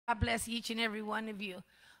God bless each and every one of you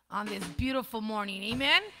on this beautiful morning.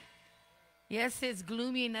 Amen. Yes, it's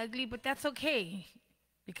gloomy and ugly, but that's okay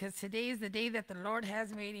because today is the day that the Lord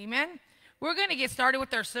has made. Amen. We're going to get started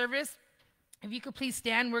with our service. If you could please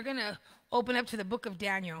stand, we're going to open up to the book of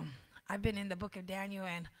Daniel. I've been in the book of Daniel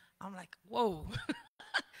and I'm like, whoa.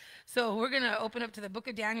 So we're going to open up to the book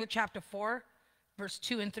of Daniel, chapter 4, verse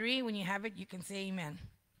 2 and 3. When you have it, you can say amen.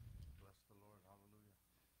 Bless the Lord.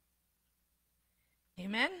 Hallelujah.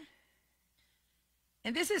 Amen.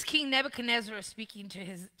 And this is King Nebuchadnezzar speaking to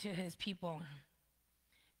his people.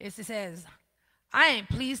 It says, I am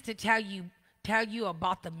pleased to tell you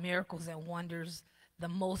about the miracles and wonders the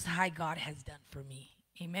Most High God has done for me.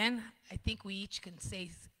 Amen. I think we each can say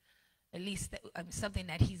at least something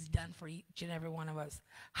that he's done for each and every one of us.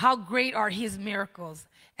 How great are his miracles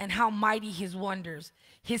and how mighty his wonders.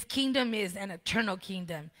 His kingdom is an eternal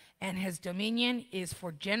kingdom and his dominion is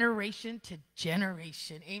for generation to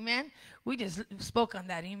generation. Amen. We just spoke on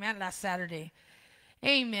that. Amen. Last Saturday.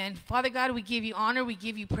 Amen. Father God, we give you honor. We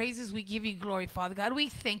give you praises. We give you glory, Father God. We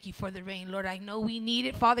thank you for the rain, Lord. I know we need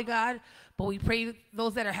it, Father God, but we pray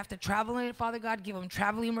those that have to travel in it, Father God, give them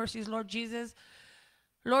traveling mercies, Lord Jesus.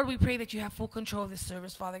 Lord, we pray that you have full control of this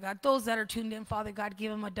service, Father God. Those that are tuned in, Father God,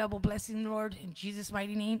 give them a double blessing, Lord. In Jesus'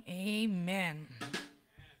 mighty name, amen.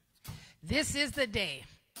 This is the day.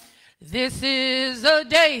 This is a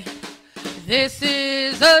day. This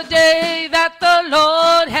is a day that the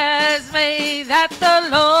Lord has made, that the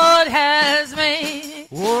Lord has made.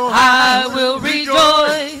 Whoa, I will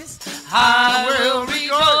rejoice. I will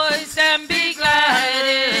rejoice and be glad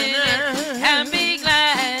in it, and be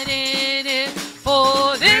glad in it.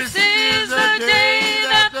 For this is the day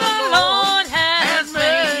that the Lord has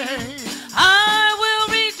made. I will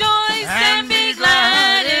rejoice and be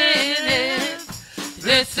glad in it.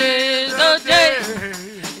 This is the day.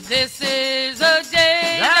 This is the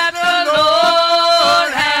day that the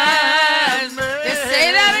Lord has made. Let's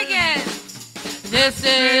say that again. This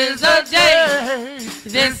is the day.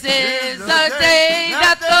 This is the day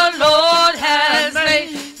that the Lord has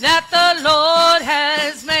made. That the Lord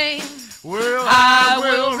has made. I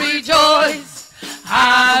will rejoice.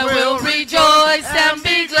 I will rejoice and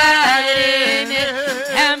be glad in it.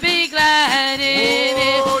 And be glad in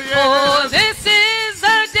it. For this is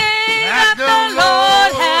the day that the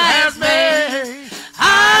Lord has made.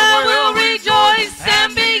 I will rejoice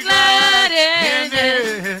and be glad in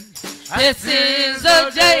it. This is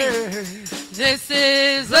the day. This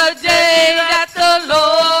is the day that the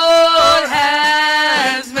Lord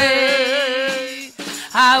has made.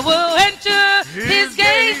 I will enter his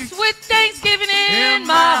gates with thanksgiving in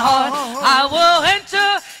my heart. I will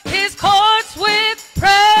enter his courts with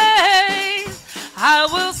praise. I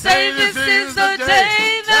will say this is the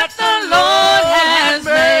day that the Lord has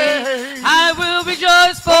made. I will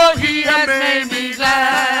rejoice for he has made me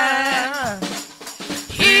glad.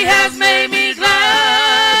 He has made me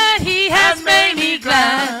glad. He has made me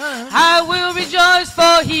glad. I will rejoice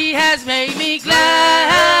for he has made me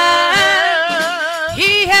glad.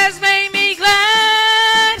 He has made me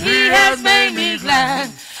glad. He has made me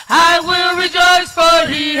glad. I will rejoice for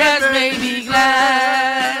he has made me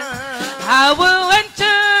glad. I will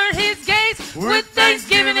enter his gates with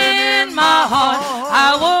thanksgiving in my heart.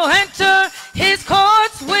 I will enter his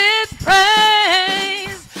courts with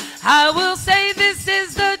praise. I will say this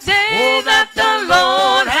is the day that the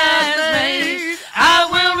Lord has made. I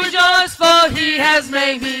will rejoice for he has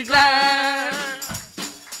made me glad.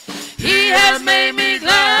 He has made me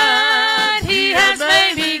glad. He has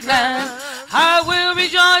made me glad. I will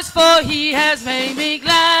rejoice for he has made me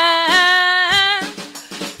glad.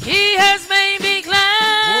 He has made me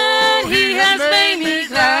glad. He has made me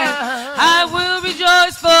glad. I will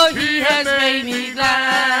rejoice for he has made me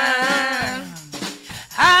glad.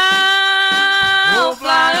 I'll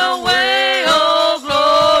fly away, oh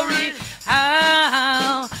glory.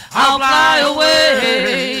 I'll fly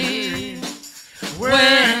away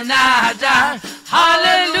when I die.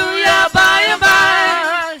 Hallelujah, by and by.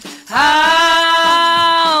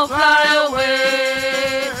 I'll fly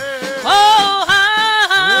away. Oh,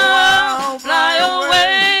 I'll fly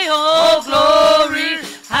away, oh glory.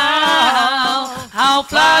 I'll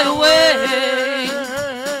fly away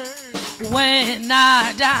when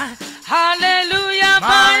I die. Hallelujah,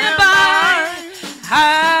 by and by.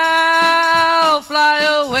 I'll fly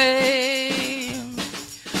away.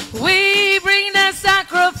 We bring the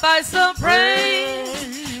sacrifice of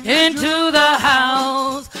praise into the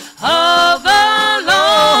house of the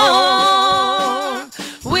Lord.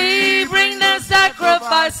 We bring the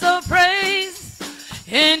sacrifice of praise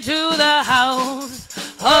into the house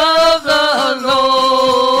of the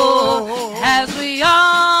Lord as we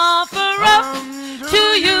are.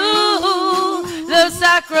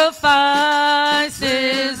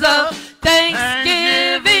 sacrifices of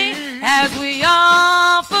thanksgiving as we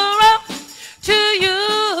offer up to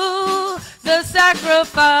you the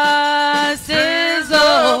sacrifices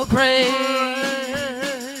of praise.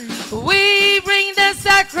 We bring the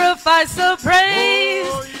sacrifice of praise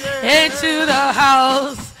into the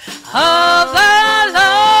house of the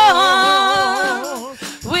Lord.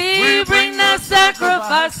 We bring the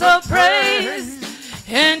sacrifice of praise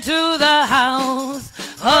into the house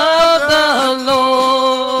of the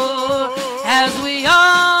Lord as we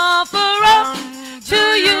offer up to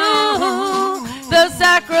you the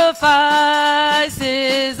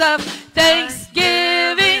sacrifices of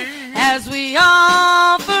thanksgiving as we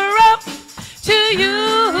offer up to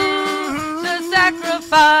you the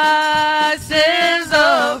sacrifices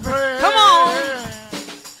of praise. Come on.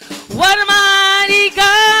 What a mighty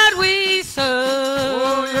God we serve.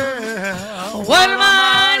 Oh, yeah. What a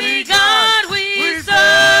mighty God we serve.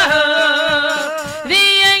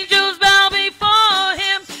 The angels bow before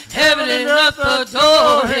him. Heaven and earth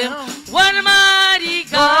adore him. What a mighty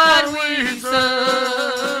God we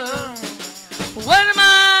serve. What a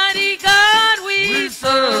mighty God we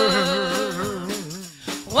serve.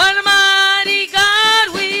 What a mighty God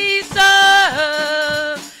we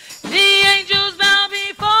serve. The angels bow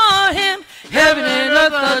before him. Heaven and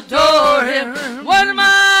earth adore him. What a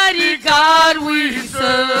mighty God we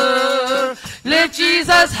serve. Lift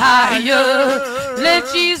Jesus higher.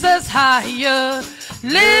 Lift Jesus higher.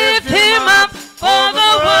 Lift him up for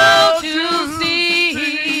the world to see.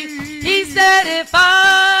 He said, if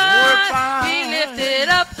I be lifted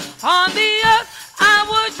up on the earth, I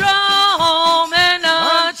would draw all men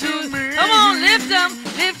unto me. Come on, lift him.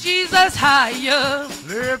 Lift Jesus higher.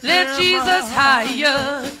 Lift Jesus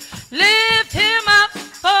higher. Lift him up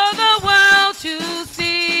for the world to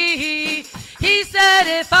see. He said,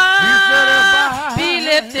 if I be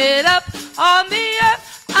lifted up on the earth,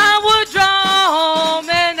 I would draw all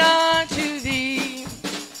men unto thee.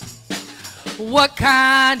 What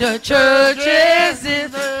kind of church is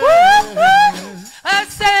it? A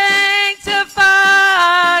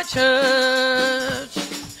sanctified church.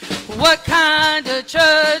 What kind of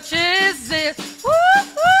church is it?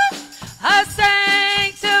 A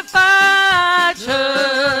sanctified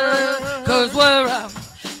church. 'Cause we're a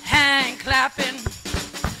hand clapping,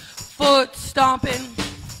 foot stomping,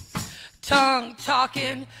 tongue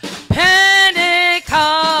talking,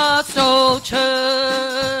 Pentecostal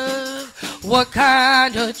church. What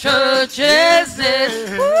kind of church is this?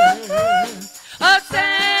 A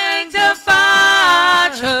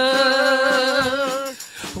sanctified church.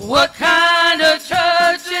 What kind of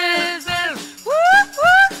church is this?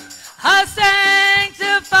 A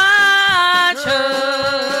sanctified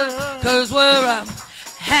church. 'Cause we're a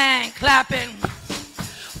hand clapping,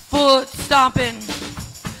 foot stomping,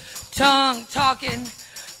 tongue talking,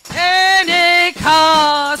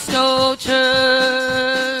 Pentecostal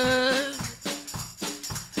church.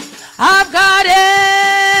 I've got it.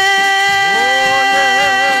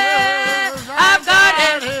 I've got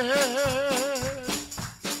it.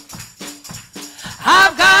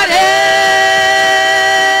 I've got it.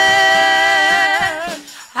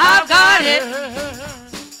 I've got it.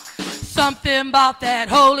 Something about that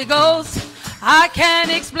Holy Ghost. I can't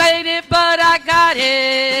explain it, but I got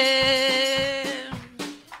it.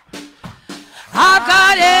 I've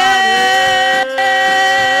got it.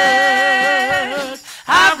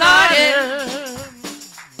 I've got it.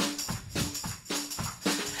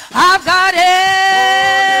 I've got it.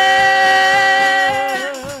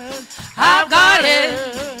 I've got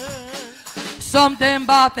it. Something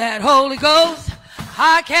about that Holy Ghost.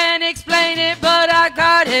 I can't explain it, but I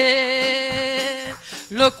got it.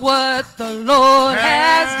 Look what the Lord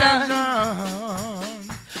has done.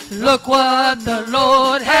 Look what the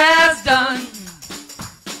Lord has done.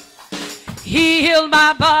 He healed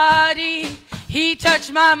my body. He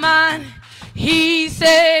touched my mind. He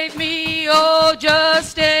saved me, oh,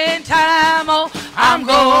 just in time. Oh, I'm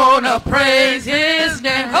gonna praise his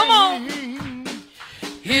name. Come on.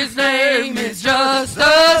 His name is just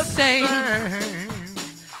the same.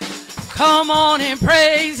 Come on and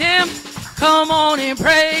praise him. Come on and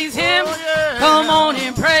praise him. Come on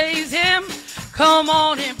and praise him. Come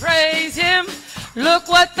on and praise him. Look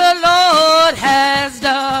what the Lord has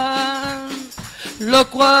done.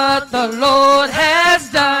 Look what the Lord has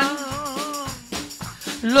done.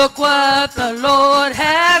 Look what the Lord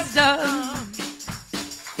has done.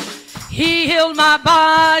 He healed my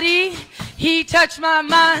body. He touched my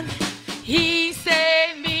mind. He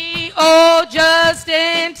saved me, oh, just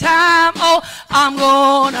in time. Oh, I'm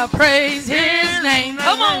gonna praise his name.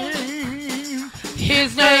 Come on.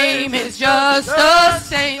 His name is just the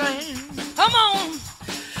same. name. Come on.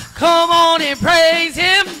 Come on and praise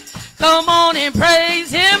him. Come on and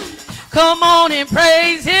praise him. Come on and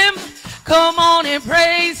praise him. Come on and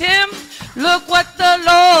praise him. Look what the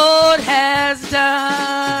Lord has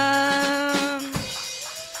done.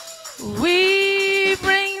 We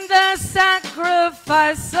bring the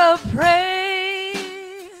sacrifice of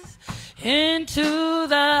praise into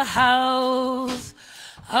the house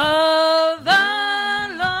of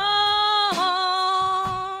the Lord.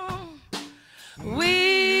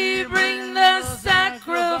 We bring the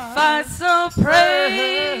sacrifice of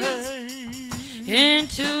praise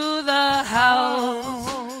into the house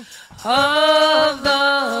of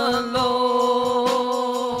the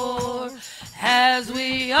Lord, as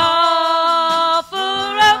we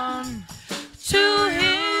offer up to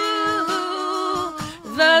him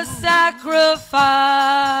the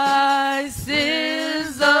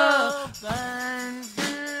sacrifices of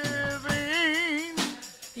thanksgiving.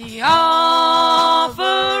 We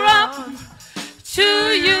offer up to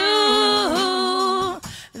you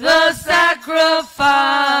the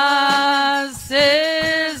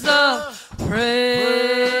sacrifices of praise.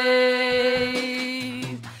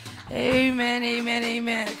 Amen, amen,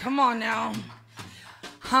 amen. Come on now.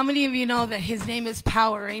 How many of you know that his name is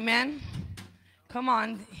power? Amen. Come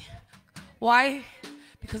on. Why?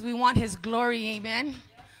 Because we want his glory. Amen.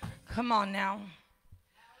 Come on now.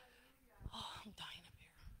 Oh, I'm dying up here.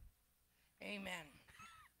 Amen.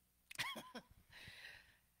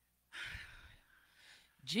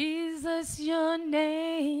 Jesus, your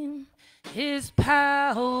name is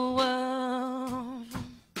power.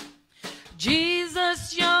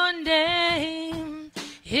 Jesus, your name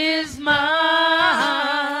is mine.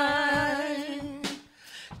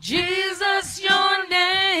 Jesus, your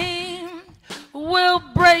name will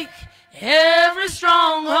break every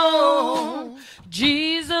stronghold.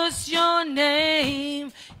 Jesus, your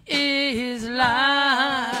name is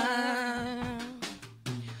life.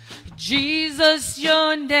 Jesus,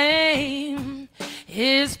 your name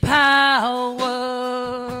is power.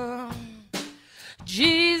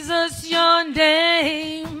 Jesus, your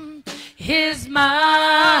name is mine.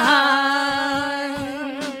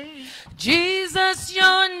 Jesus,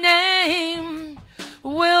 your name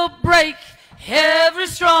will break every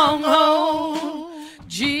stronghold.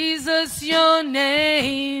 Jesus, your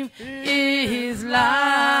name is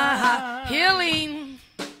life. Healing.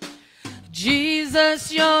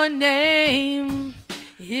 Jesus, your name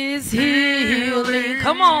is healing.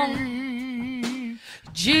 Come on.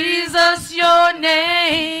 Jesus, your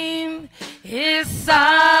name is sign.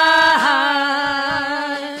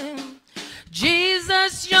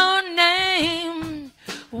 Jesus, your name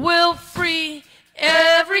will free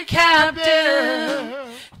every captive.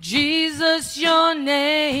 Jesus, your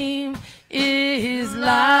name is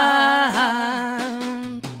life.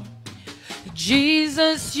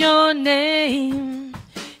 Jesus, your name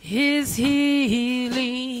is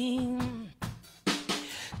healing.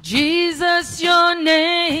 Jesus, your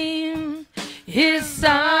name is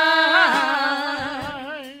sign.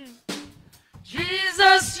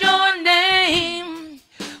 Jesus, your name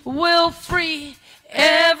will free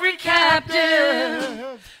every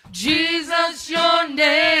captive. Jesus, your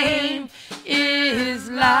name is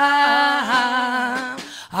life.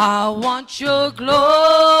 I want your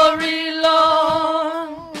glory,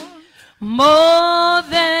 Lord, more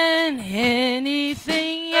than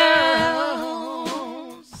anything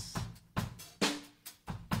else.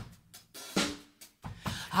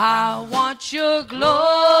 I want your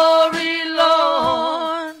glory,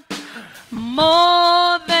 Lord,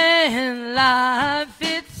 more than life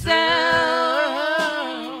itself.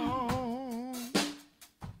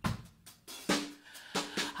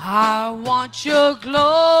 I want your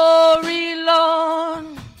glory,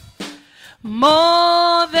 Lord,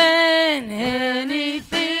 more than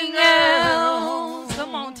anything else.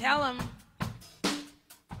 Come on, tell him.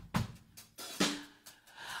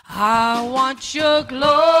 I want your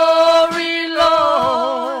glory,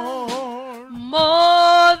 Lord,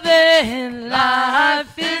 more than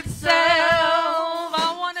life itself.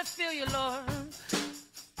 I want to feel you, Lord.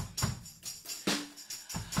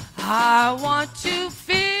 I want to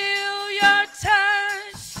feel your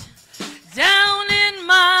touch down in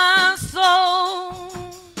my soul.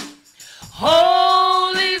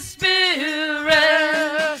 Holy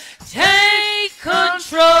Spirit, take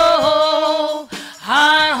control.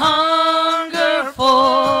 I hunger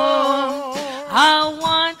for, I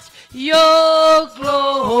want your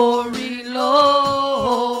glory,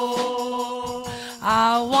 Lord.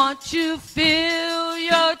 I want to feel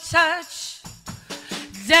your touch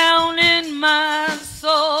down in my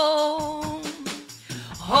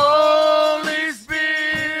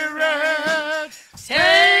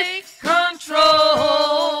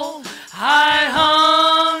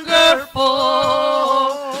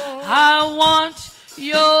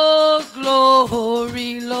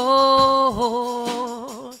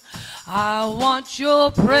want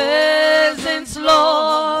your presence,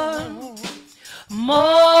 Lord,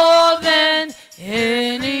 more than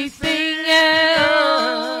anything else.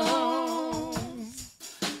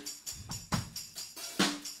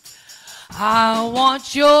 I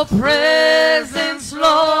want your presence,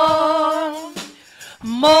 Lord,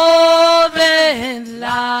 more than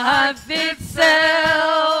life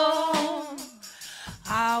itself.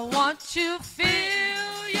 I want to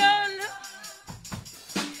feel your love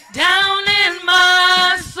down in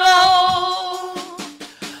my soul.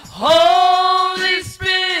 Holy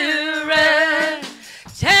Spirit,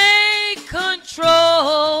 take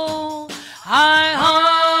control. I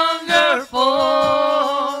hunger for,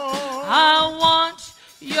 I want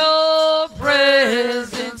your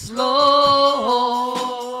presence, Lord.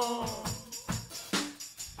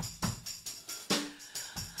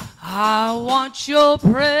 I want your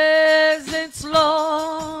presence,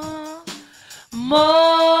 Lord,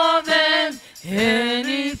 more than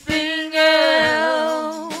anything else.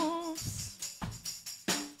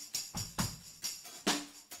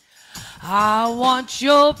 I want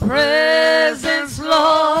your presence,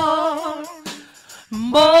 Lord,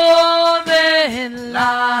 more than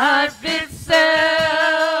life itself.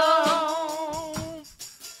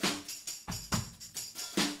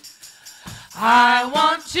 I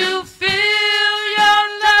want to feel your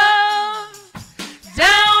love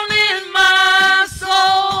down in my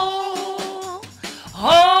soul.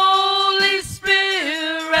 Holy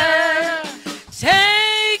Spirit,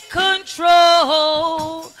 take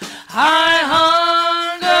control. I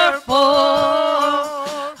hunger for,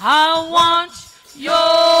 I want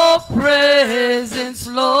your presence,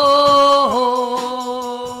 Lord.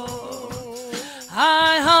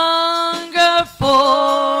 I hunger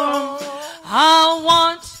for, I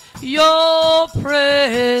want your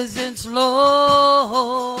presence,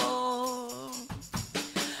 Lord.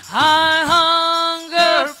 I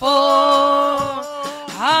hunger for,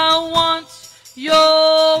 I want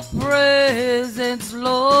your presence,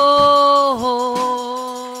 Lord.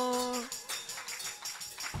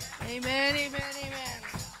 Amen, amen, amen.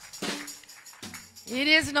 It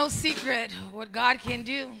is no secret what God can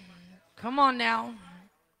do. Come on now.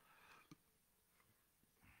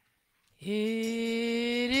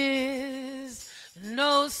 It is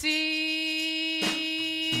no secret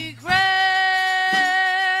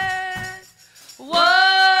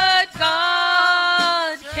what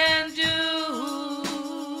God can do.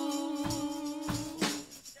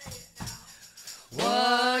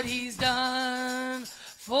 What He's done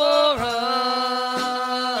for others,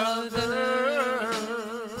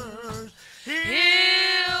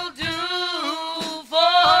 He'll do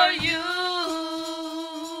for you.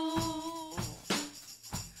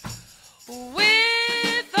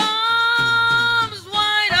 With arms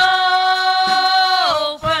wide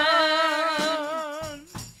open,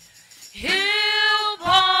 He'll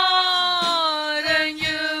pardon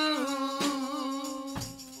you.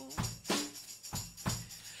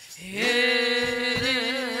 It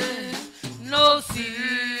is no secret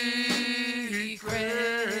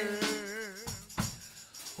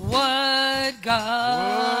what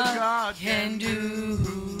God can do.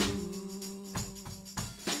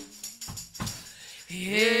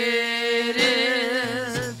 It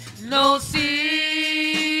is no secret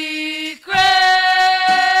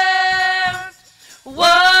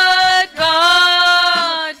what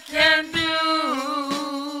God can do.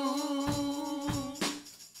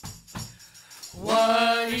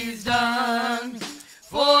 What He's done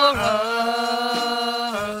for others,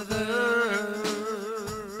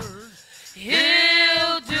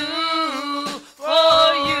 He'll do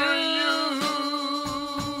for you.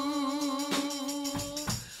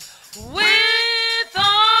 With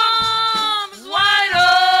arms wide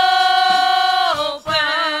open,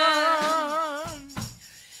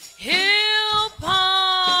 He'll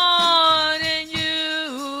pardon you.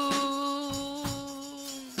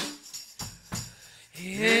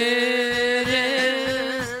 It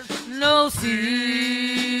is no secret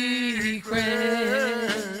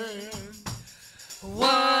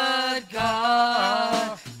what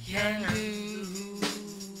God can do.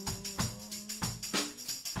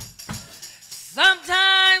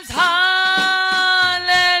 Sometimes hallelujah,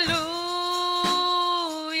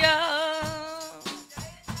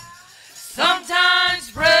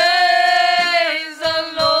 sometimes praise the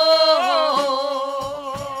Lord,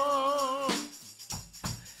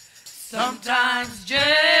 sometimes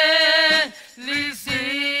gently singing,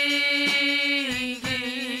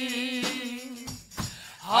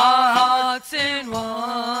 our hearts in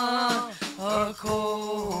one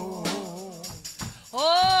accord.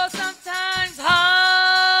 Oh, sometimes hallelujah,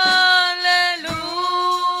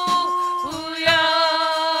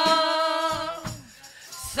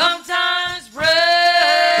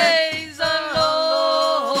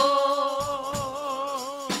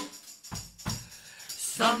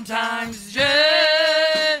 sometimes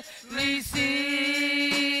gently singing,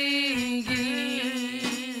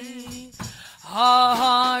 our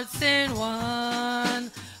hearts in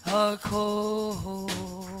one accord.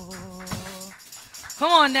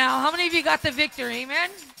 Come on now, how many of you got the victory,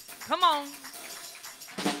 amen? Come on.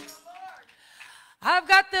 I've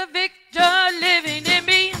got the victor living in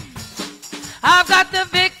me. I've got the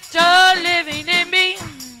victor living in me.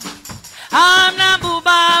 I'm not moved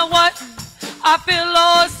by what I feel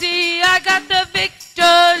or see. I got the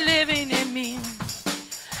victor living in me.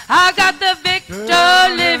 I got the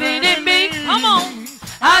victor living in me. Come on.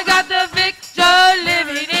 I got the victor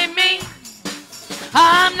living in me.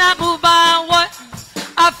 I'm not moved by what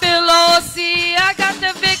I feel or see. I got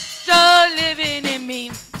the victor living in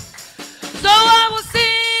me. So I will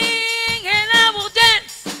sing and I will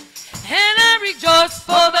dance and I rejoice,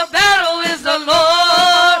 for the battle is the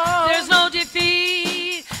Lord. There's no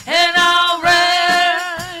defeat and I'll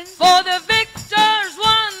rest, for the victor's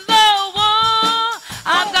won the war.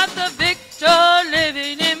 I've got the victor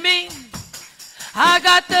living in me. I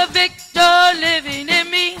got the victor living in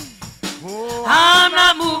me. I'm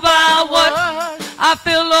not moved by what I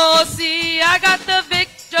feel or see. I got the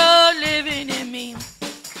victor living in me.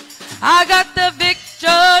 I got the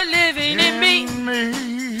victor living in me.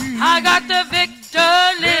 I got the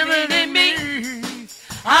victor living in me.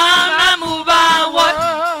 I'm not moved by what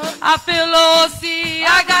I feel or see.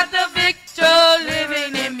 I got the victor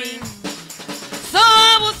living in me. So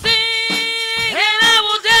I will sing and I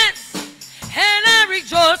will dance and I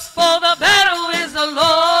rejoice, for the battle is the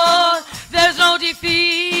Lord. There's no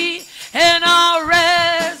defeat and I'll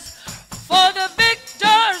rest, for the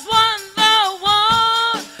victor's won the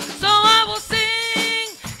war. So I will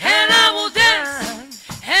sing and I will dance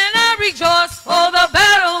and I rejoice, for the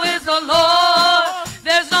battle is the Lord.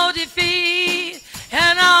 There's no defeat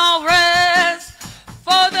and I'll rest,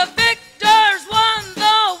 for the victor's won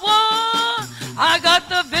the war. I got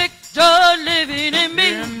the victor living in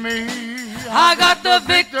me. I got the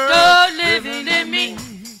victor living in me.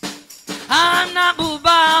 I'm not moved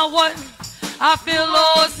by what I feel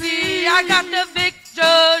or see. I got the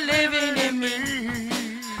victor living in me.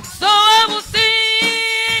 So I will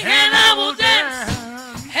sing and I will dance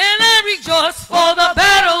and I rejoice, for the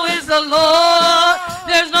battle is the Lord.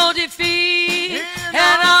 There's no defeat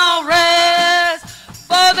and I'll rest,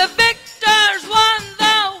 for the victor's won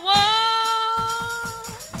the war.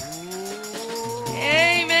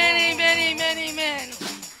 Amen, amen, amen, amen.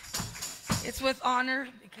 It's with honor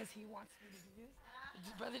because he wants me to do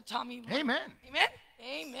this. Brother Tommy. Amen. Amen.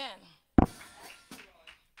 Amen.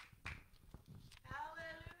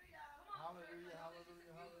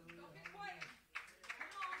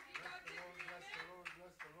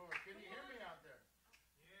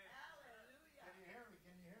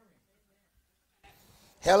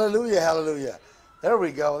 Hallelujah, hallelujah. There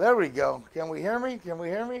we go, there we go. Can we hear me? Can we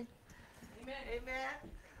hear me? Amen. Amen.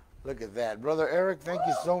 Look at that. Brother Eric, thank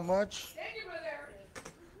you so much. Thank you, Brother Eric.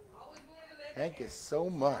 Always willing to let Thank you so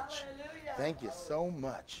much. Thank you so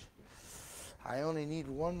much. I only need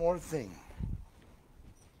one more thing.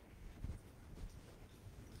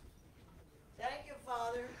 Thank you,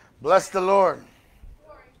 Father. Bless the Lord.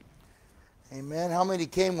 Amen. How many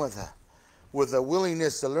came with a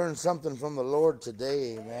willingness to learn something from the Lord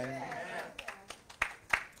today? Amen.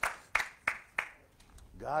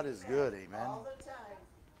 God is good. Amen. All the time.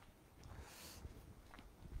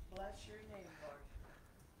 Bless your name, Lord.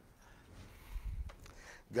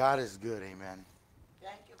 God is good. Amen.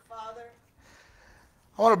 Thank you, Father.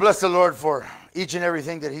 I want to bless the Lord for each and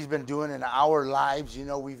everything that he's been doing in our lives. You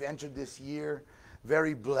know, we've entered this year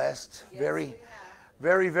very blessed, Yes, very, we have.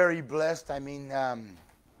 very, very blessed. I mean,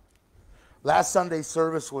 last Sunday's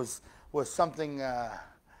service was something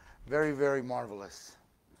very, very marvelous.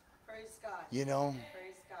 Praise God. You know,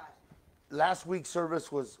 Praise God. last week's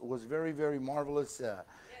service was very, very marvelous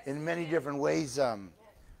in many different ways.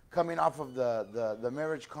 Coming off of the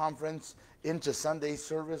marriage conference into Sunday's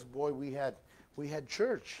service, boy, we had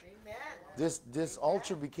church. Amen. This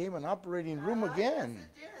altar became an operating room again.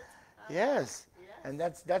 Yes, it did. Yes. And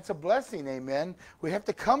that's a blessing, amen. We have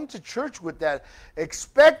to come to church with that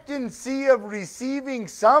expectancy of receiving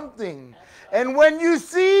something. And when you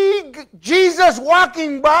see Jesus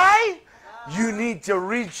walking by, you need to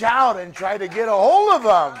reach out and try to get a hold of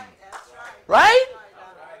him. That's right. Right?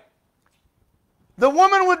 The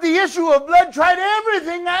woman with the issue of blood tried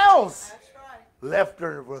everything else. That's right. Left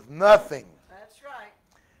her with nothing. That's right.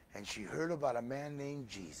 And she heard about a man named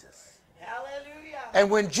Jesus. Hallelujah. And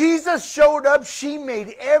when Jesus showed up, she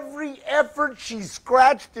made every effort. She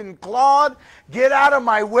scratched and clawed. Get out of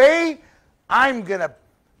my way. I'm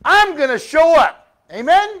gonna show up.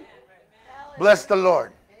 Amen? Bless the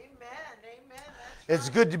Lord. Amen. Amen. It's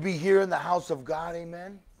good to be here in the house of God.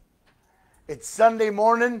 Amen. It's Sunday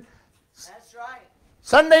morning. That's right.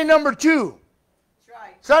 Sunday number 2. That's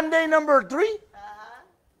right. Sunday number 3. Uh-huh.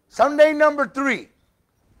 Sunday number 3.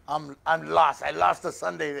 I'm lost. I lost a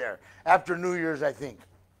Sunday there after New Year's, I think.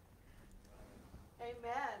 Amen.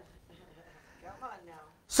 Come on now.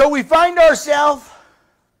 So we find ourselves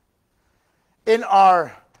in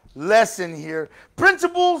our lesson here,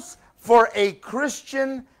 principles for a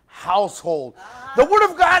Christian household. The Word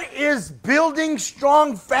of God is building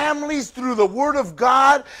strong families through the Word of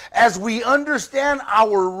God as we understand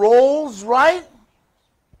our roles, right?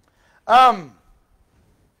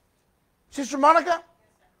 Sister Monica,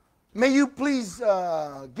 may you please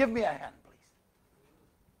give me a hand, please.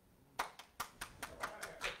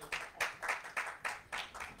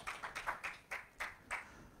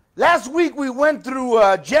 Last week we went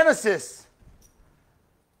through Genesis,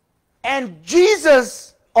 and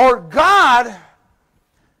Jesus, or God,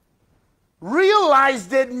 realized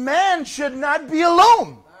that man should not be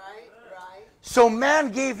alone. Right. So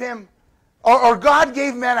man gave him, or God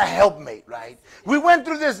gave man a helpmate, right? We went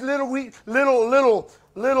through this little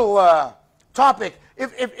topic.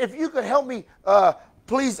 If you could help me,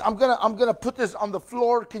 please, I'm gonna put this on the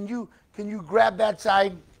floor. Can you grab that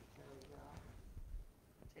side?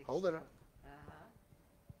 Hold it up.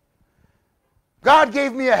 God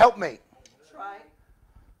gave me a helpmate. That's right.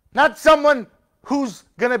 Not someone who's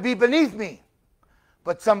going to be beneath me,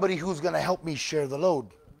 but somebody who's going to help me share the load.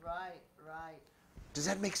 Right. Does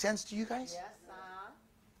that make sense to you guys? Yes,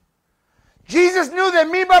 Jesus knew that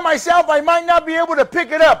me by myself, I might not be able to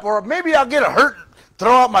pick it up, or maybe I'll get a hurt,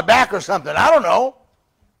 throw out my back or something. I don't know.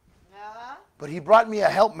 But he brought me a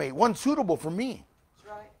helpmate, one suitable for me.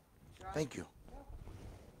 That's right. Thank you.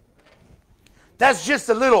 That's just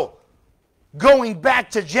a little going back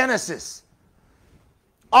to Genesis.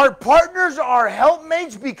 Our partners are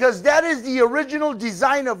helpmates because that is the original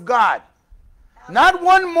design of God. Not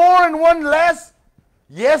one more and one less.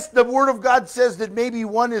 Yes, the Word of God says that maybe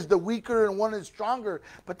one is the weaker and one is stronger,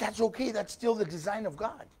 but that's okay. That's still the design of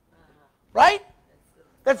God. Right?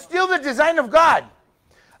 That's still the design of God.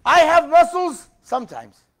 I have muscles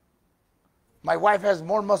sometimes. My wife has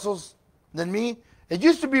more muscles than me. It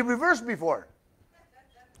used to be reversed before.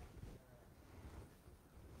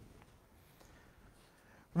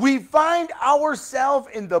 We find ourselves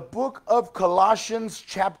in the book of Colossians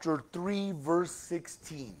chapter 3 verse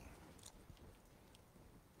 16.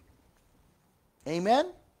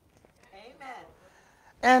 Amen?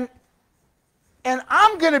 Amen. And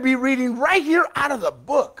I'm going to be reading right here out of the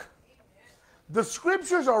book. The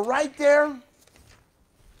scriptures are right there.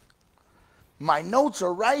 My notes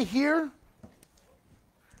are right here.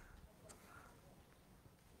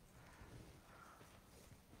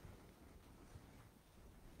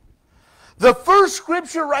 The first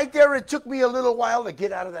scripture right there, it took me a little while to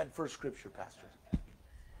get out of that first scripture, Pastor.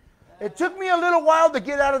 It took me a little while to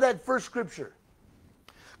get out of that first scripture.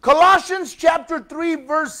 Colossians chapter 3,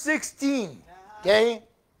 verse 16. Okay?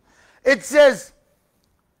 It says,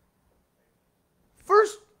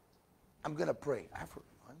 first, I'm going to pray. I almost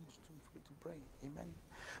forget to pray. Amen.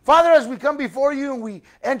 Father, as we come before you and we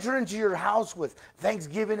enter into your house with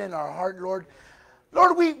thanksgiving in our heart,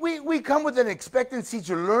 Lord, we come with an expectancy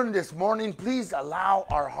to learn this morning. Please allow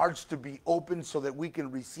our hearts to be open so that we can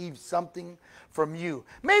receive something from you.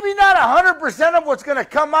 Maybe not 100% of what's going to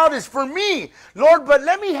come out is for me, Lord, but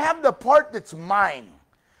let me have the part that's mine.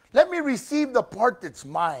 Let me receive the part that's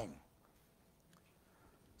mine.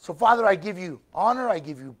 So, Father, I give you honor, I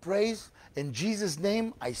give you praise. In Jesus'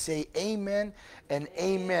 name, I say amen and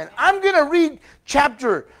amen. I'm going to read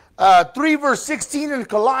chapter 3 verse 16 in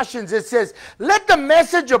Colossians. It says, let the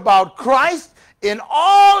message about Christ in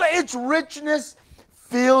all its richness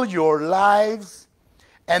fill your lives.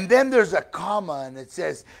 And then there's a comma and it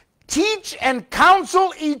says, teach and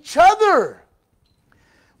counsel each other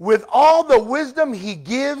with all the wisdom he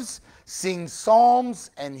gives. Sing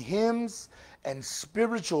psalms and hymns and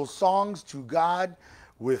spiritual songs to God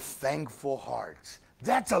with thankful hearts.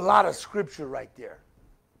 That's a lot of scripture right there.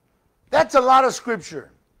 That's a lot of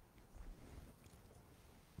scripture.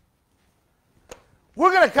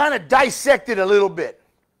 We're going to kind of dissect it a little bit.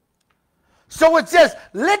 So it says,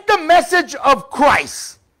 let the message of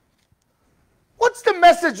Christ. What's the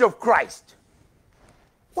message of Christ?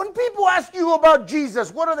 When people ask you about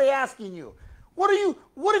Jesus, what are they asking you?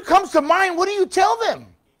 What comes to mind? What do you tell them?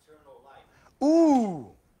 Eternal life. Ooh.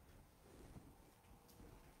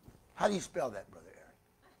 How do you spell that, Brother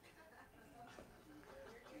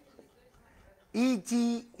Eric?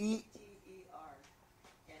 E-T-E. T-E-R-N-A-L.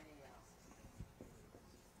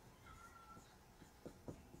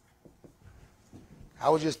 I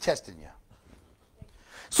was just testing you.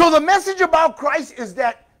 So the message about Christ is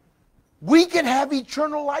that we can have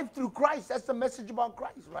eternal life through Christ. That's the message about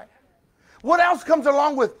Christ, right? What else comes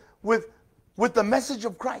along with the message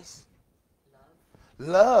of Christ?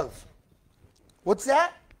 Love. What's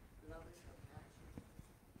that?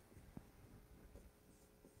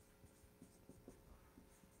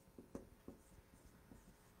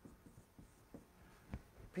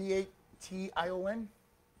 P-A-T-I-O-N?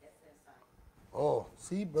 Oh,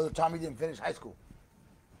 see, Brother Tommy didn't finish high school.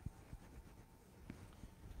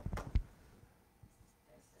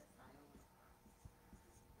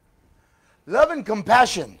 Love and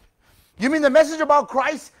compassion. You mean the message about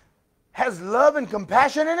Christ has love and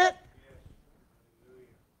compassion in it?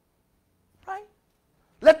 Right?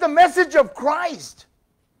 Let the message of Christ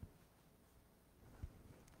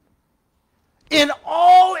in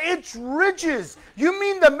all its riches. You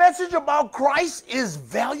mean the message about Christ is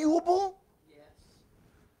valuable?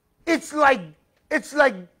 Yes. It's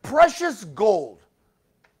like precious gold.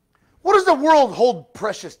 What does the world hold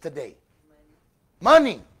precious today?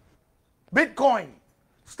 Money, Bitcoin,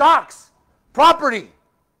 stocks, property,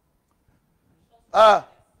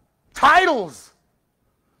 titles,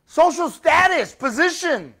 social status,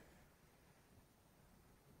 position.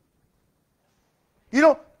 You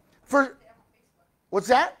know, for what's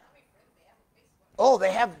that? Oh,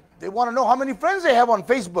 they want to know how many friends they have on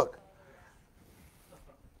Facebook.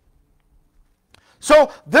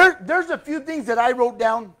 So there's a few things that I wrote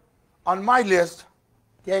down on my list.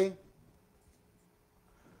 Okay.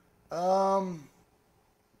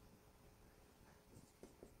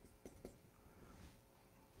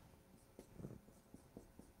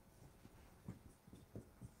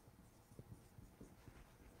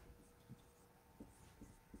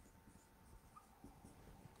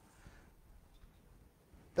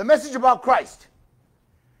 The message about Christ.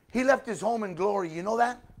 He left his home in glory. You know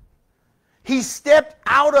that? He stepped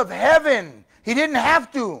out of heaven. He didn't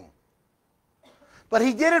have to. But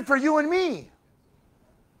he did it for you and me.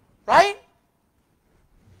 Right?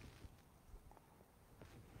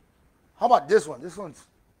 How about this one? This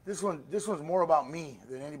one's more about me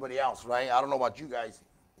than anybody else, right? I don't know about you guys.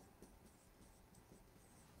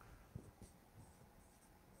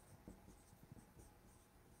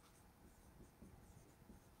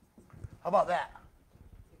 How about that?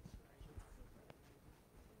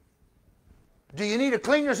 Do you need to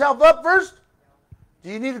clean yourself up first?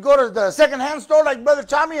 Do you need to go to the second-hand store like Brother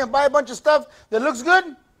Tommy and buy a bunch of stuff that looks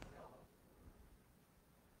good?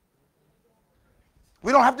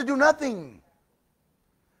 We don't have to do nothing.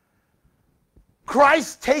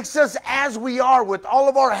 Christ takes us as we are with all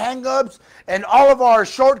of our hang-ups and all of our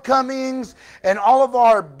shortcomings and all of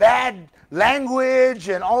our bad language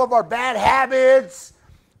and all of our bad habits.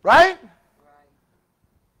 Right?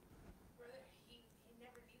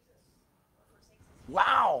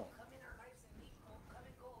 Wow.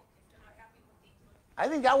 I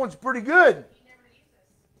think that one's pretty good.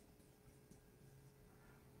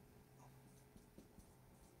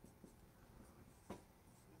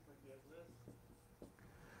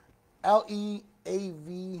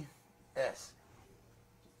 Leavs.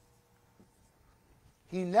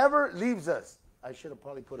 He never leaves us. I should have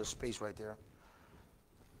probably put a space right there.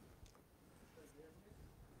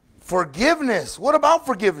 Forgiveness. What about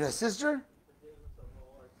forgiveness, sister?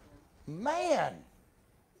 Man.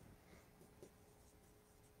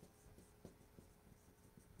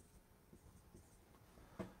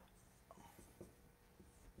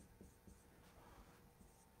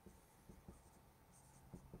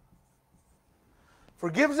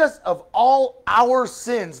 Forgives us of all our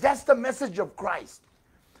sins. That's the message of Christ.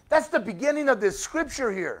 That's the beginning of this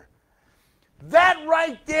scripture here. That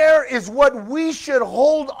right there is what we should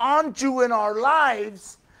hold on to in our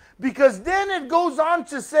lives, because then it goes on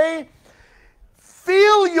to say,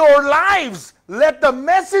 fill your lives. Let the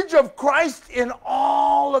message of Christ in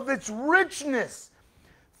all of its richness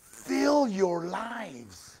fill your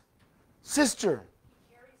lives. Sister,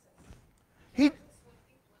 he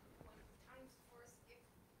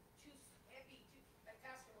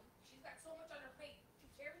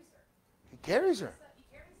carries her.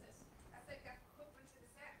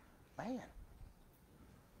 Man,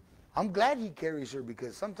 I'm glad he carries her,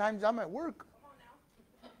 because sometimes I'm at work.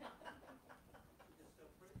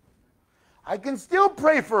 I can still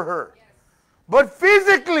pray for her. But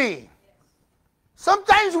physically,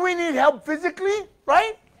 sometimes we need help physically,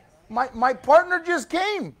 right? My partner just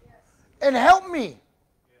came and helped me.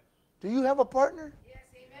 Do you have a partner? Yes,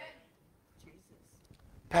 amen.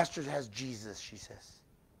 Pastor has Jesus, she says.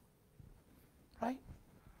 Right?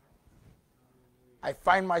 I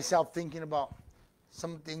find myself thinking about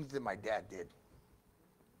some things that my dad did.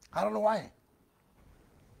 I don't know why.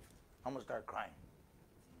 I'm going to start crying.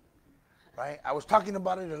 Right? I was talking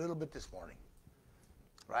about it a little bit this morning.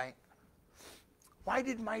 Right? Why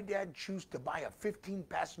did my dad choose to buy a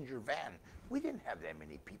 15-passenger van? We didn't have that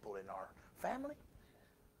many people in our family.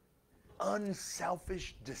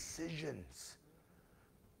 Unselfish decisions.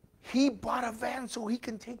 He bought a van so he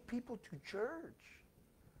can take people to church.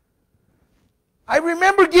 I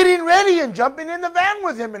remember getting ready and jumping in the van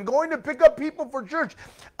with him and going to pick up people for church.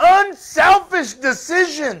 Unselfish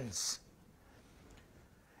decisions.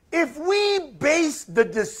 If we base the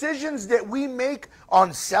decisions that we make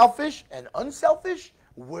on selfish and unselfish,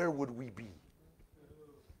 where would we be?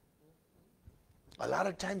 A lot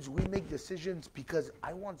of times we make decisions because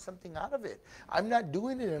I want something out of it. I'm not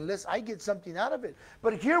doing it unless I get something out of it.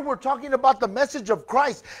 But here we're talking about the message of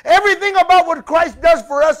Christ. Everything about what Christ does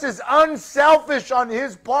for us is unselfish on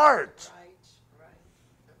his part. Right.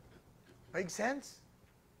 Make sense?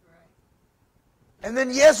 Right. And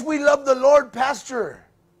then yes, we love the Lord, Pastor.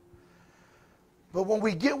 But when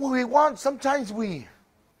we get what we want, sometimes we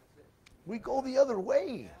go the other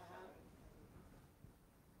way.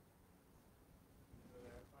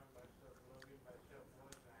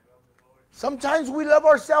 Sometimes we love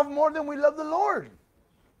ourselves more than we love the Lord.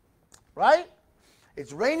 Right?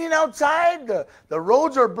 It's raining outside, the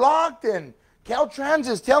roads are blocked, and Caltrans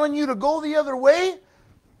is telling you to go the other way.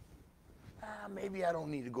 Maybe I don't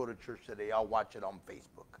need to go to church today. I'll watch it on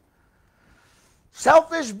Facebook.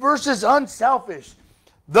 Selfish versus unselfish.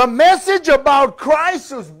 The message about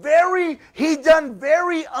Christ was he done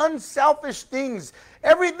very unselfish things.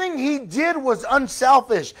 Everything he did was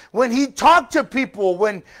unselfish. When he talked to people,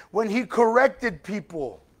 when he corrected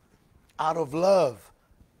people out of love,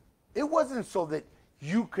 it wasn't so that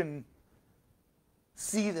you can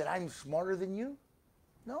see that I'm smarter than you.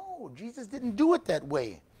 No, Jesus didn't do it that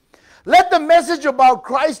way. Let the message about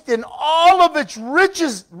Christ in all of its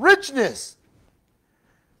richness.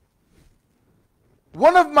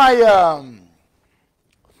 One of my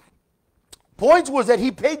points was that he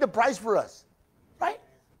paid the price for us. Right?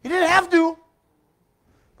 He didn't have to,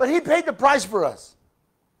 but he paid the price for us.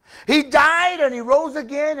 He died and he rose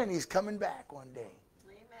again and he's coming back one day.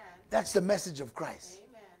 Amen. That's the message of Christ.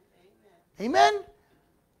 Amen. Amen?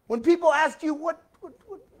 When people ask you, what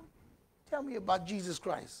tell me about Jesus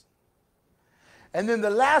Christ. And then the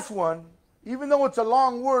last one, even though it's a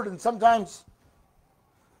long word and sometimes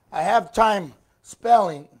I have time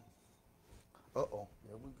spelling. Uh-oh,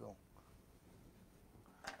 there we go.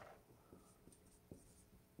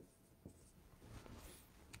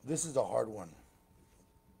 This is a hard one.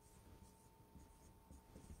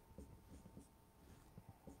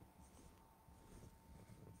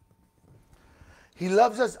 He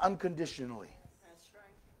loves us unconditionally. That's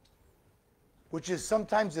right. Which is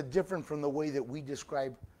sometimes different from the way that we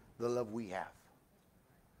describe the love we have.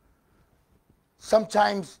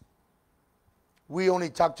 Sometimes we only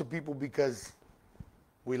talk to people because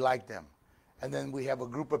we like them. And then we have a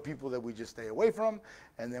group of people that we just stay away from.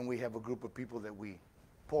 And then we have a group of people that we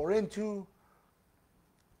pour into.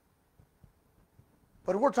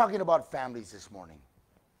 But we're talking about families this morning.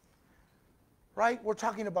 Right? We're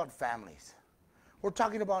talking about families. We're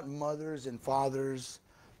talking about mothers and fathers,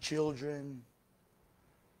 children.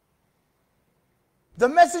 The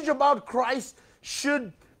message about Christ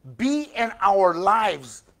should be in our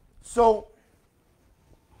lives. So,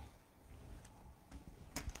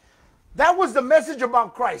 that was the message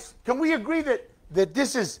about Christ. Can we agree that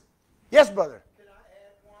this is... Yes, brother. Can I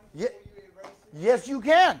add one Ye- before you erase it? Yes, you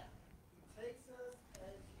can. He takes us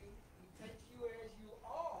as he takes you as you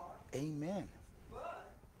are, Amen.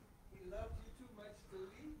 but he loves you too much to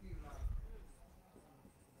leave you like this.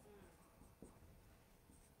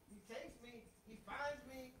 He takes me, he finds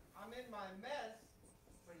me, I'm in my mess,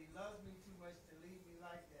 but he loves me too much to leave me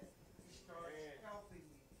like that. He starts helping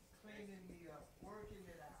me, cleaning me up, working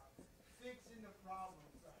it out, fixing the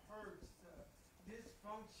problems, the hurts, the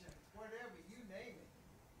dysfunctions, whatever, you name it.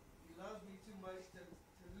 He loves me too much to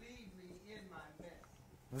leave me in my mess.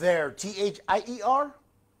 There, T-H-I-E-R.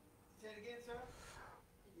 Say it again, sir?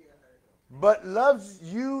 Yeah, there you go. But loves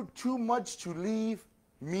you too much to leave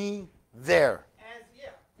me there. As, yeah,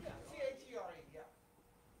 T-H-E-R-E, yeah.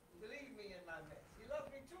 Believe me in my mess. He loves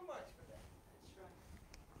me too much for that.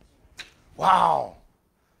 That's right. Wow.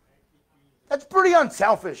 That's pretty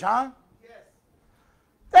unselfish, huh? Yes.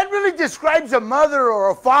 That really describes a mother or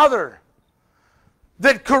a father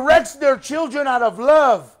that corrects their children out of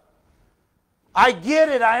love. I get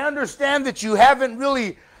it. I understand that you haven't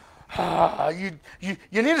really... you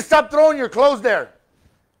need to stop throwing your clothes there.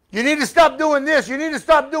 You need to stop doing this. You need to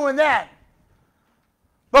stop doing that.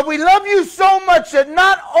 But we love you so much that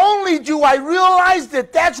not only do I realize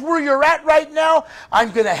that that's where you're at right now,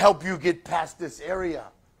 I'm going to help you get past this area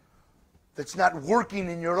that's not working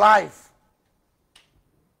in your life.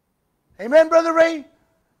 Amen, Brother Ray?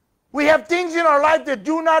 We have things in our life that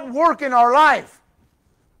do not work in our life.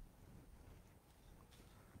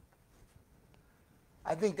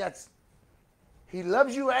 I think that's, he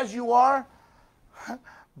loves you as you are,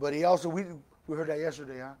 but he also, we heard that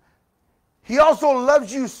yesterday, huh? He also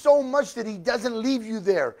loves you so much that he doesn't leave you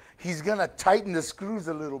there. He's going to tighten the screws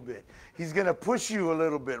a little bit. He's going to push you a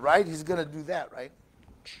little bit, right? He's going to do that, right?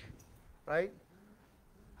 Right?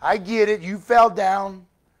 I get it. You fell down.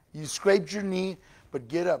 You scraped your knee. But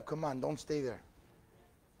get up. Come on. Don't stay there.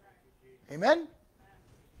 Amen?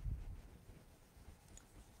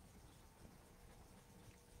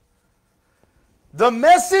 The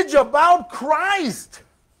message about Christ.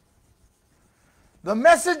 The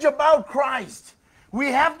message about Christ. We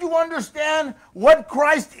have to understand what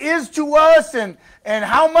Christ is to us and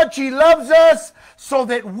how much he loves us so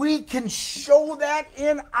that we can show that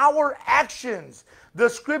in our actions. The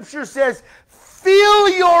scripture says, fill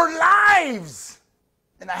your lives.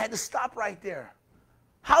 And I had to stop right there.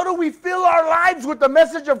 How do we fill our lives with the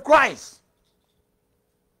message of Christ?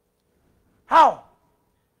 How?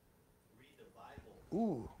 Read the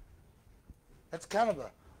Bible. Ooh. That's kind of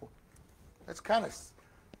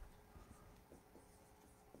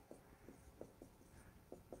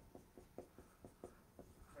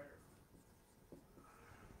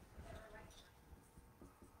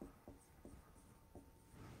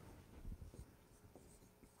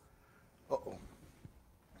uh-oh.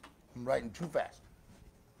 I'm writing too fast.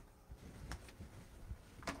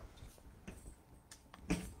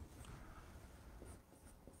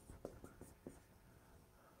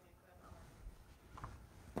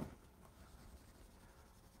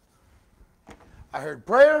 I heard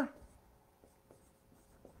prayer.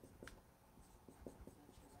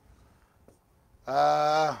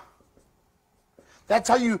 That's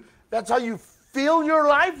how you fill your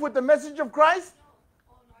life with the message of Christ?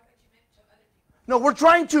 No, we're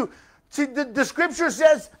trying to see the scripture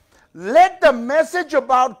says, let the message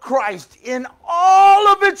about Christ in all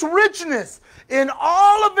of its richness, in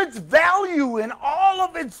all of its value, in all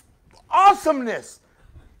of its awesomeness,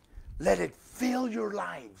 let it fill your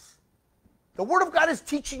lives. The Word of God is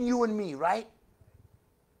teaching you and me, right?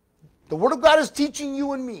 The Word of God is teaching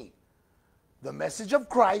you and me. The message of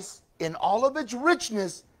Christ, in all of its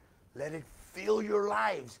richness, let it fill your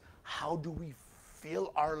lives. How do we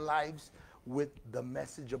fill our lives with the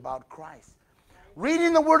message about Christ?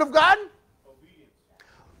 Reading the Word of God? Obedience.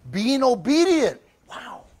 Being obedient.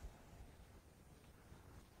 Wow.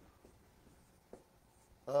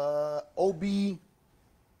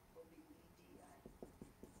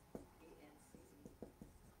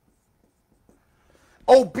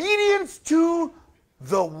 Obedience to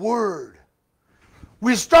the Word.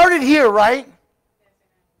 We started here, right?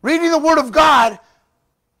 Reading the Word of God.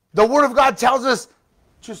 The Word of God tells us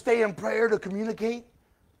to stay in prayer, to communicate.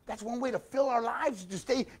 That's one way to fill our lives, to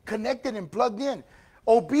stay connected and plugged in.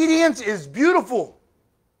 Obedience is beautiful,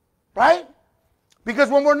 right? Because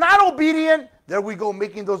when we're not obedient, there we go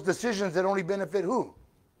making those decisions that only benefit who?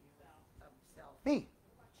 Me.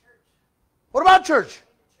 What about church?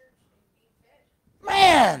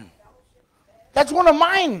 Man, that's one of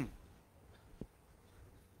mine.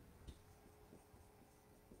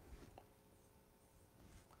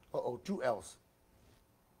 Uh-oh, 2 L's.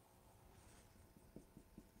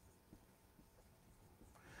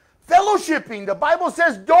 Fellowshipping. The Bible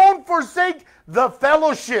says don't forsake the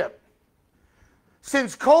fellowship.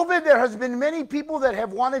 Since COVID, there has been many people that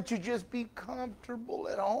have wanted to just be comfortable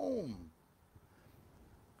at home.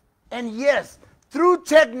 And yes, through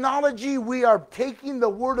technology, we are taking the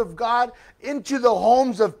Word of God into the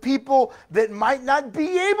homes of people that might not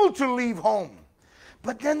be able to leave home.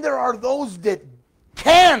 But then there are those that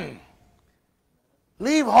can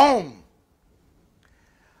leave home.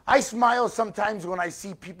 I smile sometimes when I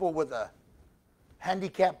see people with a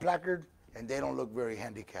handicap placard and they don't look very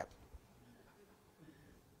handicapped.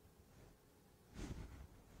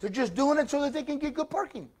 They're just doing it so that they can get good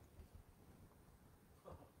parking.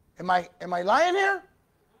 Am I lying here?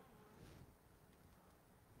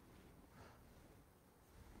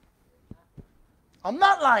 I'm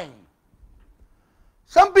not lying.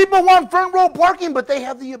 Some people want front row parking, but they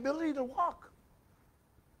have the ability to walk.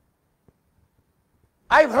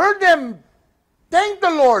 I've heard them thank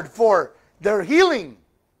the Lord for their healing.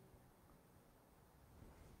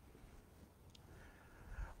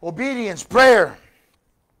 Obedience, prayer.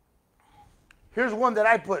 Here's one that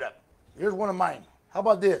I put up. Here's one of mine. How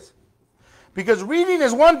about this? Because reading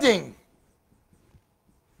is one thing.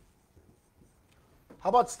 How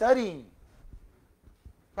about studying?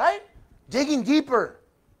 Right? Digging deeper.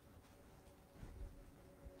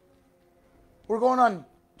 We're going on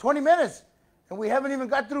 20 minutes and we haven't even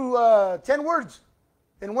got through 10 words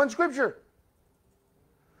in one scripture.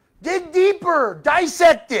 Dig deeper.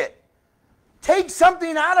 Dissect it. Take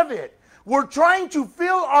something out of it. We're trying to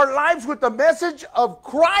fill our lives with the message of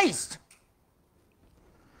Christ.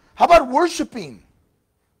 How about worshiping?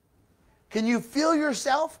 Can you feel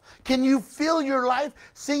yourself? Can you feel your life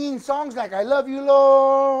singing songs like, I love you,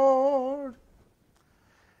 Lord,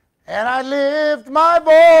 and I lift my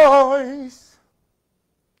voice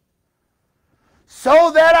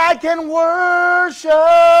so that I can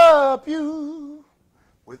worship you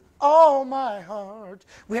with all my heart.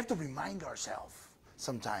 We have to remind ourselves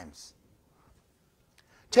sometimes.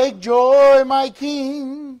 Take joy, my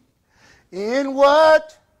King, in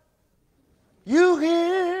what you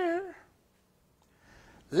hear.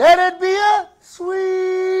 Let it be a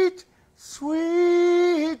sweet,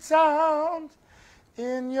 sweet sound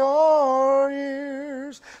in your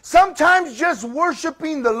ears. Sometimes just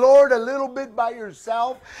worshiping the Lord a little bit by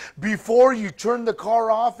yourself before you turn the car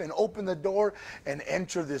off and open the door and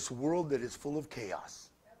enter this world that is full of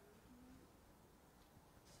chaos.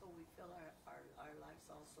 So we fill our lives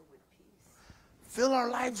also with peace, Fill our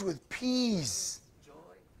lives with peace.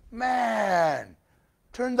 joy. Man,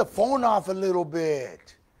 turn the phone off a little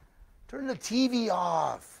bit. Turn the TV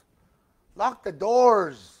off. Lock the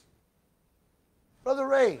doors. Brother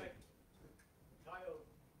Ray. Child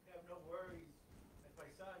have no worries. And my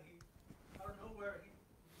son, he out of nowhere he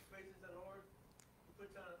praises the Lord. He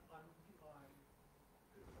puts on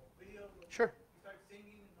video. Sure. He starts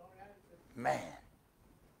singing and all that. Man,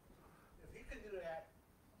 If he can do that,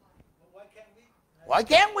 well, why can't we? why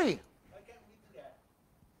can't we? Why can't we do that?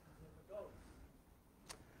 Never go.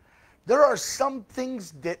 There are some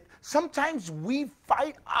things that sometimes we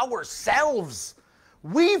fight ourselves.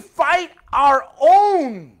 We fight our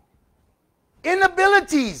own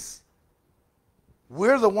inabilities.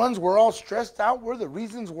 We're the ones we're all stressed out. We're the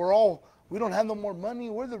reasons we don't have no more money.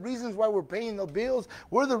 We're the reasons why we're paying the bills.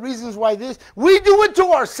 We're the reasons why this. We do it to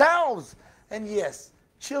ourselves. And yes,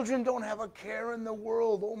 children don't have a care in the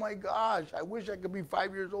world. Oh my gosh, I wish I could be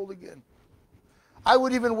 5 years old again. I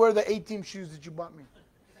would even wear the A-team shoes that you bought me.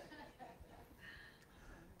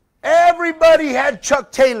 Everybody had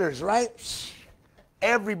Chuck Taylors, right?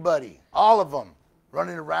 Everybody, all of them,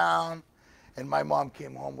 running around. And my mom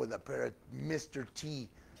came home with a pair of Mr. T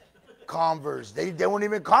Converse. They weren't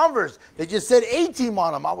even Converse. They just said A-Team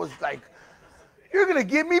on them. I was like, you're going to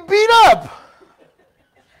get me beat up. How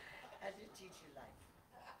did it teach you life?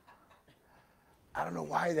 I don't know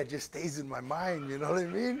why that just stays in my mind, you know what I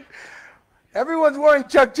mean? Everyone's wearing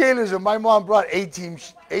Chuck Taylors, and my mom brought A-Team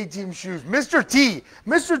shoes. Mr. T.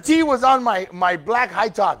 Mr. T was on my black high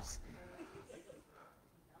tops.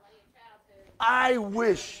 I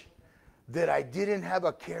wish that I didn't have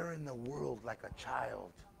a care in the world like a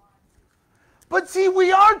child. But see,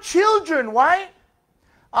 we are children, right?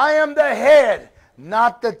 I am the head,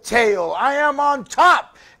 not the tail. I am on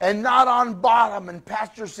top and not on bottom. And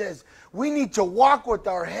Pastor says we need to walk with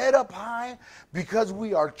our head up high because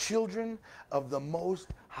we are children of the Most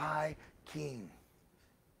High King.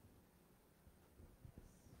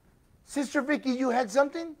 Sister Vicky, you had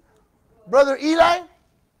something? Brother Eli?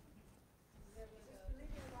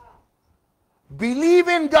 Believe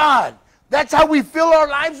in God. That's how we fill our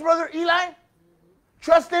lives, Brother Eli?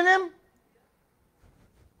 Trust in Him?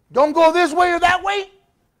 Don't go this way or that way?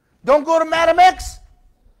 Don't go to Madam X?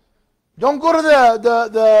 Don't go to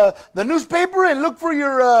the newspaper and look for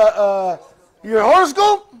your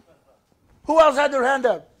horoscope? Who else had their hand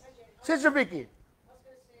up? Sister Vicky. I was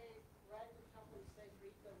going to say, right at the top when it says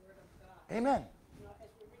read the Word of God. Amen. You know, as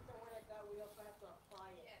we read the Word of God, we also have to apply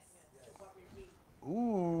it to what we read.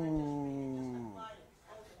 Ooh. Apply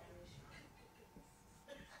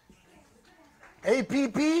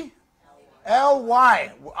it.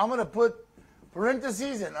 APPLY. I'm going to put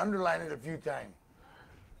parentheses and underline it a few times.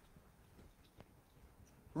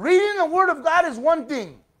 Reading the Word of God is one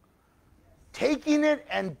thing. Taking it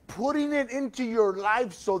and putting it into your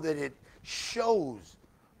life so that it shows,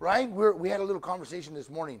 right? We had a little conversation this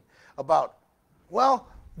morning about, well,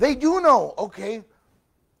 they do know, okay,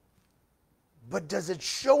 but does it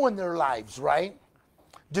show in their lives, right?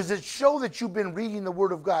 Does it show that you've been reading the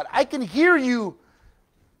Word of God? I can hear you.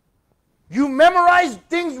 You memorize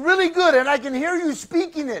things really good, and I can hear you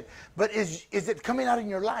speaking it, but is it coming out in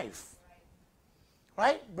your life?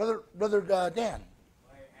 Right? Brother Dan?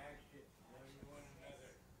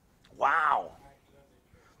 Wow.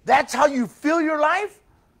 That's how you fill your life?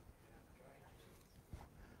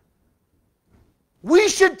 We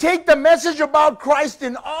should take the message about Christ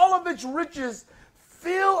in all of its riches,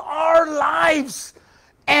 fill our lives,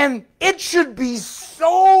 and it should be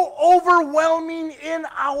so overwhelming in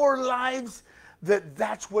our lives that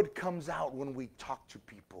that's what comes out when we talk to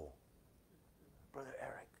people. Brother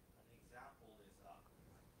Eric. An example is,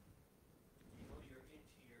 you're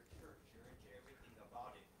into your church, you're into everything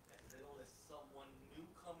about it. As little as someone new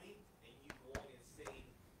coming, and you going and saying,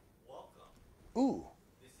 welcome. Ooh.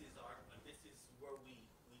 This is where we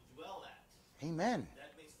dwell at. Amen.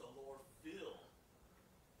 That makes the Lord feel,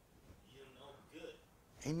 good.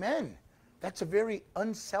 Amen. That's a very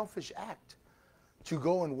unselfish act, to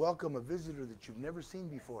go and welcome a visitor that you've never seen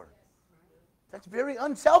before. That's very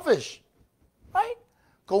unselfish, right?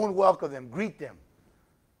 Go and welcome them, greet them.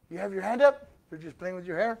 You have your hand up? You're just playing with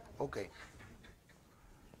your hair? Okay.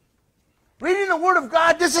 Reading the Word of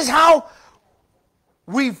God, this is how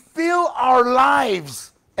we fill our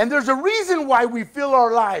lives. And there's a reason why we fill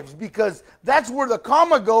our lives, because that's where the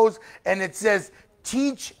comma goes, and it says,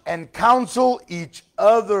 teach and counsel each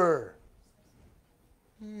other.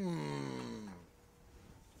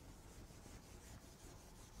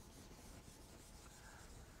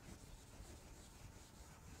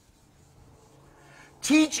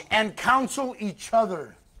 Teach and counsel each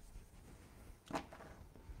other.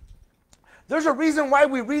 There's a reason why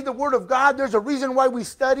we read the Word of God. There's a reason why we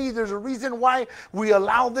study. There's a reason why we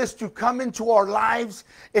allow this to come into our lives.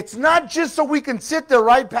 It's not just so we can sit there,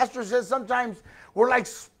 right? Pastor says sometimes we're like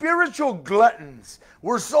spiritual gluttons.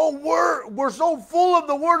 We're so full of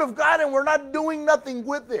the Word of God, and we're not doing nothing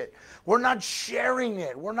with it. We're not sharing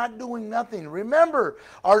it. We're not doing nothing. Remember,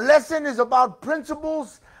 our lesson is about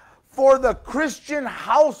principles for the Christian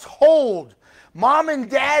household. Mom and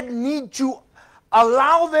dad need to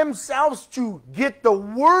allow themselves to get the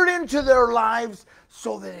Word into their lives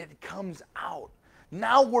so that it comes out.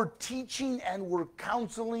 Now we're teaching and we're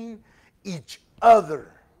counseling each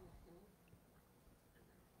other.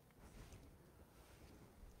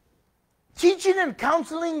 Teaching and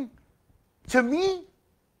counseling, to me,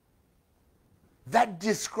 that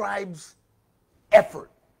describes effort.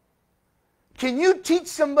 Can you teach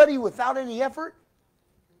somebody without any effort?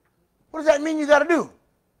 What does that mean you got to do?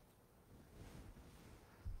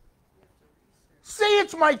 Say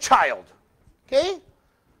it's my child, okay?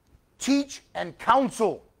 Teach and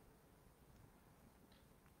counsel.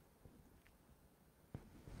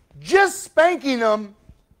 Just spanking them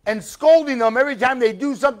and scolding them every time they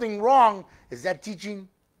do something wrong, is that teaching?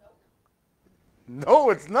 No,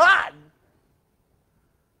 it's not.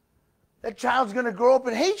 That child's going to grow up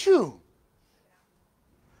and hate you.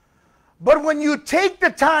 But when you take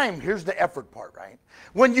the time, here's the effort part, right?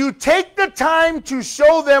 When you take the time to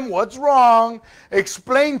show them what's wrong,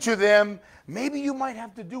 explain to them, maybe you might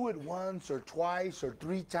have to do it once or twice or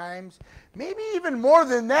 3 times, maybe even more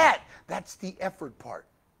than that. That's the effort part,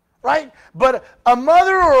 right? But a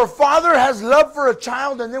mother or a father has love for a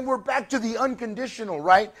child, and then we're back to the unconditional,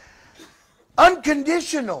 right?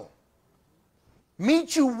 Unconditional.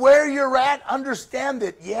 Meet you where you're at, understand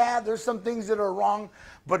that, yeah, there's some things that are wrong,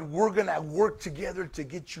 but we're going to work together to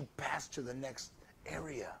get you past to the next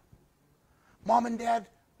area. Mom and Dad,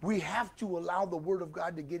 we have to allow the Word of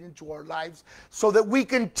God to get into our lives so that we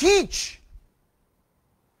can teach,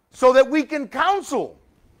 so that we can counsel.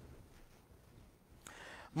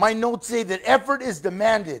 My notes say that effort is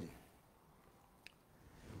demanded.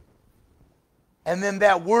 And then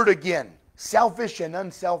that word again, selfish and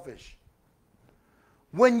unselfish.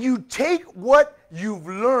 When you take what you've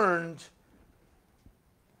learned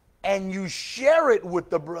and you share it with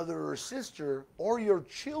the brother or sister or your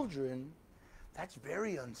children, that's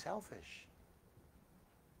very unselfish.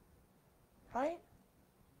 Right?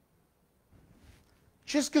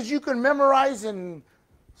 Just because you can memorize and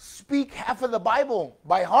speak half of the Bible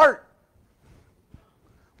by heart,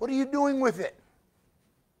 what are you doing with it?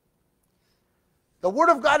 The Word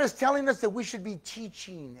of God is telling us that we should be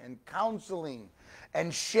teaching and counseling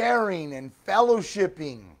and sharing and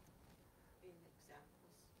fellowshipping.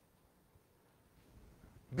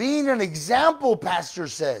 Being an example, Pastor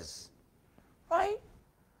says. Right?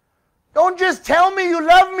 Don't just tell me you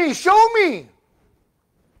love me, show me.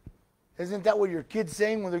 Isn't that what your kids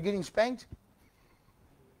saying when they're getting spanked?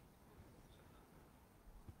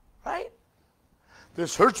 Right?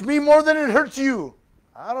 This hurts me more than it hurts you.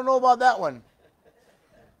 I don't know about that one.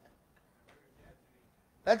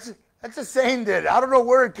 That's a saying that I don't know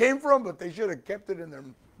where it came from, but they should have kept it in their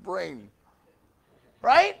brain.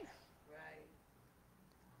 Right?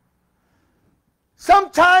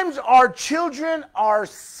 Sometimes our children are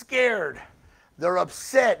scared They're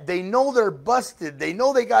upset. They know they're busted. They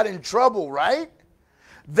know they got in trouble, right?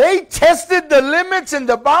 They tested the limits and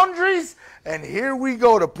the boundaries, and here we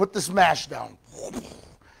go to put the smash down.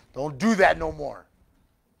 Don't do that no more.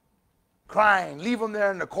 Crying. Leave them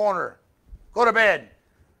there in the corner. Go to bed.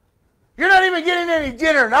 You're not even getting any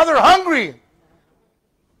dinner. Now they're hungry.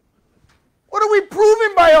 What are we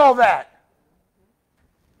proving by all that?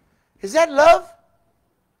 Is that love?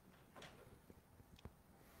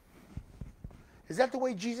 Is that the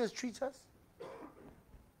way Jesus treats us?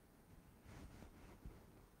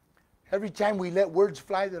 Every time we let words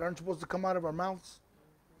fly that aren't supposed to come out of our mouths,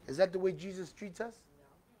 is that the way Jesus treats us?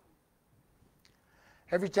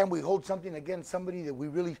 Every time we hold something against somebody that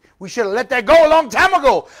we should have let that go a long time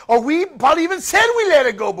ago. Or we probably even said we let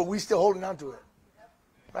it go, but we still holding on to it.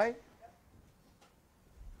 Right?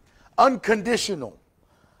 Unconditional.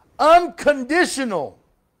 Unconditional.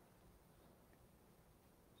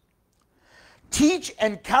 Teach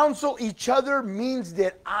and counsel each other means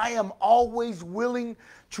that I am always willing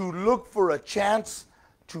to look for a chance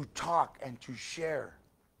to talk and to share.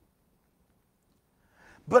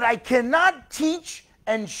 But I cannot teach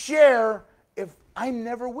and share if I'm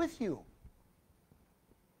never with you.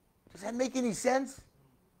 Does that make any sense?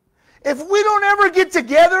 If we don't ever get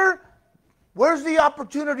together, where's the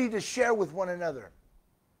opportunity to share with one another?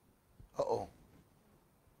 Uh-oh.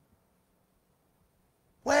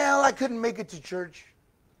 Well, I couldn't make it to church.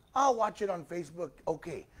 I'll watch it on Facebook.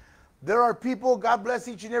 Okay. There are people, God bless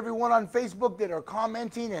each and every one on Facebook, that are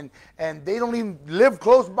commenting and they don't even live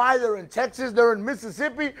close by. They're in Texas, they're in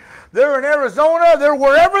Mississippi, they're in Arizona, they're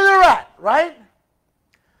wherever they're at, right?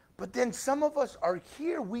 But then some of us are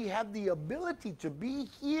here. We have the ability to be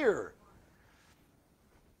here,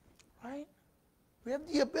 right? We have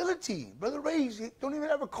the ability. Brother Ray, he don't even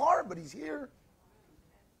have a car, but he's here.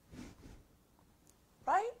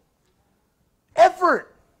 Right?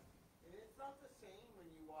 Effort. And it's not the same when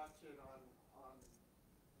you watch it on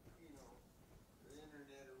you know, the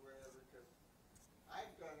internet or wherever, because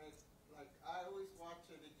I've done it, like, I always watch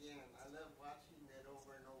it again. I love watching it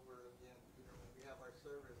over and over again, you know, when we have our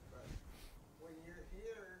service, but when you're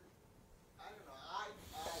here, I don't know, I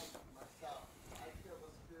myself, I feel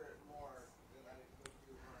the Spirit more than I do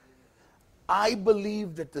on the internet. I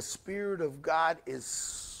believe that the Spirit of God is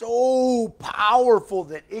so powerful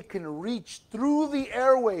that it can reach through the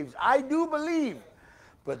airwaves. I do believe.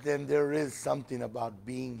 But then there is something about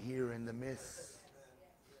being here in the midst.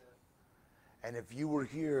 And if you were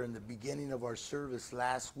here in the beginning of our service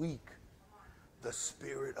last week, the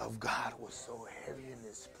Spirit of God was so heavy in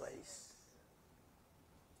this place.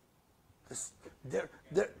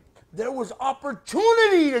 There was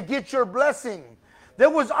opportunity to get your blessing. There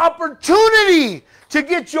was opportunity to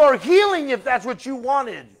get your healing if that's what you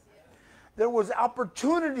wanted. There was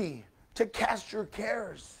opportunity to cast your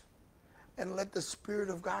cares and let the Spirit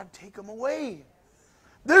of God take them away.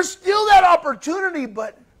 There's still that opportunity,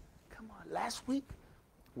 but come on, last week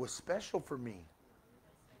was special for me.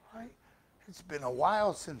 Right? It's been a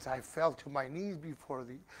while since I fell to my knees before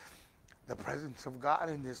the presence of God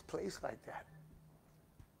in this place like that.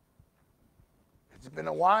 It's been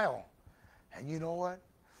a while. And you know what?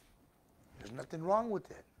 There's nothing wrong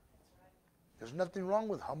with it. There's nothing wrong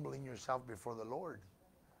with humbling yourself before the Lord.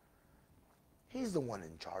 He's the one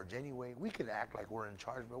in charge anyway. We can act like we're in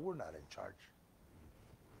charge, but we're not in charge.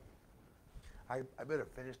 I better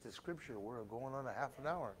finish the scripture. We're going on a half an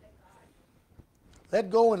hour. Let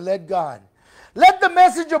go and let God. Let the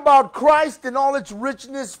message about Christ and all its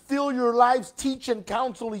richness fill your lives. Teach and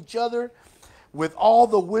counsel each other with all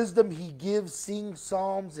the wisdom He gives. Sing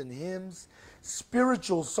psalms and hymns,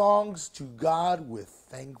 spiritual songs to God with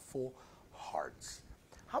thankful hearts.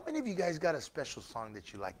 How many of you guys got a special song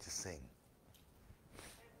that you like to sing?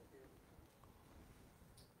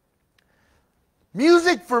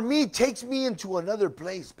 Music for me takes me into another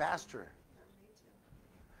place, Pastor.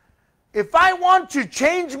 If I want to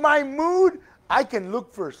change my mood, I can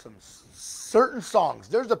look for some certain songs.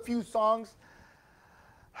 There's a few songs.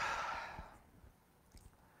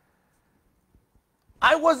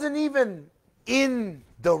 I wasn't even in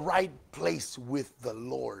the right place with the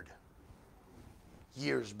Lord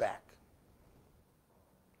years back.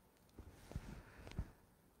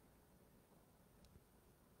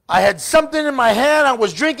 I had something in my hand. I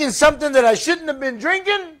was drinking something that I shouldn't have been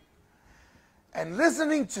drinking, and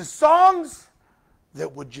listening to songs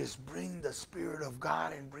that would just bring the Spirit of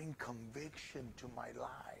God and bring conviction to my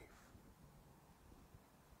life.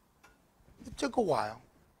 It took a while,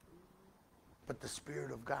 but the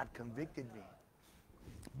Spirit of God convicted me.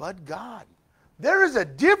 But God, there is a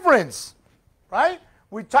difference, right?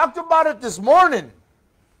 We talked about it this morning.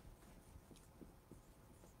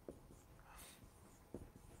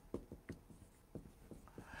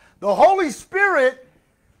 The Holy Spirit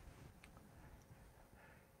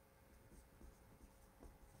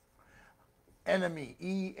enemy,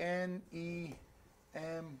 E-N-E-M-Y.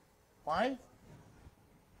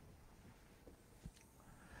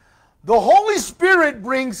 The Holy Spirit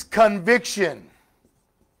brings conviction.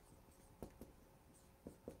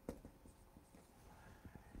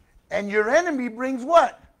 And your enemy brings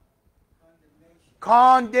what?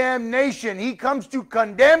 Condemnation. He comes to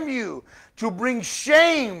condemn you, to bring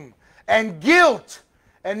shame and guilt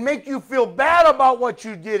and make you feel bad about what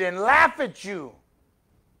you did and laugh at you.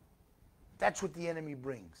 That's what the enemy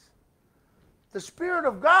brings. The Spirit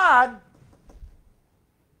of God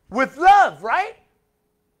with love, right?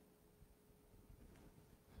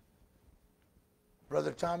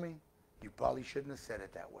 Brother Tommy, you probably shouldn't have said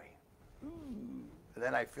it that way. And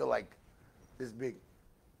then I feel like this big,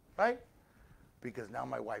 right? Because now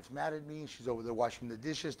my wife's mad at me. She's over there washing the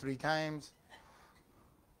dishes 3 times.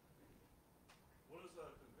 What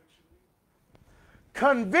does conviction mean?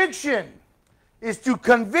 Conviction is to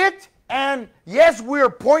convict, and yes, we're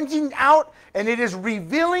pointing out, and it is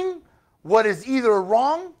revealing what is either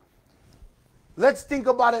wrong. Let's think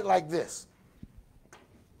about it like this.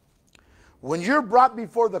 When you're brought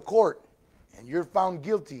before the court and you're found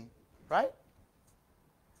guilty, right?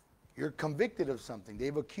 You're convicted of something.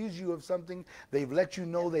 They've accused you of something. They've let you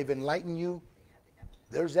know. They've enlightened you.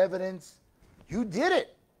 There's evidence. You did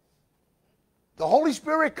it. The Holy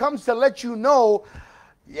Spirit comes to let you know,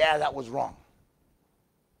 yeah, that was wrong.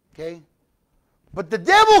 Okay? But the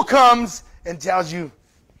devil comes and tells you,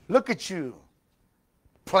 look at you,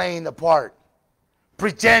 playing the part,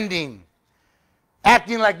 pretending,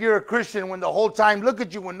 acting like you're a Christian when the whole time, look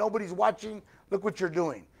at you when nobody's watching, look what you're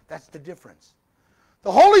doing. That's the difference.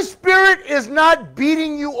 The Holy Spirit is not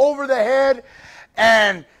beating you over the head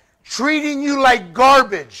and treating you like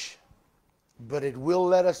garbage, but it will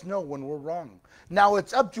let us know when we're wrong. Now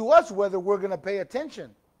it's up to us whether we're going to pay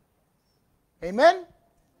attention. Amen?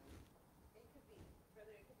 It could be,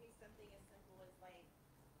 brother, it could be something as simple as like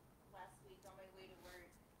last week on my way to work,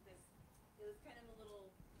 it was kind of a little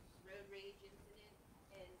road rage incident,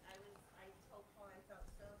 and I told Paul I felt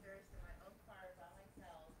so embarrassed in my own car by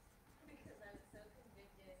myself because I was so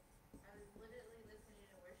convicted. I was literally listening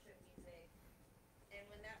to worship music, and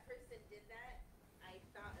when that person did that, I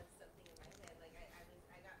thought of something in my head, like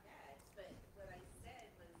I got mad, but what I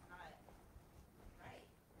said was not right.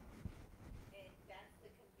 And that's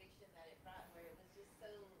the conviction that it brought, where it was just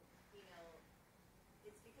so,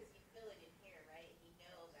 it's because you feel it in here, right? And you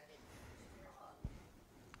know that it's wrong.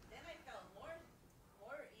 Then I felt more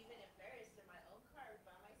even embarrassed in my own car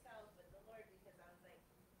by myself with the Lord, because I was like,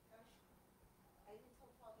 gosh, I even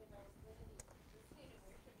told Paul that I was literally listening to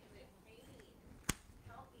worship music, praying,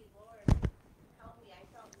 help me, Lord, help me. I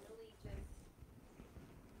felt really just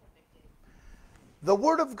convicted. The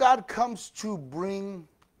Word of God comes to bring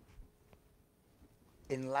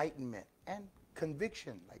enlightenment and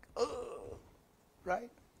conviction. Like,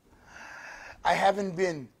 right? I haven't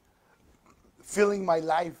been filling my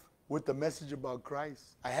life with the message about Christ.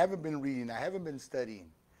 I haven't been reading. I haven't been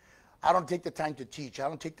studying. I don't take the time to teach. I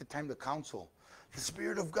don't take the time to counsel. The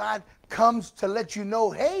Spirit of God comes to let you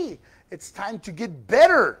know, hey, it's time to get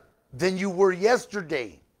better than you were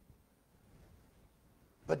yesterday.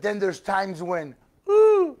 But then there's times when,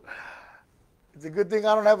 it's a good thing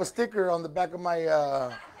I don't have a sticker on the back of my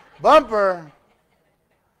bumper. Brother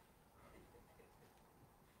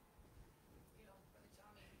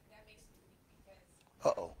Tommy, that makes me weak because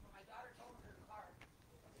Uh-oh. when my daughter told her car, I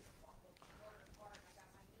ordered a car and I got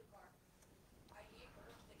my new car, I gave her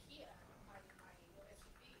the Kia, my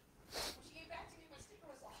SUV. When she came back to me, my sticker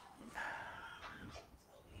was off.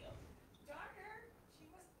 Darn her. She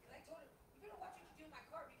was, and I told her, you better watch what you do in my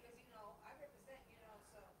car because, I represent,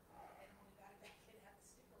 so. And when we got it back in, the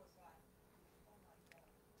sticker was gone. Oh my God.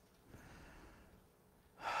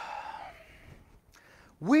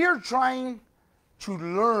 We are trying to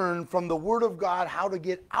learn from the Word of God how to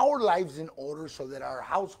get our lives in order so that our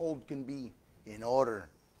household can be in order.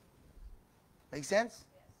 Make sense?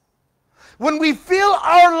 When we fill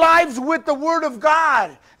our lives with the Word of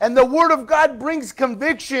God, and the Word of God brings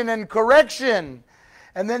conviction and correction,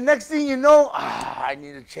 and then next thing you know, I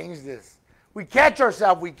need to change this. We catch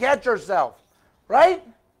ourselves, right?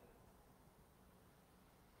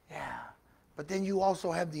 Yeah. But then you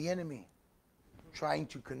also have the enemy trying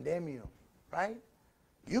to condemn you, right?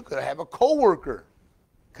 You could have a coworker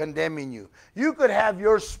condemning you. You could have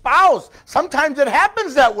your spouse. Sometimes it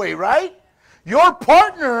happens that way, right? Your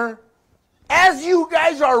partner, as you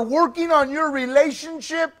guys are working on your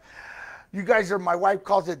relationship, you guys are, my wife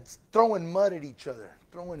calls it throwing mud at each other.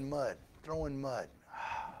 Throwing mud.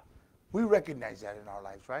 We recognize that in our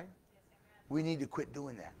lives, right? We need to quit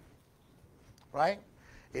doing that. Right?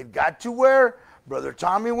 It got to where Brother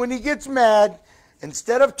Tommy, when he gets mad,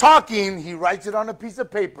 instead of talking, he writes it on a piece of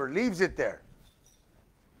paper, leaves it there.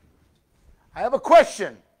 I have a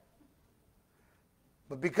question.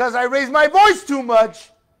 But because I raise my voice too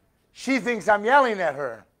much, she thinks I'm yelling at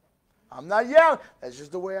her. I'm not yelling. That's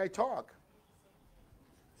just the way I talk.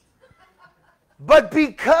 But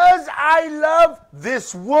because I love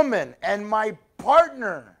this woman and my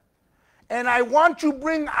partner, and I want to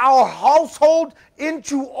bring our household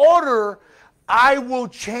into order, I will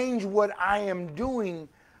change what I am doing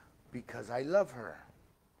because I love her.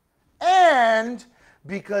 And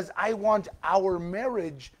because I want our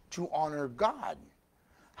marriage to honor God.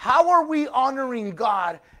 How are we honoring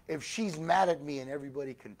God if she's mad at me and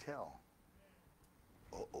everybody can tell?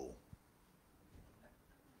 Uh-oh.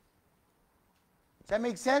 Does that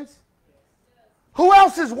make sense? Who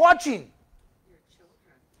else is watching?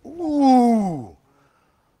 Ooh.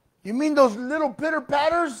 You mean those little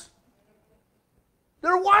pitter-patters?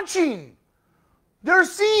 They're watching. They're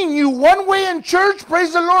seeing you one way in church,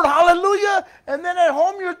 praise the Lord, hallelujah, and then at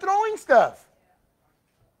home you're throwing stuff.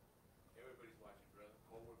 Everybody's watching, brother.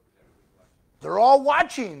 Co-workers, everybody's watching. They're all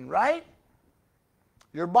watching, right?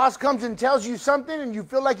 Your boss comes and tells you something and you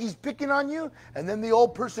feel like he's picking on you, and then the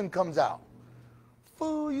old person comes out.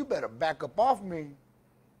 Fool, you better back up off me.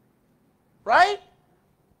 Right?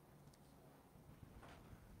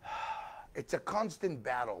 It's a constant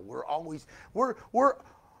battle. We're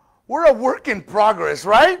a work in progress,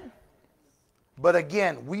 right? But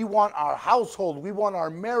again, we want our household, we want our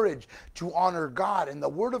marriage to honor God. And the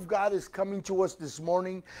Word of God is coming to us this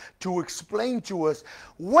morning to explain to us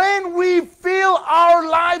when we fill our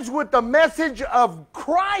lives with the message of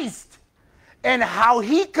Christ and how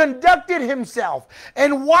He conducted Himself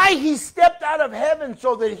and why He stepped out of heaven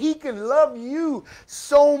so that He can love you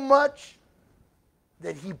so much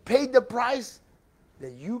that He paid the price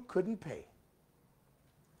that you couldn't pay.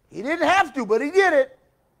 He didn't have to, but He did it.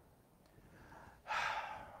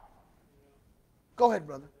 Go ahead,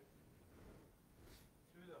 brother.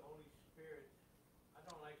 Through the Holy Spirit, I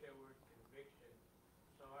don't like that word conviction,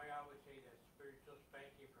 so I always say that spiritual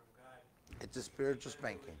spanking from God. It's a spiritual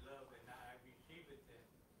spanking. Love, and I receive it then.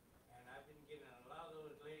 And I've been getting a lot of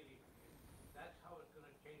those lately. That's how it's going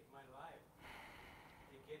to change my life,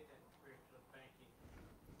 to get that spiritual spanking.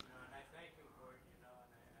 You know, and I thank Him for it, you know,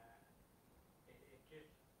 and it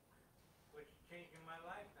just was changing my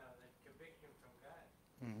life now, that conviction from God.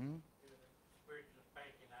 Mm-hmm. Spiritual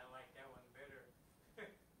spanking, I like that one better.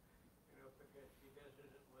 You know, because He does it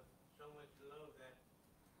with so much love that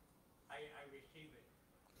I receive it.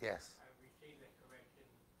 Yes. I receive the correction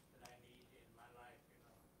that I need in my life, you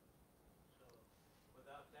know. So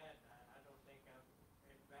without that, I don't think I've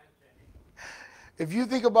advanced any. If you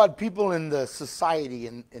think about people in the society,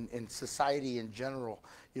 in society in general,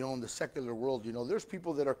 you know, in the secular world, you know, there's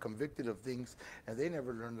people that are convicted of things and they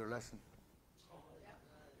never learn their lesson.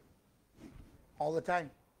 All the time.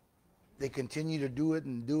 They continue to do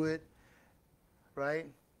it, right?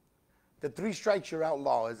 The 3 strikes you're out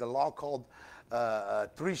law is a law called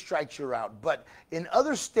 3 strikes you're out. But in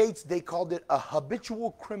other states, they called it a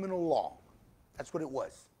habitual criminal law. That's what it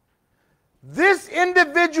was. This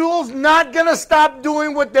individual's not going to stop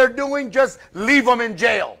doing what they're doing, just leave them in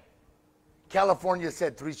jail. California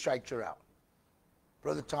said 3 strikes you're out.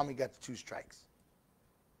 Brother Tommy got the 2 strikes.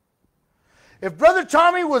 If Brother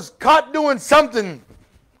Tommy was caught doing something,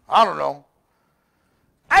 I don't know,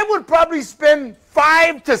 I would probably spend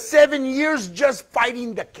 5 to 7 years just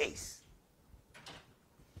fighting the case.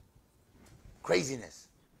 Craziness.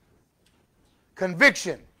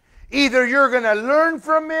 Conviction. Either you're going to learn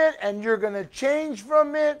from it and you're going to change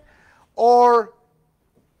from it, or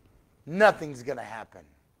nothing's going to happen.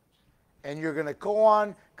 And you're going to go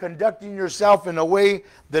on conducting yourself in a way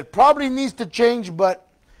that probably needs to change, but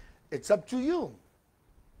it's up to you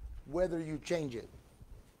whether you change it.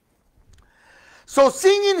 So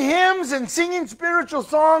singing hymns and singing spiritual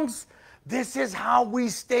songs, this is how we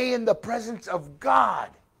stay in the presence of God.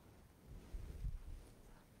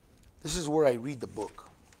 This is where I read the book.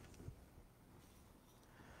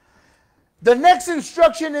 The next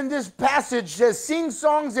instruction in this passage says, sing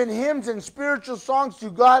songs and hymns and spiritual songs to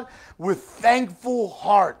God with thankful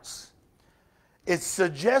hearts. It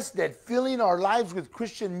suggests that filling our lives with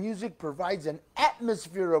Christian music provides an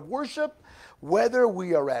atmosphere of worship, whether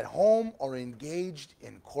we are at home or engaged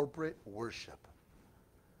in corporate worship.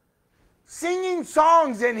 Singing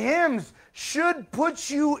songs and hymns should put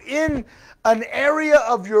you in an area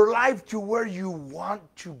of your life to where you want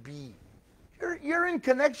to be. You're in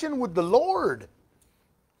connection with the Lord.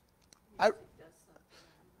 I, Music does something.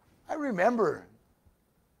 I remember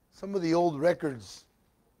some of the old records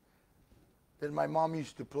that my mom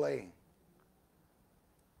used to play.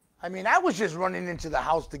 I mean, I was just running into the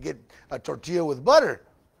house to get a tortilla with butter.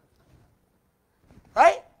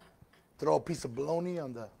 Right? Throw a piece of bologna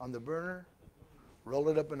on the burner, roll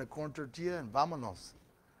it up in a corn tortilla, and vámonos.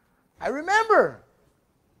 I remember.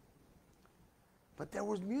 But there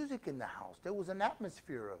was music in the house. There was an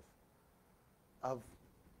atmosphere of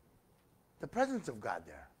the presence of God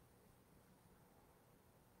there.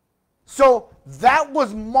 So that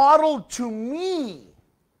was modeled to me.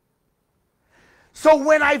 So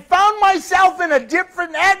when I found myself in a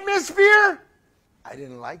different atmosphere, I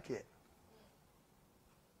didn't like it.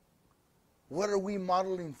 What are we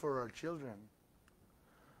modeling for our children?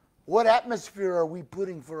 What atmosphere are we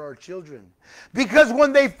putting for our children? Because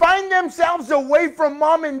when they find themselves away from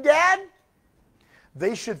mom and dad,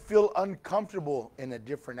 they should feel uncomfortable in a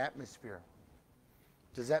different atmosphere.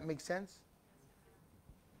 Does that make sense?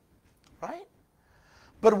 Right?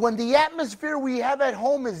 But when the atmosphere we have at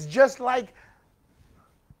home is just like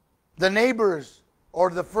the neighbors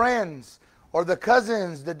or the friends or the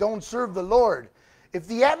cousins that don't serve the Lord, if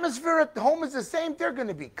the atmosphere at home is the same, they're going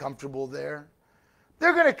to be comfortable there.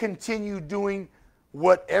 They're going to continue doing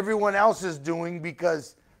what everyone else is doing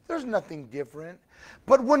because there's nothing different.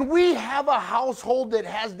 But when we have a household that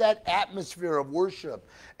has that atmosphere of worship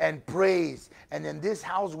and praise, and in this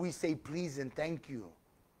house we say please and thank you.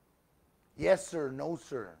 Yes, sir. No,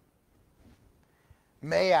 sir.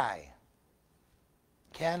 May I?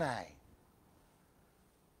 Can I?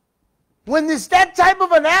 When there's that type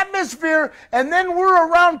of an atmosphere, and then we're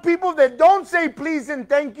around people that don't say please and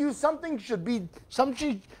thank you, something should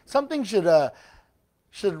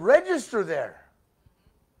register there.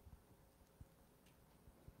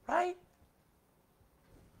 Right?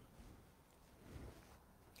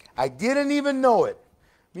 I didn't even know it.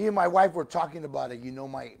 Me and my wife were talking about it. You know,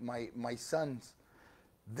 my sons,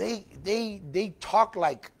 they talk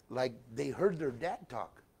like they heard their dad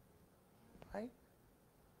talk. Right?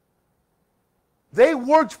 They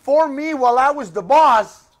worked for me while I was the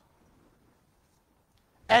boss.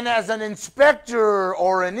 And as an inspector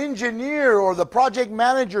or an engineer or the project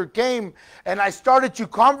manager came and I started to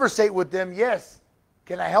conversate with them, yes,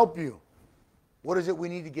 can I help you? What is it we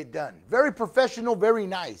need to get done? Very professional, very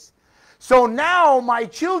nice. So now my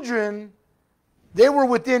children, they were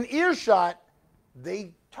within earshot,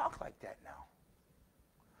 they talk like that now.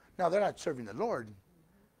 Now they're not serving the Lord.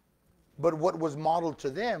 But what was modeled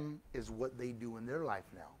to them is what they do in their life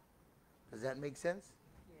now. Does that make sense?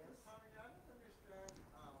 Yes. I mean, I don't understand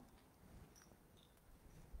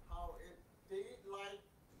how if they like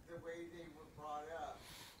the way they were brought up,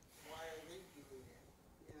 why are they doing it?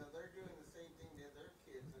 You know, they're doing the same thing to their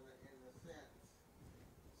kids in a sense.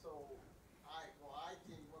 So, I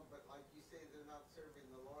think, well, but like you say, they're not serving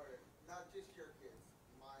the Lord. Not just your kids,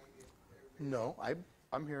 mine. No,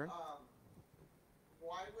 I'm hearing.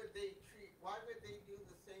 Why would they do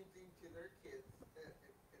the same thing to their kids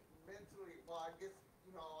mentally? Well, I guess,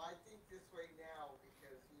 you know, I think this way now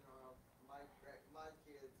because, you know, my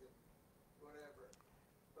kids and whatever.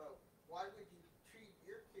 But why would you treat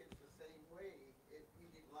your kids the same way if you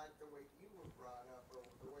didn't like the way you were brought up or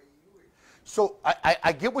the way you were? So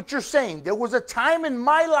I get what you're saying. There was a time in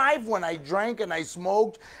my life when I drank and I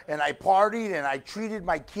smoked and I partied and I treated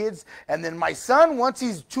my kids. And then my son, once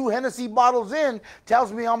he's 2 Hennessy bottles in,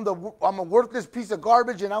 tells me I'm a worthless piece of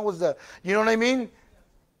garbage and I was you know what I mean?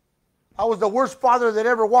 I was the worst father that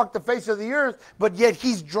ever walked the face of the earth. But yet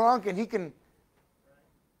he's drunk and he can.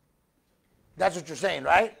 That's what you're saying,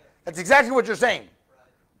 right? That's exactly what you're saying.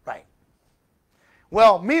 Right.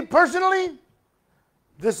 Well, me personally,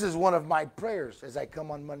 this is one of my prayers as I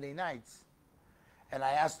come on Monday nights. And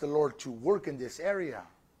I ask the Lord to work in this area.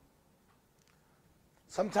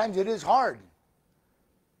 Sometimes it is hard.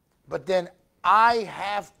 But then I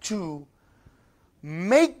have to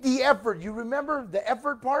make the effort. You remember the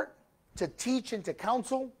effort part? To teach and to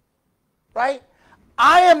counsel? Right?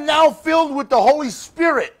 I am now filled with the Holy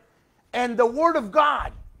Spirit and the Word of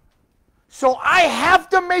God. So I have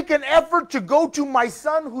to make an effort to go to my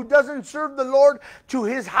son who doesn't serve the Lord, to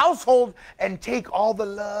his household, and take all the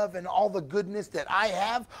love and all the goodness that I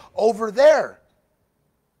have over there.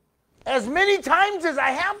 As many times as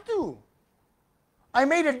I have to. I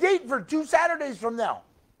made a date for 2 Saturdays from now.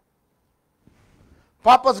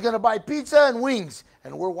 Papa's going to buy pizza and wings,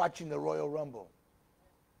 and we're watching the Royal Rumble.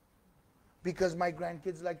 Because my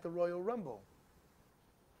grandkids like the Royal Rumble.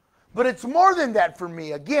 But it's more than that for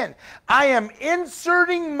me. Again, I am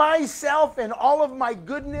inserting myself and all of my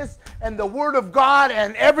goodness and the Word of God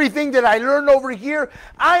and everything that I learned over here.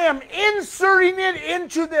 I am inserting it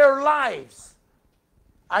into their lives.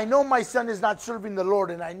 I know my son is not serving the Lord,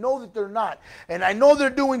 and I know that they're not. And I know they're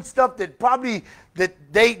doing stuff that probably that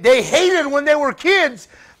they hated when they were kids,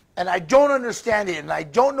 and I don't understand it, and I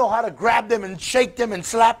don't know how to grab them and shake them and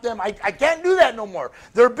slap them. I can't do that no more.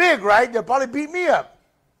 They're big, right? They'll probably beat me up.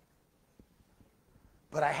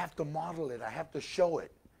 But I have to model it. I have to show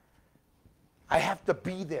it. I have to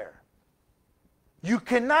be there. You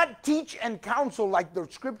cannot teach and counsel like the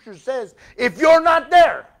scripture says if you're not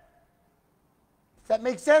there. Does that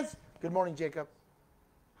make sense? Good morning, Jacob.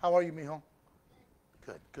 How are you, mijo?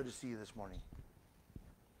 Good. Good to see you this morning.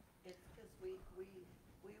 It's because we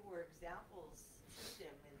were examples to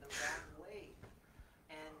them in the wrong way.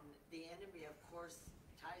 And the enemy, of course,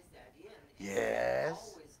 ties that in. And Yes.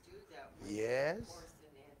 they always do that. With Yes. them, of course,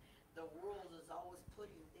 and the world is always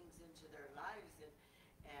putting things into their lives.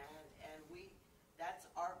 And that's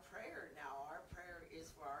our prayer now. Our prayer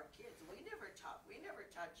is for our kids. We never taught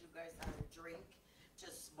you guys how to drink, to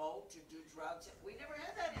smoke, to do drugs. We never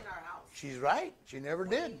had that in our house. She's right. She never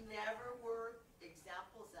did. We never were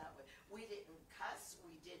examples that way. We didn't cuss.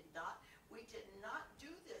 We did not do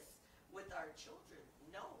this with our children.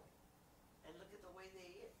 No. And look at the way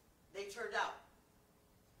they turned out.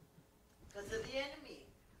 Because of the enemy.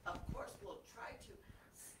 Of course, we'll try to.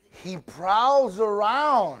 He prowls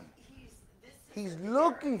around. He's an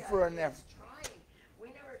looking area for an he's effort. trying. We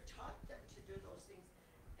never taught them to do those things.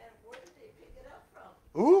 And where did they pick it up from?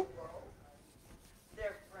 Ooh. The world.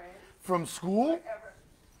 Their friends. From school? Wherever.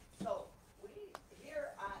 So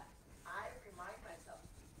I remind myself,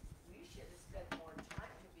 we should have spent more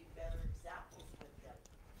time to be better examples with them.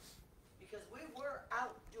 Because we were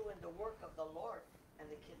out doing the work of the Lord, and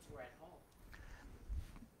the kids were at home.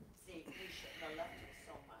 See, we shouldn't have left them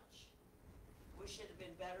so much. We should have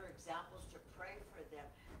been better examples to pray for them.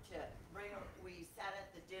 We sat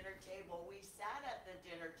at the dinner table. We sat at the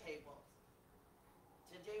dinner table.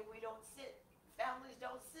 Today we don't sit. Families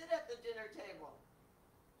don't sit at the dinner table.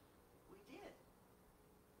 We did.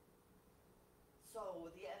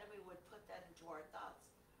 So the enemy would put that into our thoughts.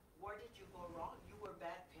 Where did you go wrong? You were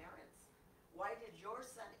bad parents. Why did your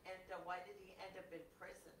son why did he end up in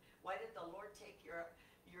prison? Why did the Lord take your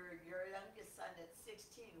youngest son at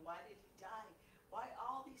 16? Why did he die? Why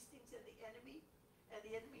all these things in the enemy? And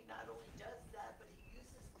the enemy not only does that, but he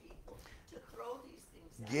uses people to throw these things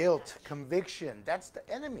at Guilt, you. conviction. That's the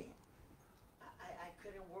enemy. I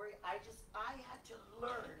couldn't worry. I had to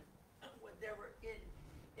learn when they were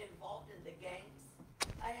involved in the gangs.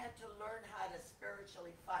 I had to learn how to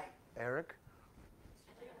spiritually fight. Eric?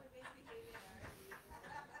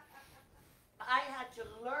 I had to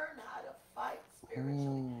learn how to fight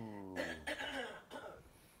spiritually.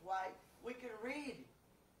 Why? We can read,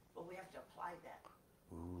 but we have to apply that.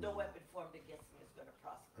 No weapon formed against me is going to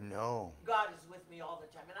prosper. No. God is with me all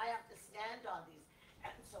the time, and I have to stand on these.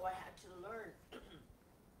 And so I had to learn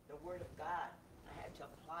the Word of God. I had to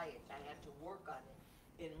apply it. I had to work on it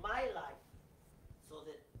in my life, so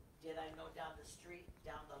that did I know down the street,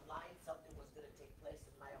 down the line, something was going to take place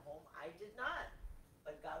in my home? I did not,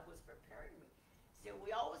 but God was preparing me. See,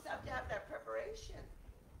 we always have to have that preparation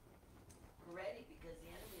ready, because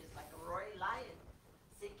the enemy is like a roaring lion,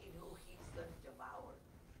 seeking who he's going to devour.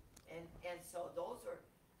 And so those are,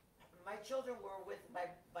 my children were with my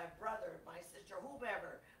brother, my sister,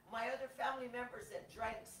 whomever, my other family members that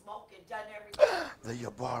drank, smoked, and done everything. The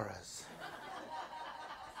Yabaras.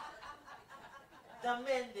 The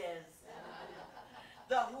Mendez,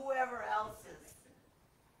 the whoever else's.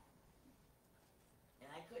 And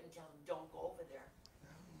I couldn't tell them, don't go over there.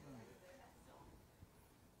 No.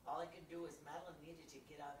 All I could do is Madeline needed to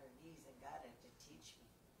get on her knees, and God had to teach me.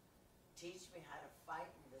 Teach me how to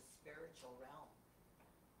fight in the spiritual realm.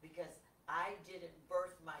 Because I didn't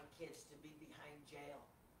birth my kids to be behind jail.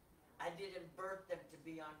 I didn't birth them to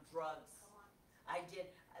be on drugs.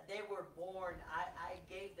 They were born, I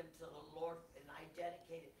gave them to the Lord, and I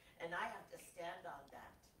dedicated, and I have to stand on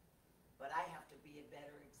that. But I have to be a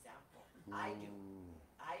better example. I do,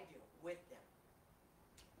 with them.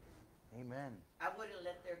 Amen. I wouldn't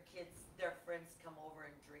let their friends come over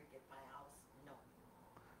and drink at my house. No.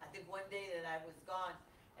 I think one day that I was gone,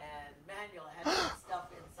 and Manuel had some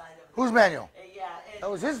stuff inside of Who's Manuel? Yeah.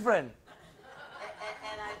 That was his friend.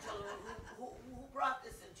 And I told him, who brought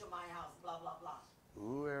this into my house, blah, blah, blah.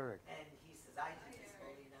 Ooh, Eric. And he says, I did this,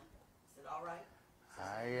 Molina. I said, all right.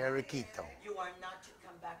 Hi, Eriquito. You are not to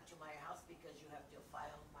come back to my house because you have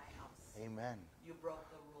defiled my house. Amen. You broke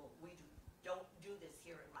the rule. We don't do this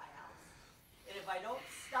here in my house. if I don't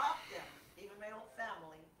stop them, even my own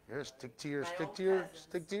family, Here, stick to your my stick own to your cousins,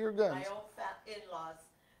 stick to your guns. my own in-laws,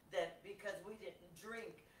 that because we didn't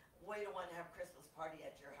drink, we don't want to have Christmas party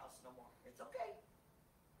at your house no more. It's okay.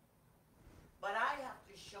 But I have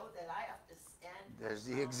to show that I have to stand. There's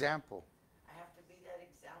the example. I have to be that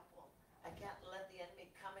example. I can't let the enemy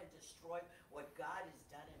come and destroy what God has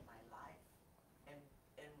done in my life and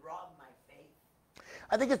rob my faith.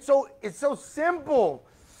 I think it's so simple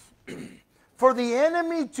for the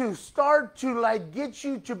enemy to start to like get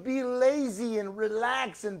you to be lazy and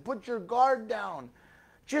relax and put your guard down.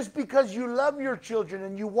 Just because you love your children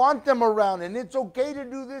and you want them around and it's okay to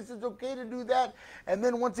do this, it's okay to do that. And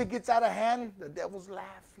then once it gets out of hand, the devil's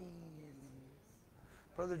laughing.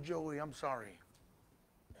 Brother Joey, I'm sorry.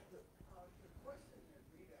 The question that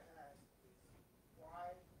Rita asked is,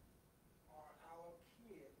 why are our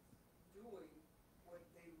kids doing what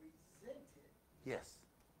they resented Yes.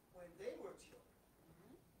 when they were children?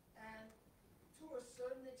 And to a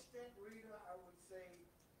certain extent, Rita, I would say,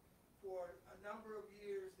 for a number of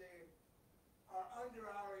years, they are under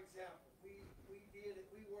our example. We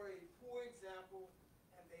were a poor example,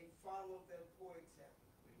 and they followed that poor example.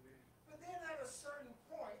 But then at a certain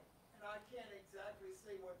point, and I can't exactly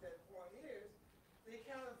say what that point is, they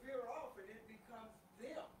kind of veer off, and it becomes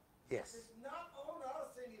them. Yes. It's not on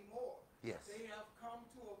us anymore. Yes. They have come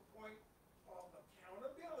to a point of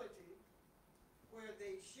accountability where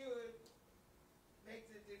they should make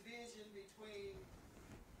the division between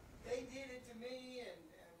they did it to me and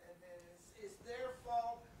it's their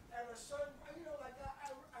fault. At a certain point, like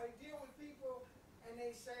I deal with people and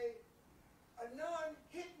they say, a nun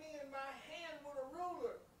hit me in my hand with a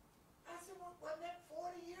ruler. I said, well, wasn't that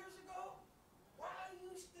 40 years ago? Why are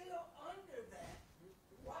you still under that?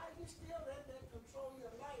 Why are you still letting that control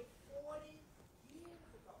your life 40 years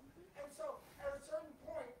ago? And so at a certain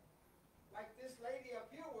point, like this lady up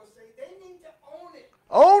here will say, they need to own it.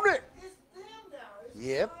 Own it. It's them now. It's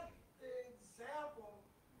Yep. not the example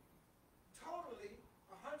totally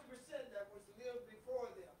 100% that was lived before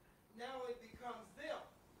them. Now it becomes them.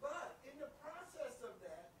 But in the process of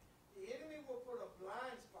that, the enemy will put a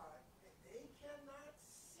blind spot and they cannot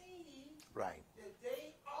see Right. that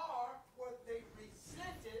they are what they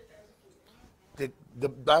resented as a kid. The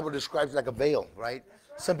Bible describes like a veil, right?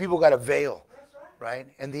 Some people got a veil, That's right. right?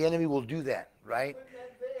 And the enemy will do that, right? Put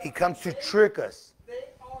that veil. He comes to trick us. They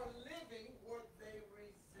are living what they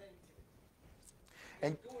resented.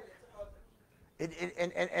 And They're doing it to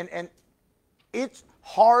others. and it's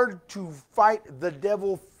hard to fight the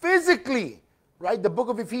devil physically, right? The book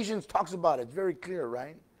of Ephesians talks about it. It's very clear,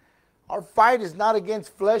 right? Our fight is not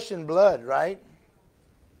against flesh and blood, right?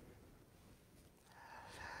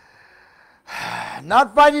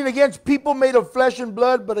 Not fighting against people made of flesh and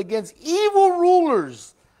blood, but against evil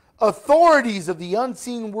rulers, authorities of the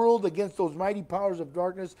unseen world, against those mighty powers of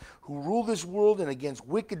darkness who rule this world, and against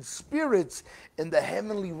wicked spirits in the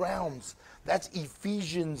heavenly realms. That's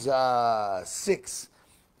Ephesians 6,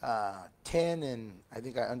 10, and I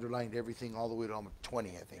think I underlined everything all the way to 20,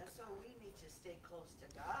 I think. That's why we need to stay close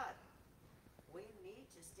to God. We need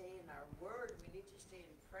to stay in our word. We need to stay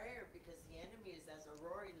in prayer because the enemy is as a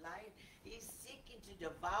roaring lion. He's seeking to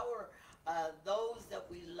devour those that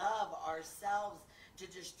we love, ourselves, to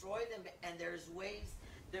destroy them. And there's ways,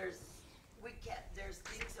 there's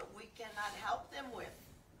things that we cannot help them with.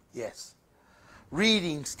 Yes.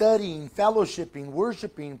 Reading, studying, fellowshipping,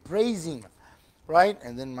 worshiping, praising, right?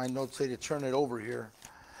 And then my notes say to turn it over here.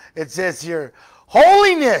 It says here,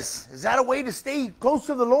 holiness. Is that a way to stay close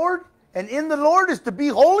to the Lord? And in the Lord is to be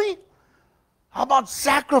holy? How about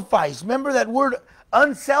sacrifice? Remember that word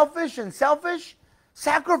unselfish and selfish?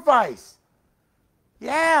 Sacrifice.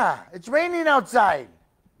 Yeah, it's raining outside.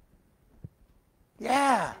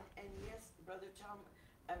 Yeah. And yes, Brother Tom,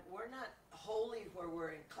 we're not holy where we're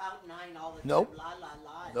in cloud nine all the Nope. time. La, la,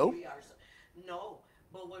 la. and Nope. We are no,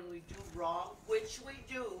 but when we do wrong, which we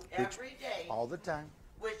do every day, All the time.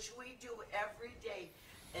 which we do every day,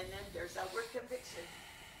 and then there's our conviction.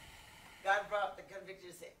 God brought up the conviction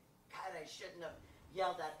and said, God, I shouldn't have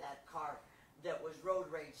yelled at that car that was road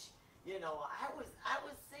rage. I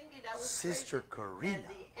was singing, I was Sister praising, Karina. and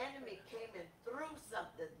the enemy came and threw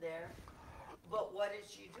something there. But what did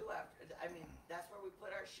she do after? That's where we put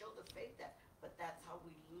our shield of faith at. But that's how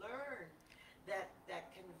we learn that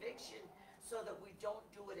conviction so that we don't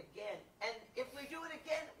do it again. And if we do it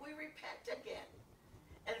again, we repent again.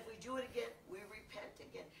 And if we do it again, we repent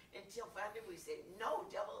again. Until finally we say, no,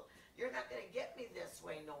 devil, you're not going to get me this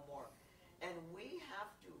way no more. And we have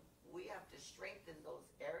to strengthen those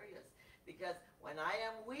areas. Because when I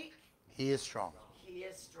am weak, He is strong. he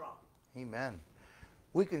is strong. Amen.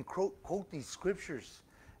 We can quote these scriptures,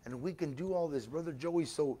 and we can do all this. Brother Joey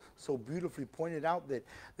so beautifully pointed out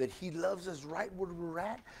that he loves us right where we're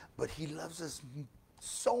at, but he loves us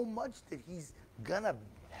so much that he's going to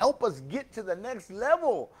help us get to the next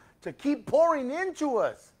level, to keep pouring into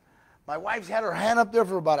us. My wife's had her hand up there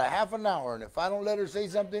for about a half an hour, and if I don't let her say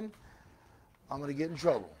something, I'm going to get in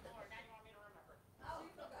trouble.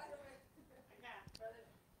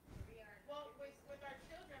 Well, with our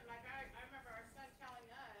children, like I remember our son telling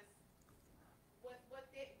us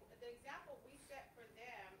the example we set for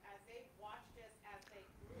them as they watched us as they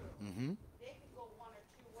grew. Mm-hmm. They could go one or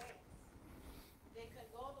two ways. They could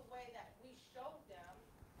go the way that we showed them,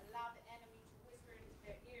 allow the enemy to whisper into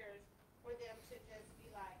their ears, for them to just be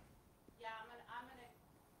like, yeah, I'm gonna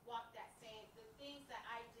walk that same, the things that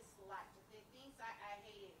I disliked, the things I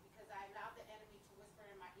hated, because I allowed the enemy to whisper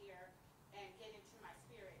in my ear and get into my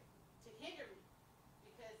spirit to hinder me,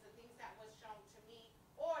 because the things that was shown to me,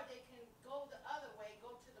 or they can go the other way,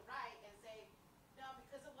 go to the right and say, no,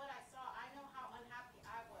 because of what I saw, I know how unhappy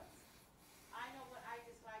I was. I know what I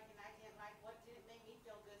disliked and I didn't like, what didn't make me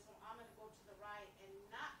feel good, so I'm gonna go to the right and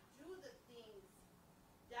not do the things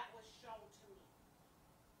that was shown to me.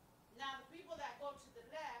 Now, the people that go to the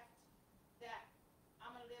left, that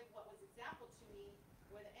I'm going to live what was example to me,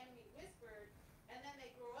 where the enemy whispered, and then they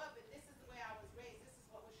grow up, and this is the way I was raised, this is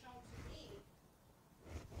what was shown to me.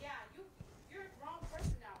 Yeah, you're a grown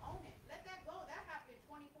person now, own it. Let that go. That happened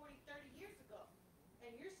 20, 40, 30 years ago.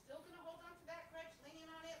 And you're still going to hold on to that crutch, leaning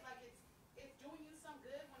on it like it's doing you some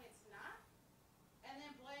good when it's not? And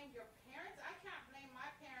then blame your parents? I can't blame my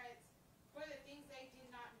parents for the things they did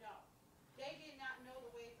not know. They did not know the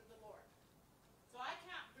ways of the Lord. So I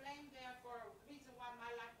can't blame them for a reason why my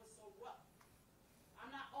life was so rough. I'm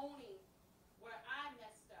not owning where I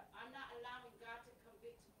messed up. I'm not allowing God to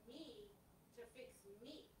convict me to fix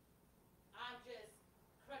me. I'm just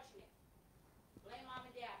crutching it. Blame mom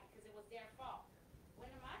and dad because it was their fault. When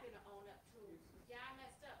am I going to own up to, yeah, I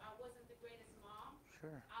messed up. I wasn't the greatest mom.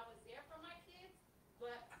 Sure. I was there for my kids,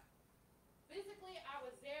 but physically I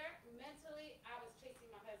was there. Mentally, I was chasing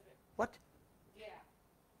my husband. What? Yeah.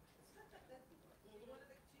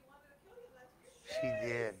 She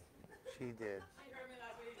did. She did. She heard me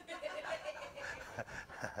last week. Yes, in my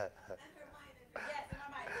mind. In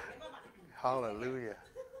my mind. Hallelujah.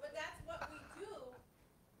 But that's what we do.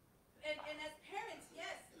 And as parents,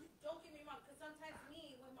 yes, don't get me wrong, because sometimes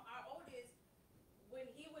me, when our oldest, when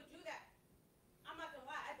he would do that, I'm not gonna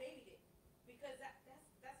lie, I babied it. Because that's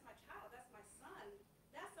my child, that's my son.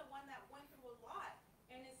 That's the one that went through a lot.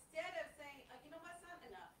 And instead of saying, you know what, son,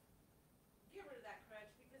 enough. Get rid of that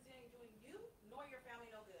crutch because it ain't doing you nor your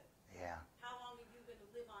family no good. Yeah. How long are you gonna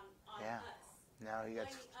live on Yeah. us? Now you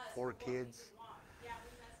got Blaming us 4 for what we kids. did wrong. Yeah,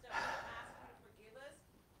 we messed up. We asked you to forgive us.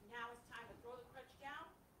 Now it's time to throw the crutch down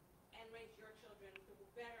and raise your children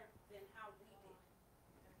better than how we did.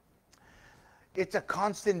 It's a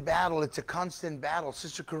constant battle. It's a constant battle.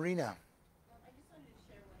 Sister Karina. I just wanted to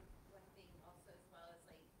share one thing also as well as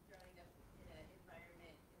like growing up in an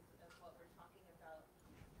environment of what we're talking about.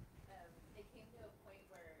 It came to a point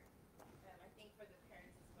where I think for the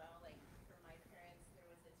parents as well, like for my parents, there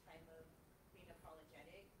was a time of being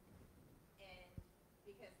apologetic, and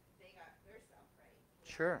because they got their self right.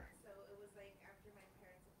 Sure. So it was like after my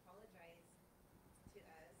parents apologized to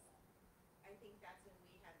us, I think that's when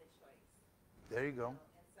we had the choice. There you go.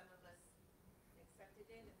 And some of us accepted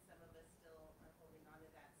it, and some of us still are holding on to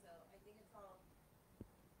that. So I think it's all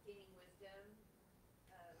gaining wisdom,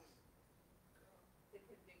 the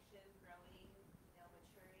conviction, growing,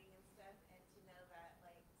 maturing and stuff, and to know that,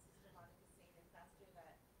 like Sister Monica's saying and Pastor,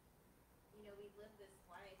 that we live this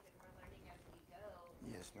life and we're learning as we go.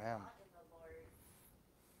 Yes, ma'am. Not in the Lord,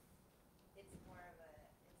 it's more of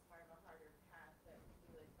a harder path, but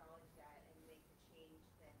you acknowledge that and make the change,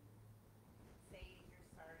 then say you're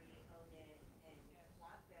sorry, own it, and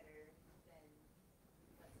want better, then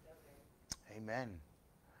let's go there. Amen.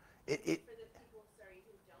 For the people,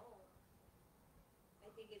 who don't, I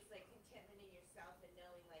think it's like contentment in yourself and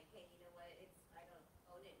knowing like, hey, you know what, I don't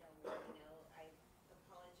own it no more, I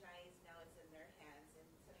apologize, now it's in their hands, and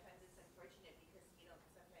sometimes it's unfortunate because you don't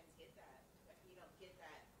sometimes get that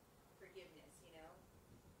forgiveness,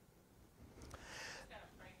 Just gotta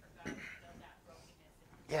pray for God to fill that brokenness.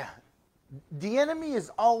 Yeah. The enemy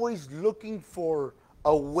is always looking for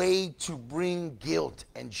a way to bring guilt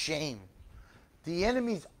and shame. The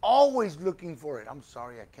enemy's always looking for it. I'm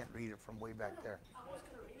sorry, I can't read it from way back there. I was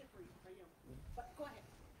gonna read it for you, but go ahead.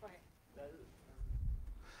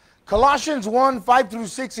 Colossians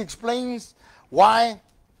 1:5-6 explains why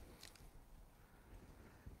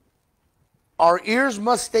our ears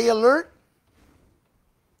must stay alert,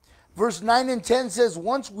 Verse 9 and 10 says,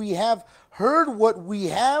 once we have heard what we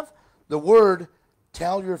have, the word,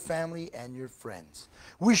 tell your family and your friends.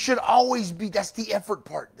 We should always be, that's the effort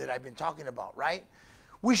part that I've been talking about, right?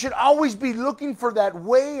 We should always be looking for that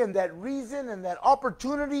way and that reason and that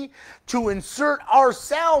opportunity to insert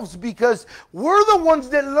ourselves, because we're the ones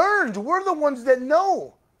that learned. We're the ones that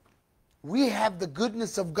know. We have the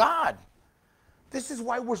goodness of God. This is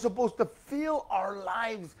why we're supposed to fill our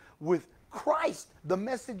lives with Christ, the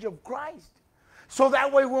message of Christ. So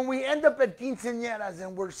that way when we end up at quinceañeras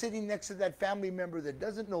and we're sitting next to that family member that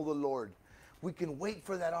doesn't know the Lord, we can wait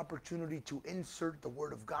for that opportunity to insert the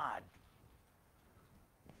Word of God.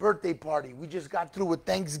 Birthday party. We just got through with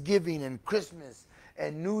Thanksgiving and Christmas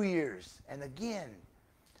and New Year's. And again,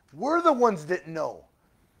 we're the ones that know.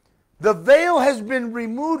 The veil has been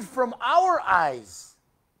removed from our eyes.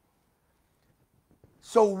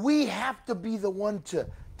 So we have to be the one to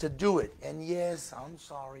do it. And yes, I'm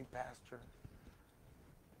sorry, Pastor.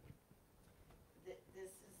 This is,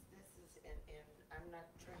 and I'm not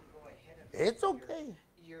trying to go ahead of It's okay.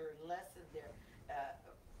 your lesson there.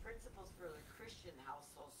 Principles for the Christian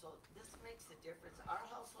household. So this makes a difference. Our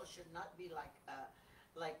household should not be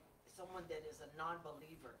like someone that is a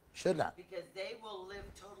non-believer. Should not. Because they will live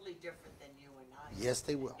totally different than you and I. Yes,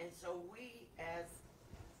 they will. And so we, as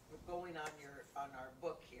we're going on our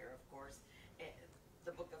book here, of course,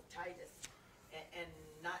 the book of Titus, and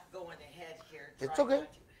not going ahead here. It's trying okay. not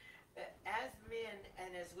to, as men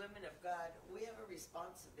and as women of God, we have a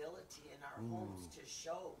responsibility in our homes to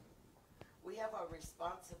show. We have a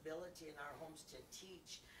responsibility in our homes to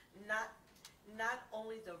teach, not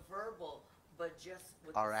only the verbal, but just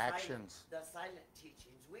with Our the actions. the silent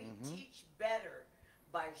teachings. We teach better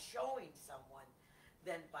by showing someone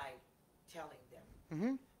than by telling them.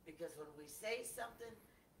 Mm-hmm. Because when we say something,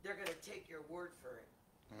 they're going to take your word for it.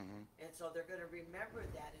 Mm-hmm. And so they're going to remember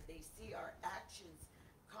that, and they see our actions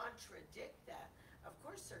contradict that. Of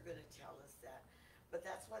course they're going to tell us that. But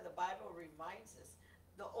that's why the Bible reminds us,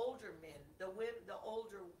 the older men, the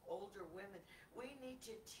older women, we need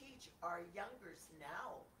to teach our youngers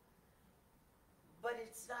now. But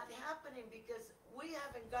it's not happening because we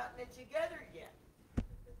haven't gotten it together yet.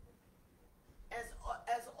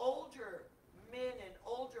 As older men and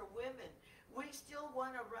older women, we still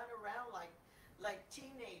want to run around like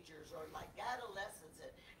teenagers or like adolescents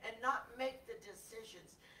and not make the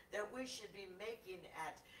decisions that we should be making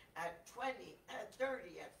at 20, at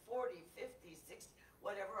 30, at 40, 50, 60,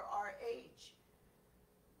 whatever our age.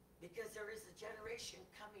 Because there is a generation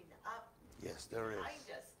coming up Yes, there is. behind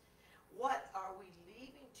us. What are we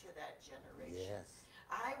leaving to that generation? Yes.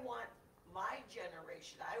 I want my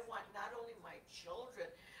generation. I want not only my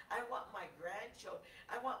children, I want my grandchildren.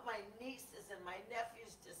 I want my nieces and my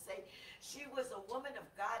nephews to say, she was a woman of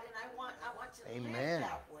God, and I want to Amen. live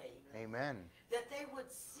that way. Amen. That they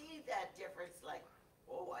would see that difference, like,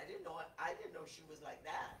 oh, I didn't know she was like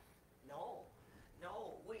that. No,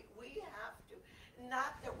 we have to.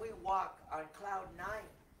 Not that we walk on cloud 9.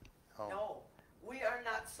 Oh. No, we are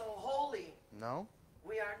not so holy. No?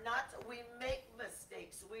 We are not, we make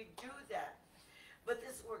mistakes, we do that. But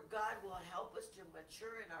this is where God will help us to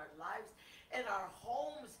mature in our lives and our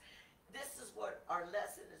homes. This is what our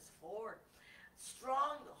lesson is for.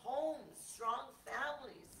 Strong homes, strong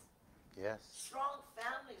families. Yes. Strong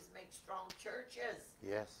families make strong churches,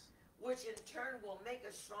 Yes. which in turn will make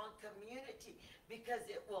a strong community because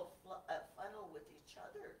it will funnel with each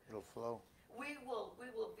other. It'll flow. We will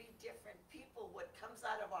be different people. What comes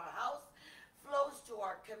out of our house flows to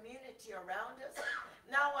our community around us.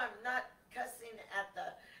 Now I'm not cussing at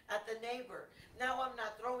the neighbor. Now I'm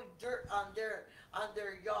not throwing dirt on their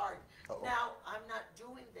yard. Uh-oh. Now I'm not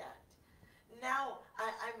doing that. Now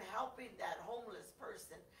I'm helping that homeless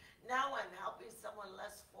person. Now I'm helping someone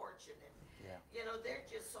less fortunate. Yeah. You know, there are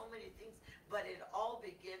just so many things, but it all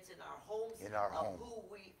begins in our homes In our of home. who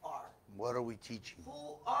we are. What are we teaching?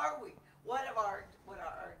 Who are we? What are our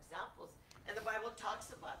examples? And the Bible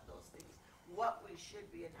talks about those things, what we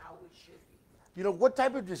should be and how we should be. You know, what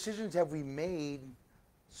type of decisions have we made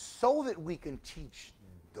so that we can teach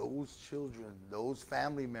those children, those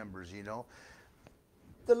family members, you know?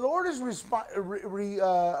 The Lord is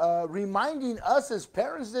reminding us as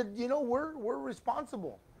parents that, you know, we're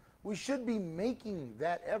responsible. We should be making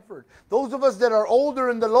that effort. Those of us that are older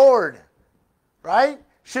in the Lord, right,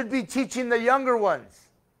 should be teaching the younger ones,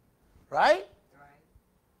 right?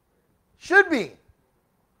 Should be.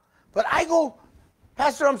 But I go,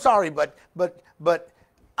 Pastor, I'm sorry, but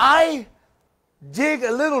I dig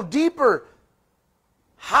a little deeper.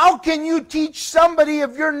 How can you teach somebody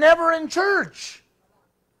if you're never in church?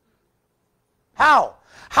 How?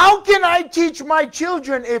 How can I teach my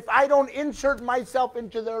children if I don't insert myself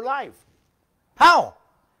into their life? How?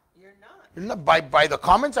 You're not. By the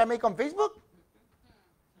comments I make on Facebook?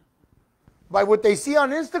 By what they see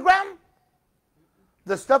on Instagram?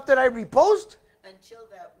 The stuff that I repost? Until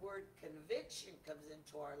that word conviction comes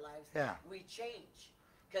into our lives, Yeah. we change.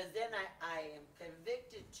 Because then I am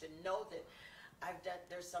convicted to know that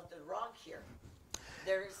there's something wrong here.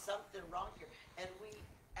 There is something wrong here. And we,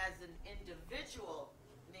 as an individual,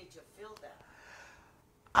 need to feel that.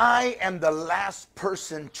 I am the last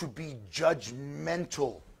person to be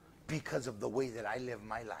judgmental because of the way that I live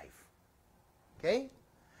my life. Okay?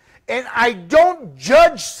 And I don't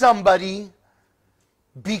judge somebody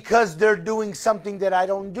because they're doing something that I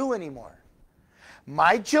don't do anymore.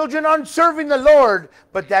 My children aren't serving the Lord,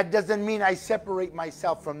 but that doesn't mean I separate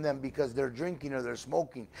myself from them because they're drinking or they're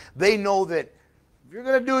smoking. They know that if you're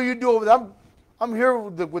going to do it, you do it. I'm here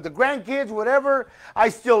with the grandkids, whatever. I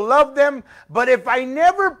still love them. But if I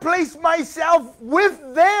never place myself with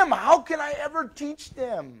them, how can I ever teach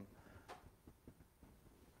them?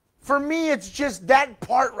 For me, it's just that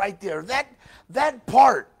part right there. That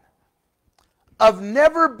part of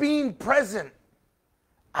never being present.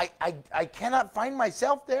 I cannot find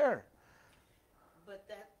myself there. But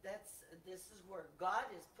this is where God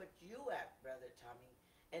has put you at, Brother Tommy.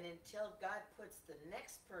 And until God puts the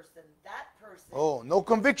next person, that person. Oh, no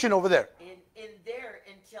conviction over there. In there,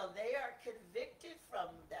 until they are convicted from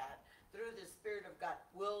that through the Spirit of God,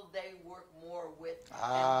 will they work more with and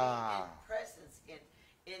be in presence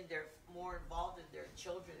in their, more involved in their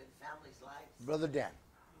children and families' lives. Brother Dan.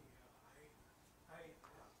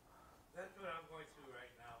 That's what I'm going through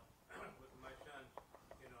right now with my son.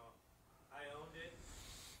 You know, I owned it.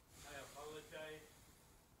 I apologize.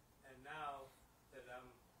 And now that I'm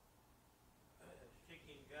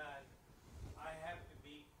seeking God, I have to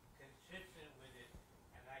be consistent with it.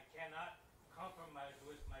 And I cannot compromise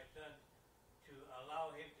with my son to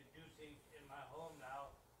allow him to do things in my home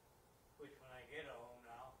now, which when I get a home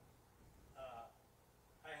now,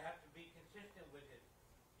 I have to be consistent with it.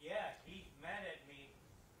 Yeah, he's mad at me.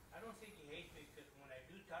 I don't think he hates me because when I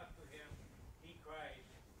do talk to him, he cries.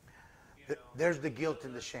 You know. There's the guilt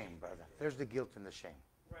and the shame, brother. There's the guilt and the shame.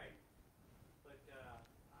 Right. But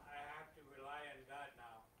I have to rely on God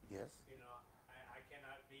now. Yes. You know, I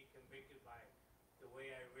cannot be convicted by the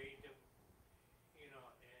way I raised him, you know,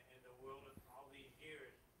 in the world of all these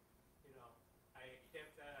years. You know, I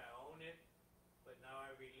accept that, I own it, but now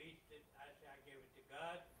I released it. I gave it to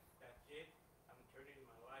God. That's it. I'm turning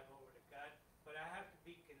my life over to God. But I have to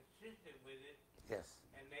be consistent with it. Yes.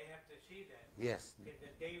 And they have to see that. Yes. Because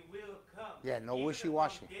the day will come. Yeah, no Even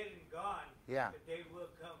wishy-washy. if I'm dead and gone, Yeah. the day will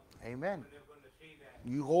come. Amen. When they're going to see that.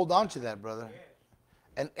 You hold on to that, brother.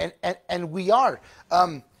 Yes. And we are.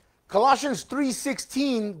 Colossians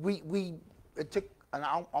 3:16, it took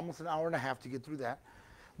almost an hour and a half to get through that.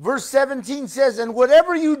 Verse 17 says, and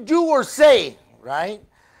whatever you do or say, right,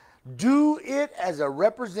 do it as a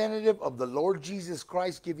representative of the Lord Jesus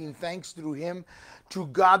Christ, giving thanks through him to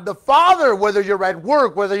God the Father, whether you're at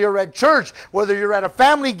work, whether you're at church, whether you're at a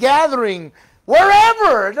family gathering,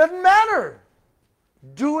 wherever, it doesn't matter.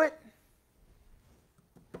 Do it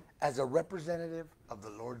as a representative of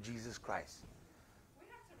the Lord Jesus Christ. We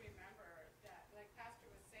have to remember that, like Pastor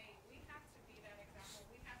was saying, we have to be that example.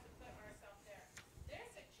 We have to put ourselves there.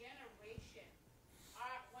 There's a generation,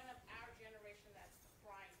 one of our generation that's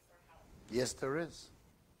crying for help. Yes, there is.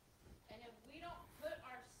 And if we don't put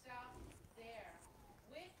ourselves there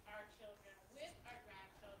with our children, with our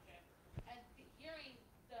grandchildren, and hearing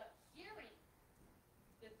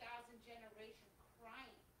the thousand generation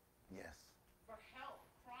crying Yes. for help,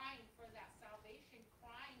 crying for that salvation,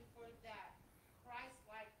 crying for that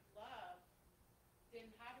Christ-like love, then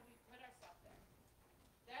how do we put ourselves there?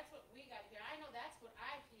 That's what we got here. I know that's what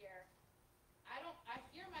I hear. I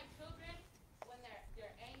hear my children when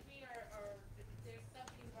they're angry or there's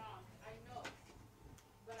something wrong. I know.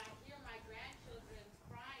 But I hear my grandchildren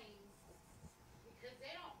crying because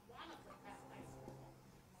they don't want to put that life.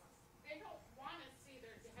 They don't want to see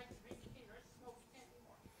their dad drinking or smoking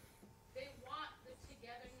anymore. They want the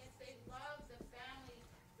togetherness. They love the family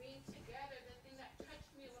being together. The thing that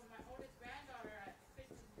touched me was my oldest granddaughter at the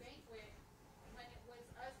Christmas banquet, when it was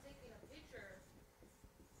us taking a picture,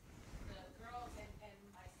 the girl and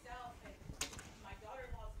myself and my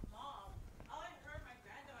daughter-in-law's mom. All I heard my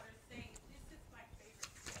granddaughter saying, "This is my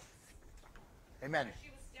favorite place." Amen.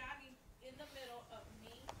 She was standing in the middle of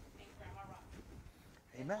me and Grandma Rocky.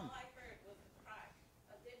 Amen. All I heard was the cry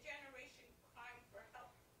of the generation crying for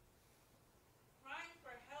help. Crying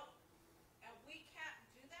for help. And we can't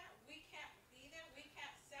do that. We can't be there. We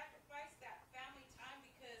can't sacrifice that family time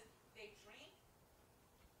because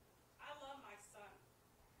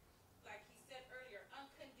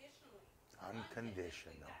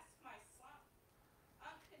Unconditional. That's my son.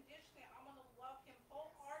 Unconditionally, I'm going to love him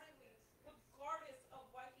wholeheartedly, regardless of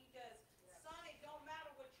what he does. Son, it don't matter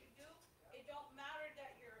what you do. It don't matter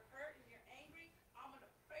that you're hurt and you're angry. I'm going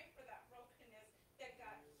to pray for that brokenness, that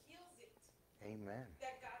God heals it, Amen.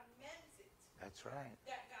 that God mends it, That's right.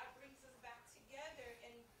 that God brings us back together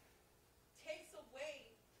and takes away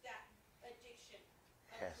that addiction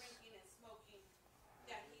of Yes. drinking and smoking.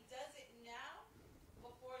 That he does it now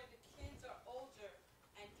before the kids are older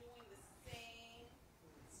and doing the same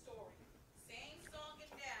story. Same song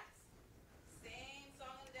and dance. Same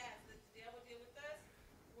song and dance that the devil did with us.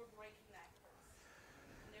 We're breaking that curse.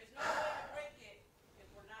 And there's no way to break it if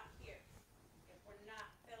we're not here. If we're not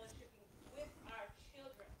fellowshipping with our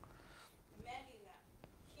children. Mending them.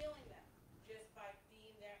 Healing them. Just by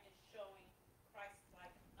being there and showing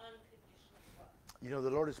Christ-like unconditional love. You know,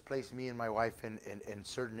 the Lord has placed me and my wife in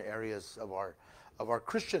certain areas of our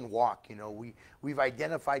Christian walk. You know, we've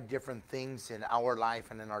identified different things in our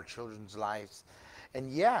life and in our children's lives.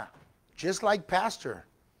 And yeah, just like Pastor,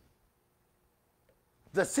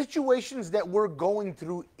 the situations that we're going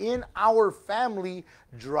through in our family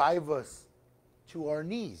drive us to our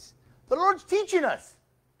knees. The Lord's teaching us.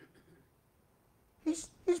 He's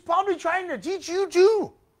probably trying to teach you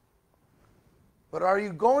too. But are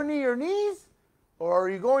you going to your knees? Or are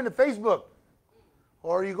you going to Facebook?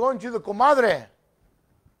 Or are you going to the comadre?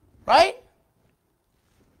 Right?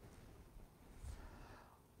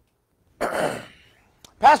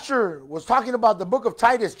 Pastor was talking about the book of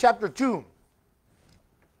Titus, chapter 2.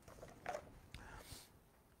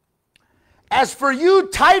 As for you,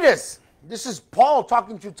 Titus, this is Paul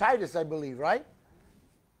talking to Titus, I believe, right?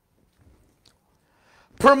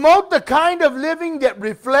 Promote the kind of living that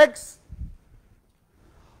reflects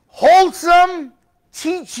wholesome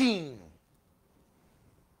teaching.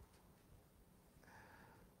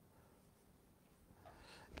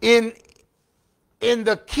 In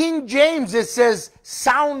the King James, it says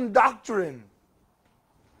sound doctrine.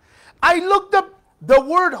 I looked up the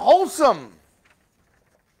word wholesome.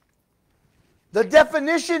 The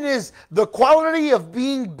definition is the quality of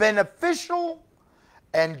being beneficial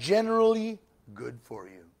and generally good for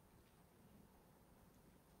you.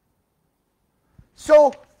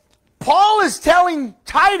 So, Paul is telling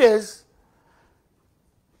Titus,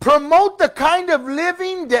 promote the kind of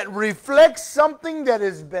living that reflects something that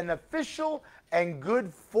is beneficial and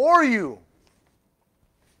good for you.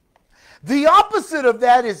 The opposite of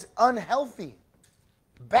that is unhealthy,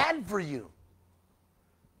 bad for you.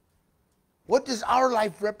 What does our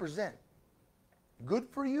life represent? Good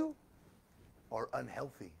for you or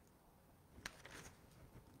unhealthy?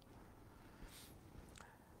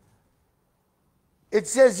 It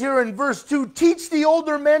says here in verse 2, teach the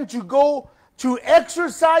older men to go to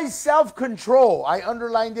exercise self-control. I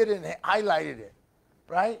underlined it and highlighted it,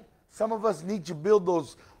 right? Some of us need to build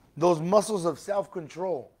those muscles of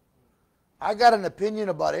self-control. I got an opinion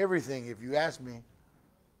about everything, if you ask me.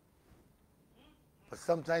 But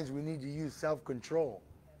sometimes we need to use self-control.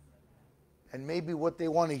 And maybe what they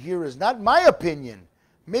want to hear is not my opinion.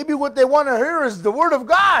 Maybe what they want to hear is the Word of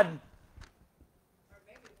God.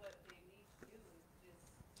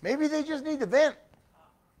 Maybe they just need to vent.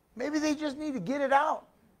 Maybe they just need to get it out.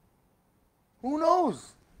 Who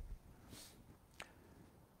knows?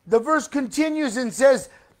 The verse continues and says,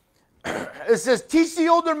 it says, teach the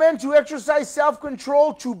older men to exercise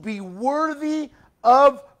self-control, to be worthy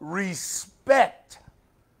of respect.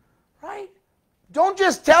 Right? Don't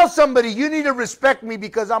just tell somebody you need to respect me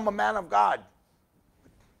because I'm a man of God.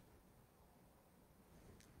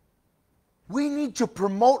 We need to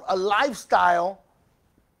promote a lifestyle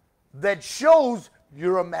that shows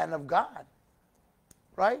you're a man of God.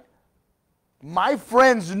 Right? My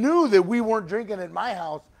friends knew that we weren't drinking at my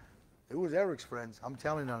house. It was Eric's friends. I'm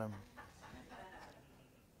telling on him.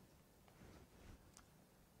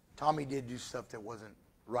 Tommy did do stuff that wasn't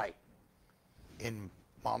right in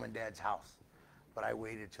Mom and Dad's house. But I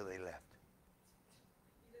waited till they left.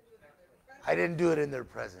 I didn't do it in their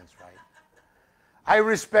presence, right? I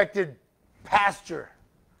respected Pastor.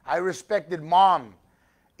 I respected Mom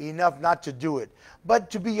enough not to do it. But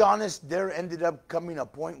to be honest, there ended up coming a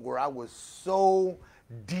point where I was so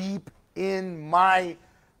deep in my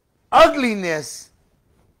ugliness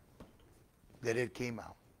that it came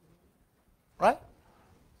out. Right?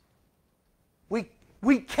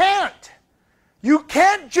 We can't. You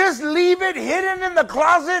can't just leave it hidden in the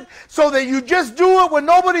closet so that you just do it when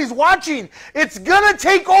nobody's watching. It's gonna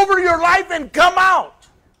take over your life and come out.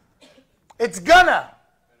 It's gonna.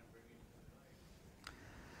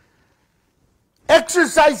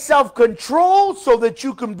 Exercise self-control so that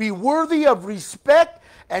you can be worthy of respect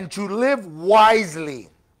and to live wisely.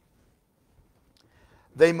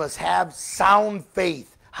 They must have sound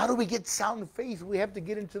faith. How do we get sound faith? We have to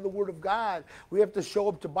get into the Word of God. We have to show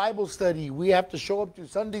up to Bible study. We have to show up to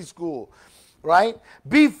Sunday school, right?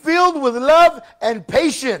 Be filled with love and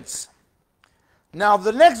patience. Now,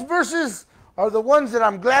 the next verses are the ones that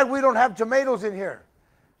I'm glad we don't have tomatoes in here.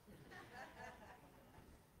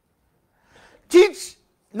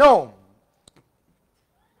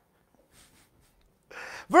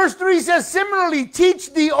 Verse 3 says, similarly,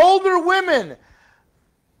 teach the older women.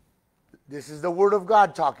 This is the Word of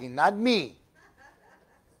God talking, not me.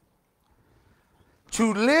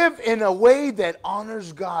 To live in a way that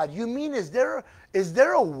honors God. You mean, is there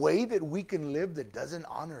a way that we can live that doesn't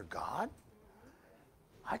honor God?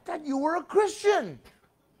 I thought you were a Christian.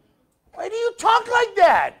 Why do you talk like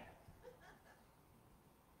that?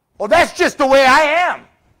 Well, that's just the way I am.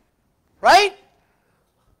 Right?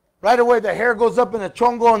 Right away the hair goes up in a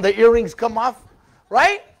chongo and the earrings come off.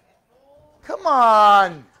 Right? Come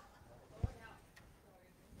on.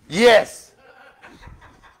 Yes.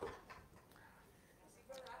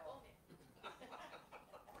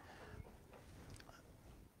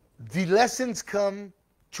 The lessons come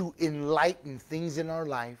to enlighten things in our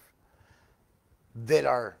life that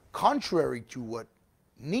are contrary to what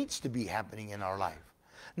needs to be happening in our life.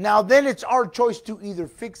 Now then it's our choice to either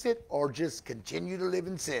fix it or just continue to live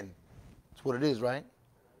in sin. That's what it is, right?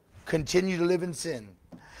 Continue to live in sin.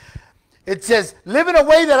 It says, live in a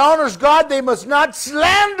way that honors God. They must not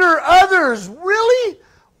slander others. Really?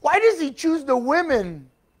 Why does he choose the women?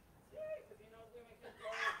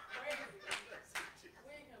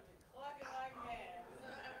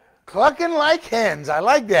 Clucking like hens. I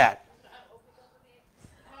like that.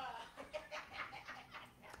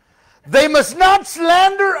 They must not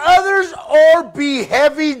slander others or be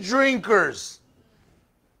heavy drinkers.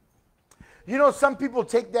 You know, some people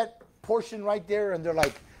take that portion right there and they're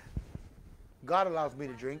like, God allows me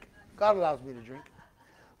to drink. God allows me to drink.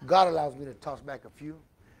 God allows me to toss back a few.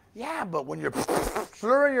 Yeah, but when you're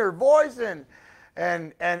slurring your voice and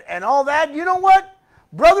all that, you know what?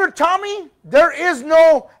 Brother Tommy, there is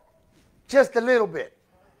no just a little bit.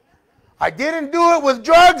 I didn't do it with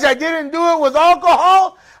drugs. I didn't do it with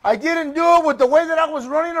alcohol. I didn't do it with the way that I was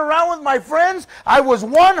running around with my friends. I was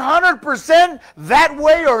 100% that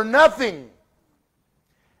way or nothing.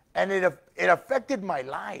 And it affected my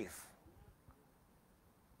life.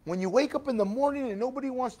 When you wake up in the morning and nobody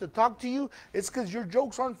wants to talk to you, it's because your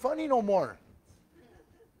jokes aren't funny no more.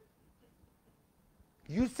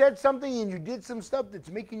 You said something and you did some stuff that's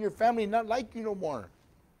making your family not like you no more.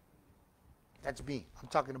 That's me. I'm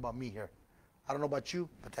talking about me here. I don't know about you,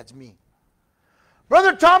 but that's me.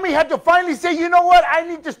 Brother Tommy had to finally say, you know what? I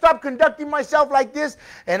need to stop conducting myself like this,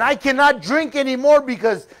 and I cannot drink anymore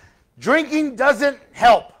because drinking doesn't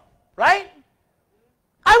help. Right?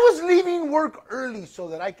 I was leaving work early so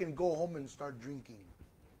that I can go home and start drinking.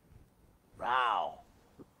 Wow.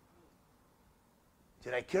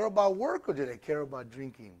 Did I care about work or did I care about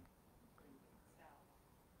drinking?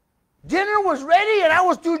 Dinner was ready and I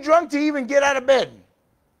was too drunk to even get out of bed.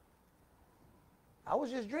 I was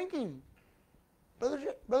just drinking. Brother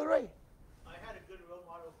Ray. I had a good role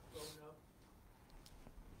model growing up.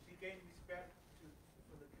 She gained respect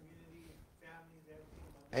for the community and families and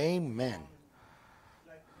everything. Amen.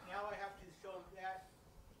 Like now I have to show that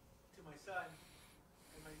to my son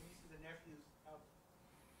and my nieces and nephews. How to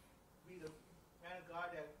be the man of God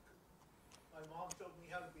that my mom showed me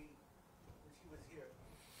how to be when she was here.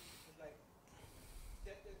 It's like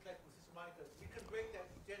with Sister Monica. We could break that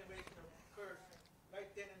generational curse right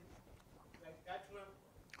then and like that's what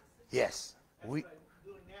Yes. I'm doing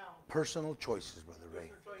now. Personal choices, Brother Ray.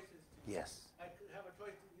 Personal choices. Yes. I could have a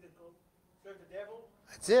choice to either go serve the devil.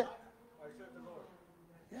 That's it. Or serve the Lord.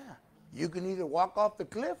 Yeah. You can either walk off the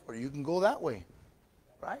cliff or you can go that way.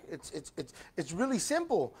 Right? It's really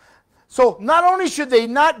simple. So not only should they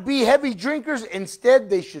not be heavy drinkers, instead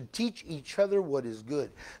they should teach each other what is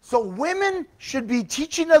good. So women should be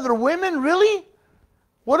teaching other women, really?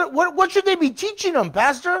 What should they be teaching them,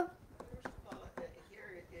 Pastor? First of all,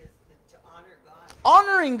 here it is to honor God.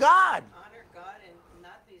 Honoring God. Honor God and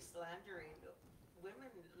not be slandering.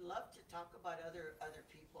 Women love to talk about other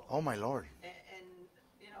people. Oh my Lord. And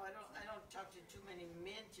you know, I don't talk to too many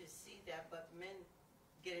men to see that, but men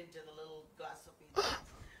get into the little gossipy things.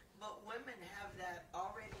 But women have that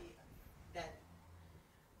already, that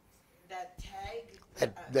tag.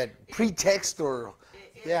 That pretext or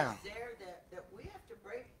It yeah. is there that we have to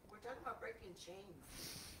break. We're talking about breaking chains.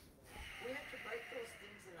 We have to break those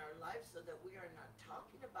things in our lives so that we are not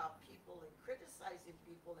talking about people and criticizing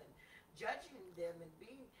people and judging them and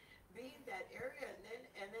being be in that area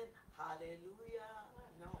and then hallelujah.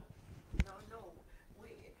 No. No.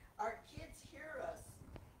 Our kids hear us.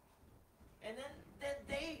 And then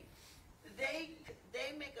they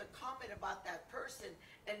make a comment about that person,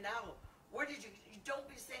 and now where did you don't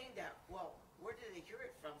be saying that. Well, where did they hear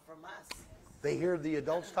it from? From us. They hear the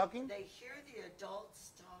adults talking? They hear the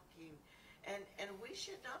adults talking. And we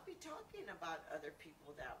should not be talking about other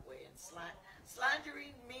people that way. And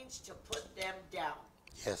slandering means to put them down.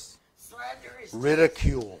 Yes. Slander is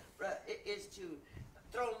ridicule. Is to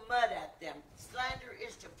throw mud at them. Slander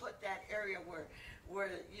is to put that area where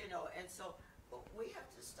and so we have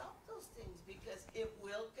to stop those things because it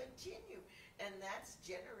will continue. And that's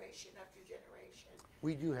generation after generation.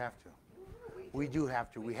 We do have to. We do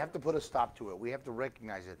have to. We have to put a stop to it. We have to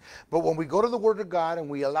recognize it. But when we go to the Word of God and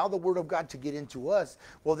we allow the Word of God to get into us,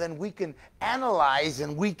 well, then we can analyze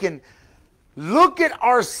and we can look at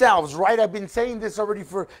ourselves, right? I've been saying this already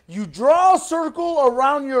you draw a circle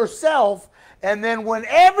around yourself, and then when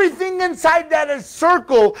everything inside that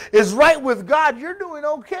circle is right with God, you're doing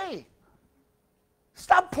okay.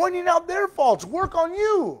 Stop pointing out their faults. Work on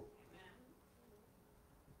you.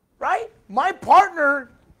 Right? My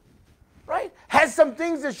partner, right, has some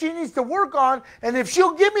things that she needs to work on, and if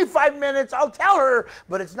she'll give me 5 minutes, I'll tell her,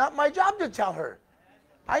 but it's not my job to tell her.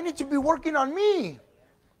 I need to be working on me.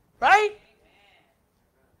 Right?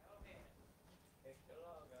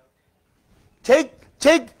 Take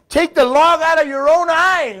the log out of your own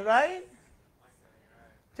eye, right?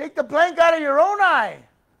 Take the plank out of your own eye.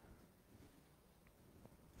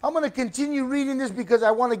 I'm going to continue reading this because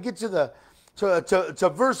I want to get to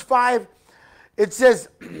verse 5. It says,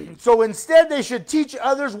 so instead they should teach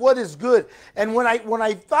others what is good. And when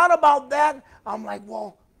I thought about that, I'm like,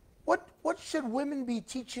 well, what should women be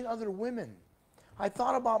teaching other women? I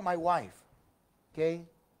thought about my wife, okay?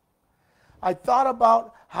 I thought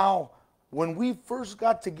about how when we first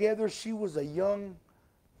got together, she was a young,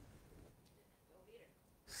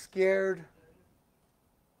 scared,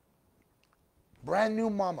 brand new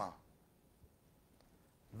mama.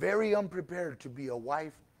 Very unprepared to be a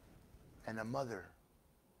wife and a mother.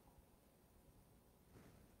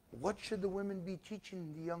 What should the women be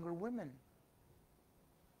teaching the younger women?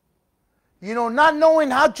 You know, not knowing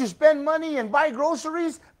how to spend money and buy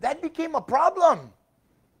groceries, that became a problem.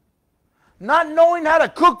 Not knowing how to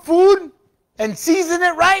cook food and season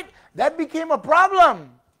it right, that became a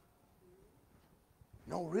problem.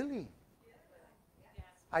 No, really.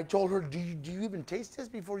 I told her, do you even taste this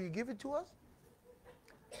before you give it to us?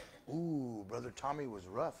 Ooh, Brother Tommy was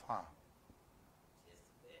rough, huh?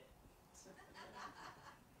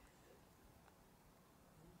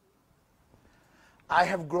 I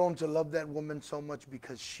have grown to love that woman so much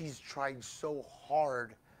because she's tried so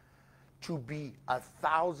hard to be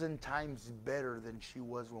 1,000 times better than she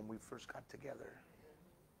was when we first got together.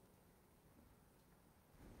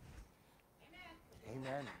 Amen.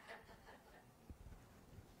 Amen.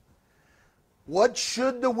 What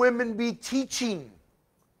should the women be teaching?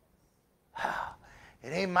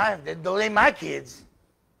 Those ain't my kids.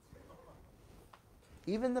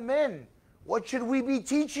 Even the men. What should we be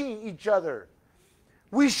teaching each other?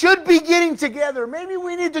 We should be getting together. Maybe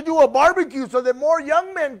we need to do a barbecue so that more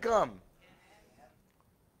young men come.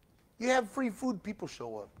 You have free food, people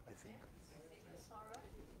show up, I think.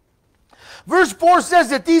 Verse 4 says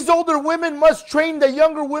that these older women must train the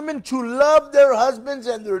younger women to love their husbands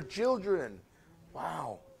and their children.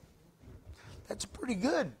 Wow. That's pretty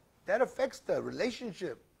good. That affects the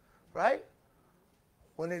relationship, right?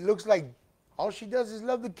 When it looks like all she does is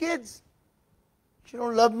love the kids. She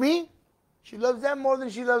don't love me. She loves them more than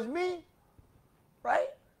she loves me, right?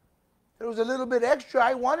 There was a little bit extra.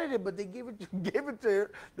 I wanted it, but they gave it to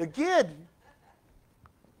her, the kid.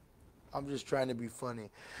 I'm just trying to be funny.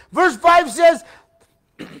 Verse 5 says,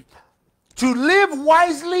 to live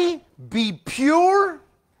wisely, be pure,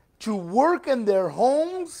 to work in their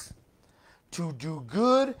homes, to do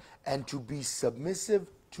good, and to be submissive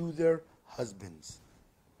to their husbands.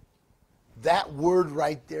 That word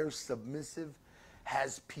right there, submissive,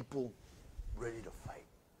 has people ready to fight.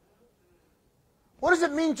 What does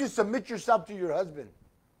it mean to submit yourself to your husband?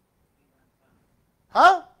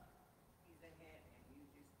 Huh? He's the head, and you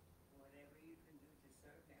just, whatever you can do to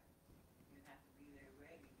serve him, you have to be there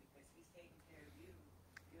ready because he's taking care of you.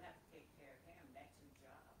 You have to take care of him. That's your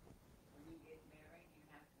job. When you get married, you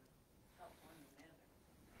have to help one another.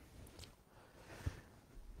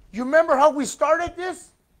 You remember how we started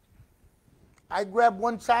this? I grabbed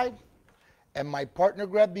one side, and my partner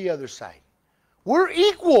grabbed the other side. We're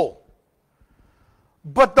equal.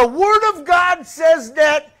 But the Word of God says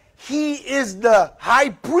that He is the high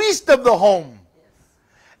priest of the home.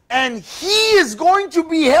 And he is going to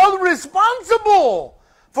be held responsible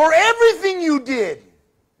for everything you did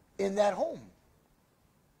in that home.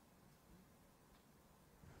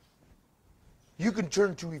 You can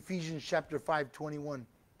turn to Ephesians chapter 5:21,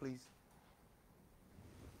 please.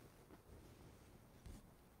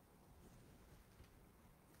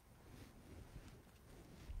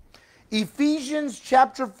 Ephesians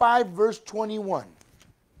chapter 5, verse 21.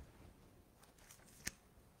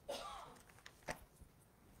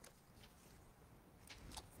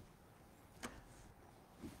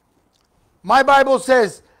 My Bible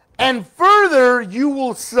says, and further you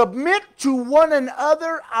will submit to one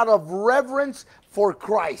another out of reverence for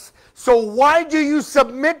Christ. So why do you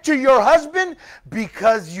submit to your husband?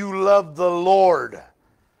 Because you love the Lord.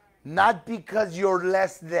 Not because you're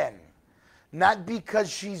less than. Not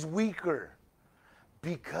because she's weaker.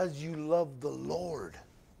 Because you love the Lord.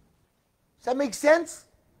 Does that make sense?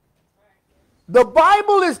 The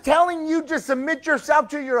Bible is telling you to submit yourself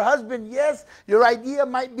to your husband. Yes, your idea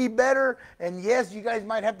might be better. And yes, you guys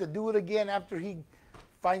might have to do it again after he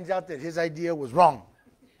finds out that his idea was wrong.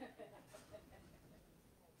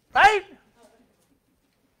 Right?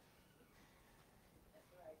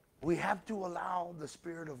 We have to allow the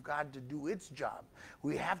Spirit of God to do its job.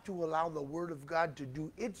 We have to allow the Word of God to do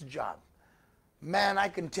its job. Man, I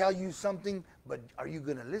can tell you something, but are you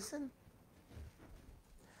going to listen?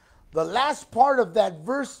 The last part of that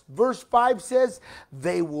verse 5 says,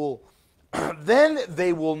 they will then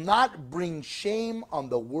they will not bring shame on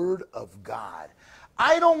the word of God.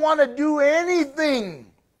 I don't want to do anything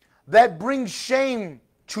that brings shame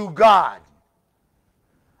to God.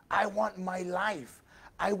 I want my life.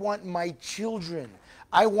 I want my children.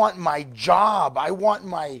 I want my job. I want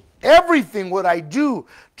my everything, what I do,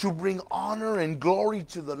 to bring honor and glory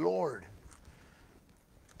to the Lord.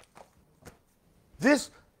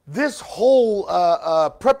 This whole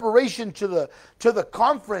preparation to the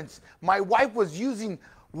conference, my wife was using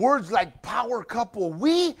words like power couple.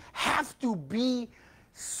 We have to be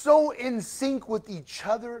so in sync with each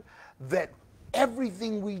other that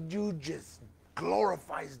everything we do just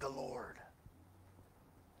glorifies the Lord.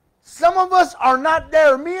 Some of us are not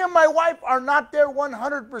there. Me and my wife are not there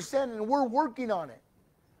 100%, and we're working on it.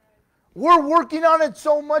 We're working on it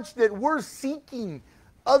so much that we're seeking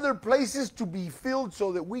other places to be filled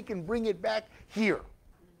so that we can bring it back here.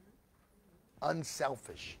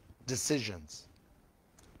 Unselfish decisions.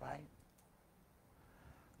 Right?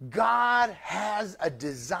 God has a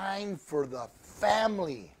design for the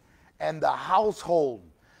family and the household,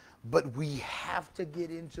 but we have to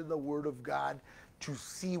get into the Word of God to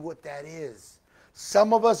see what that is.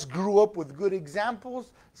 Some of us grew up with good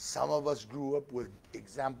examples. Some of us grew up with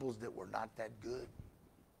examples that were not that good.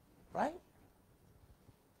 Right?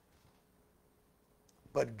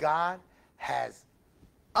 But God has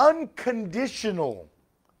unconditional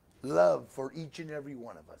love for each and every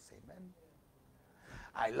one of us. Amen.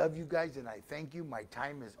 I love you guys and I thank you. My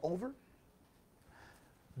time is over.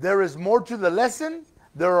 There is more to the lesson.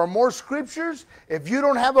 There are more scriptures. If you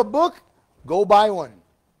don't have a book, go buy one.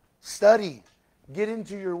 Study. Get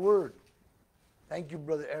into your word. Thank you,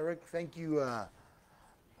 Brother Eric. Thank you,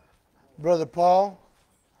 Brother Paul.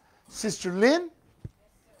 Sister Lynn.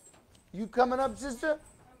 You coming up, sister?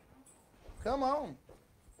 Come on.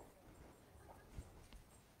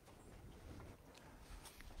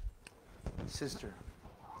 Sister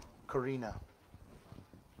Karina.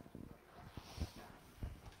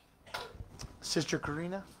 Sister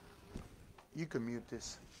Karina, you can mute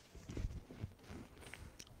this.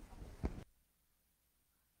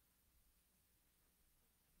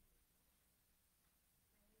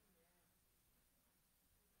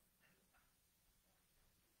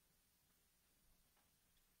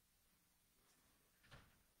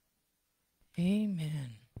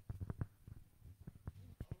 Amen.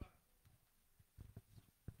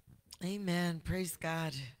 Amen. Praise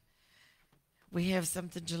God. We have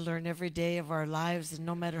something to learn every day of our lives, and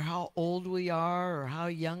no matter how old we are or how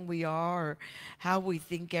young we are or how we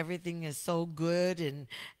think everything is so good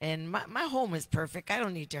and my home is perfect. I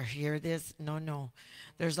don't need to hear this. No.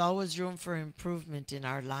 There's always room for improvement in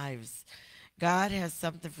our lives. God has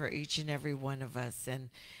something for each and every one of us.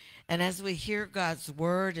 And as we hear God's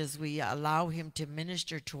word, as we allow him to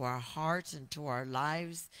minister to our hearts and to our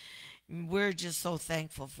lives, we're just so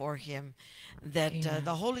thankful for him that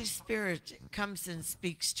the Holy Spirit comes and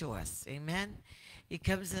speaks to us. Amen. He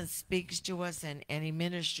comes and speaks to us and he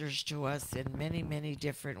ministers to us in many, many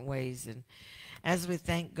different ways. And as we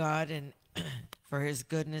thank God and for his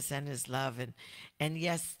goodness and his love. And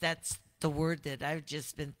yes, that's the word that I've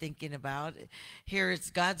just been thinking about. Here it's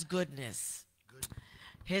God's goodness.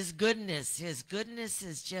 His goodness is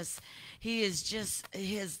just,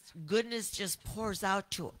 His goodness just pours out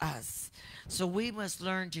to us. So we must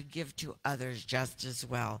learn to give to others just as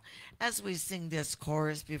well. As we sing this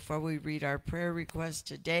chorus before we read our prayer request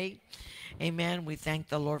today, amen, we thank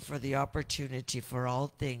the Lord for the opportunity for all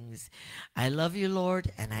things. I love you,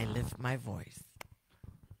 Lord, and I lift my voice.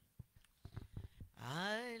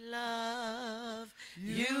 I love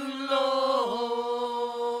you, Lord,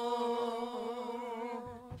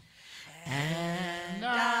 and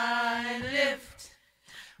I lift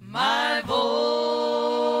my voice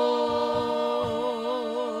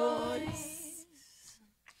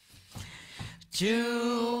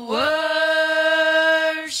to worship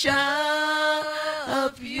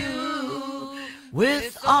you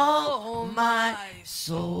with all my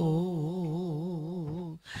soul.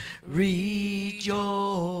 Rejoice,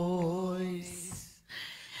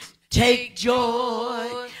 take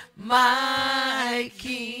joy, my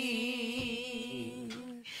King,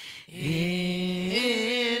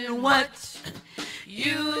 in what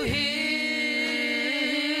you hear.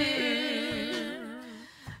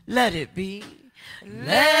 Let it be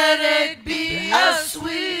a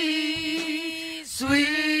sweet,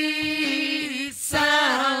 sweet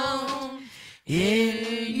sound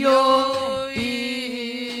in your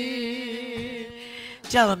ear.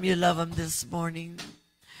 Tell him you love him this morning.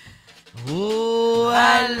 Oh,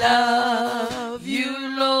 I love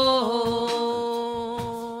you, Lord,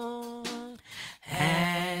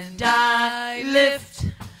 and I lift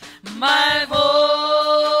my voice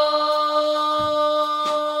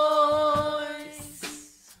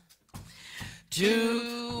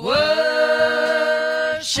to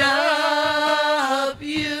worship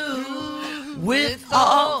you with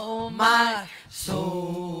all my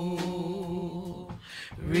soul.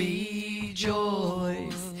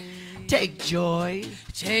 Rejoice. Take joy,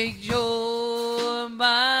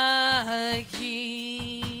 my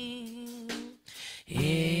King,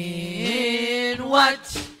 in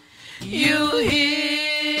what you hear.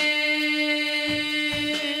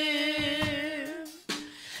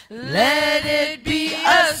 Let it be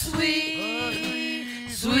a sweet,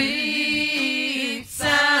 sweet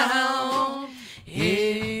sound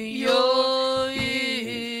in your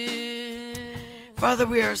ear. Father,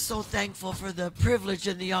 we are so thankful for the privilege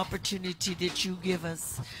and the opportunity that you give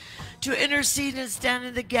us to intercede and stand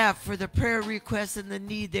in the gap for the prayer requests and the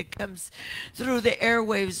need that comes through the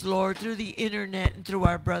airwaves, Lord, through the internet and through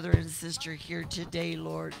our brother and sister here today,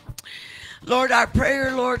 Lord. Lord, our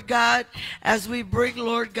prayer, Lord God, as we bring,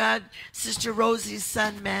 Lord God, Sister Rosie's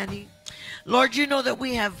son, Manny. Lord, you know that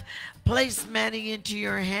we have placed Manny into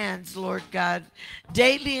your hands, Lord God.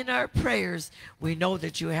 Daily in our prayers, we know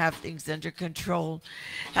that you have things under control.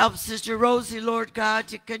 Help Sister Rosie, Lord God,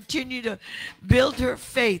 to continue to build her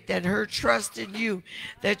faith and her trust in you,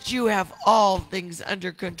 that you have all things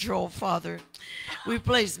under control, Father. We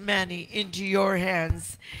place Manny into your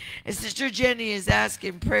hands. And Sister Jenny is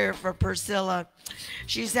asking prayer for Priscilla.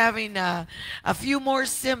 She's having a few more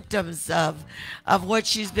symptoms of what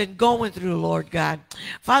she's been going through, Lord God.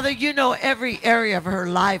 Father, you know every area of her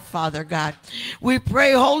life, Father God. We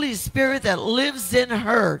pray, Holy Spirit, that lives in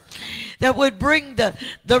her, that would bring the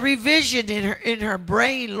revision in her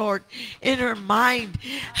brain, Lord, in her mind.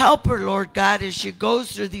 Help her, Lord God, as she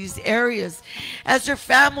goes through these areas, as her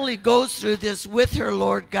family goes through this with her,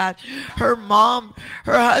 Lord God. Her mom,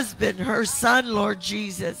 her husband, her son, Lord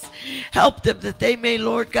Jesus. Help them that they may,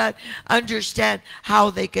 Lord God, understand how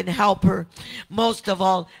they can help her. Most of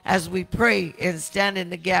all, as we pray and stand in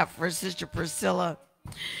the gap for Sister Priscilla.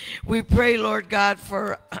 We pray, Lord God,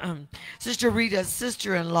 for Sister Rita's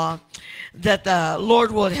sister-in-law, that the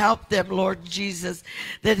Lord would help them, Lord Jesus,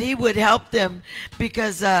 that he would help them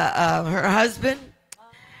because her husband,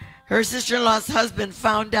 her sister-in-law's husband,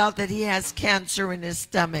 found out that he has cancer in his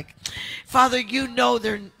stomach. Father, you know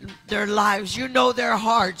their lives. You know their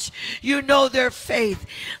hearts. You know their faith.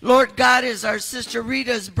 Lord God, as our sister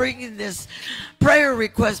Rita is bringing this prayer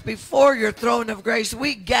request before your throne of grace,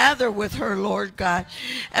 we gather with her, Lord God,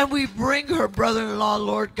 and we bring her brother-in-law,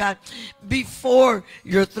 Lord God, before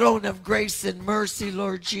your throne of grace and mercy,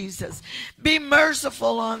 Lord Jesus. Be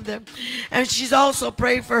merciful on them. And she's also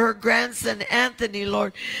praying for her grandson, Anthony,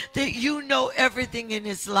 Lord, that that you know everything in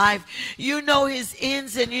his life. You know his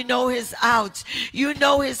ins and you know his outs. You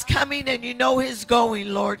know his coming and you know his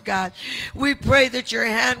going, Lord God. We pray that your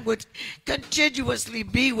hand would continuously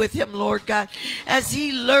be with him, Lord God, as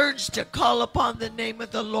he learns to call upon the name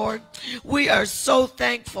of the Lord. We are so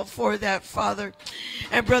thankful for that, Father.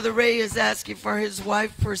 And Brother Ray is asking for his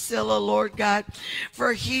wife, Priscilla, Lord God,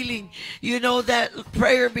 for healing. You know that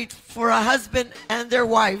prayer for a husband and their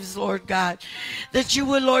wives, Lord God, that you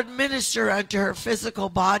would, Lord, minister unto her physical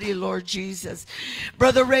body, Lord Jesus.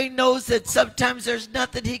 Brother Ray knows that sometimes there's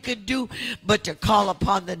nothing he can do but to call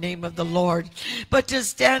upon the name of the Lord, but to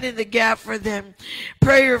stand in the gap for them.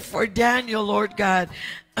 Prayer for Daniel, Lord God,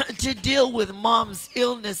 to deal with mom's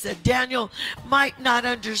illness that Daniel might not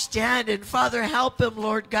understand. And Father, help him,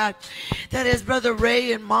 Lord God, that as Brother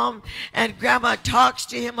Ray and mom and grandma talks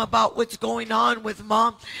to him about what's going on with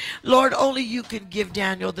mom, Lord, only you can give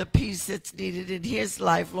Daniel the peace that's needed in his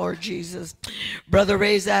life, Lord Jesus. Brother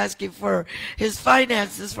Ray's asking for his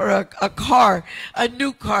finances for a car, a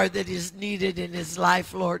new car that is needed in his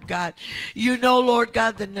life, Lord God. You know, Lord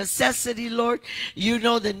God, the necessity, Lord. You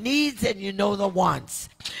know the needs and you know the wants.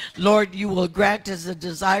 Lord, you will grant us the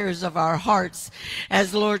desires of our hearts.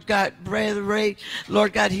 As Lord God, Brother Ray,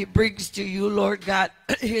 Lord God, he brings to you, Lord God,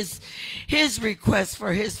 his request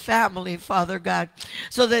for his family, Father God,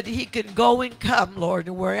 so that he can go and come, Lord,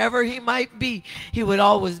 and wherever he might be, he would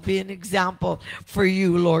always be an example for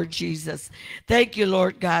you, Lord Jesus. Thank you,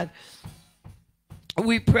 Lord God.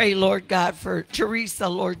 We pray, Lord God, for Teresa,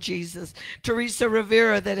 Lord Jesus. Teresa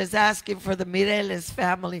Rivera that is asking for the Mireles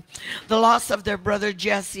family, the loss of their brother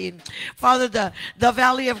Jesse. And Father, the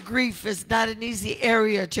valley of grief is not an easy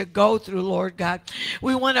area to go through, Lord God.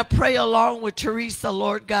 We want to pray along with Teresa,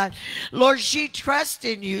 Lord God. Lord, she trusts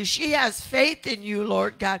in you. She has faith in you,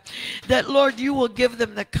 Lord God, that, Lord, you will give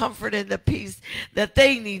them the comfort and the peace that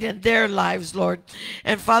they need in their lives, Lord.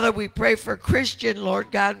 And Father, we pray for Christian, Lord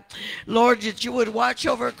God. Lord, that you would watch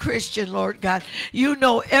over Christian, Lord God. You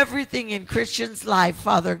know everything in Christian's life,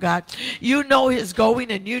 Father God. You know his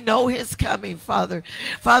going and you know his coming, Father.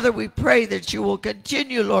 Father, we pray that you will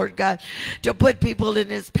continue, Lord God, to put people in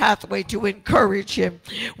his pathway to encourage him.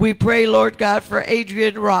 We pray, Lord God, for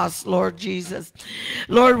Adrian Ross, Lord Jesus.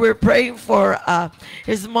 Lord, we're praying for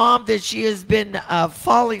his mom, that she has been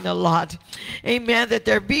falling a lot. Amen, that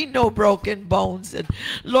there be no broken bones. And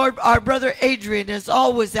Lord, our brother Adrian is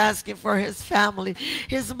always asking for his family,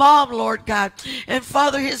 his mom, Lord God. And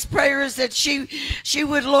Father, his prayer is that she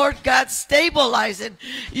would, Lord God, stabilize, and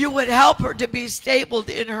you would help her to be stable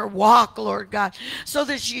in her walk, Lord God, so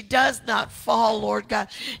that she does not fall, Lord God,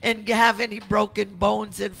 and have any broken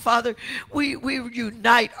bones. And Father, we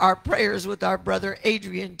unite our prayers with our brother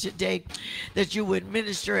Adrian today, that you would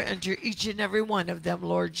minister unto each and every one of them,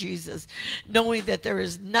 Lord Jesus, knowing that there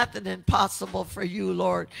is nothing impossible for you,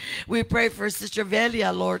 Lord. We pray for Sister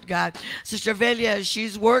Velia, Lord God. Sister Velia,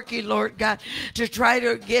 she's working, Lord God, to try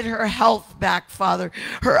to get her health back, Father,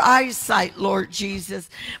 her eyesight, Lord Jesus.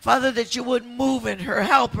 Father, that you would move in her,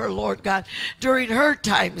 help her, Lord God, during her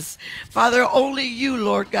times. Father, only you,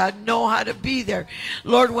 Lord God, know how to be there.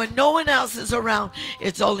 Lord, when no one else is around,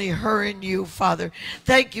 it's only her and you, Father.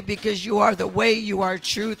 Thank you, because you are the way, you are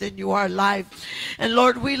truth, and you are life. And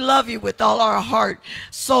Lord, we love you with all our heart,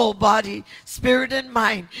 soul, body, spirit, and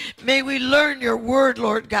mind. May we learn your word,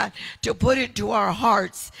 Lord God, to put into our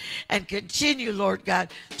hearts and continue, Lord God,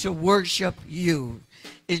 to worship you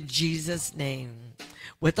in Jesus' name.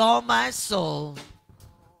 With all my soul,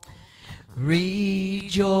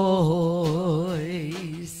 rejoice.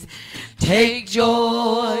 Take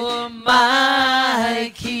joy,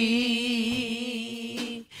 my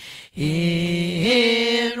King,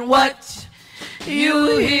 in what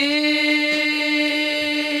you hear.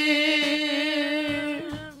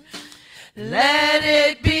 Let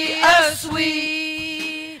it be a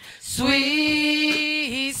sweet,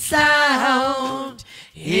 sweet sound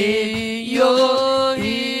in your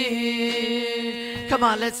ear. Come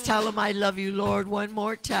on, let's tell him I love you, Lord, one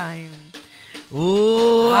more time.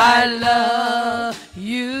 Oh, I love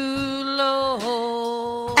you,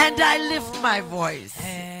 Lord. And I lift my voice.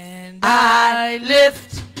 And I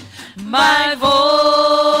lift my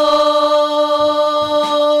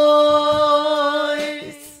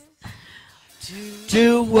voice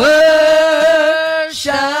to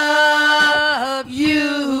worship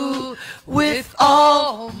you with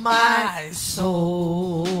all my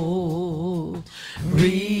soul.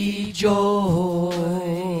 Rejoice.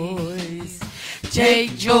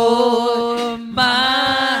 Take joy,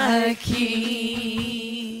 my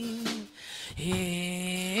King,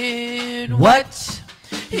 in what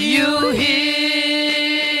you hear.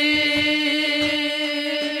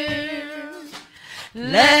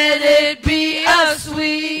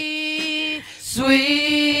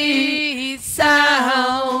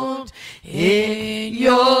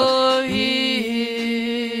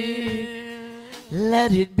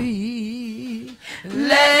 let it be.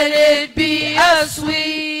 Let it be a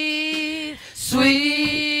sweet,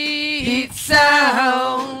 sweet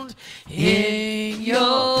sound in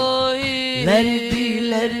your ear. Let it be,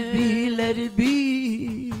 let it be, let it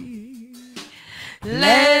be.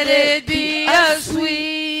 Let it be a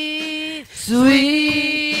sweet,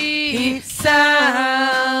 sweet sound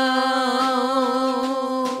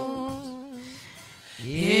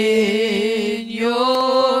in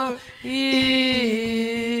your ear.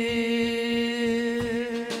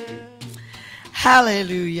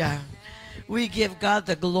 Hallelujah. We give God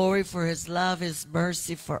the glory for his love, his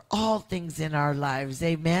mercy, for all things in our lives.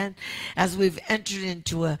 Amen. As we've entered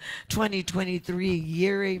into a 2023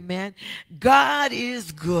 year, amen. God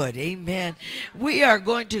is good. Amen. We are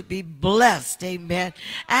going to be blessed. Amen.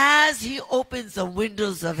 As he opens the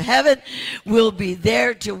windows of heaven, we'll be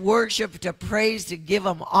there to worship, to praise, to give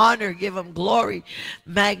him honor, give him glory,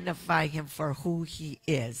 magnify him for who he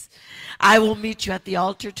is. I will meet you at the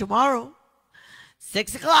altar tomorrow.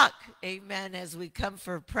 6 o'clock, amen, as we come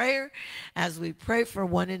for prayer, as we pray for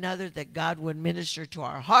one another, that God would minister to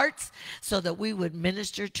our hearts so that we would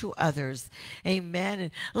minister to others, amen.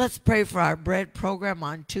 And let's pray for our bread program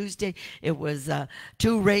on Tuesday. It was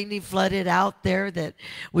too rainy, flooded out there that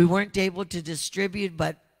we weren't able to distribute,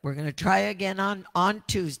 but we're going to try again on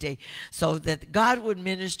Tuesday so that God would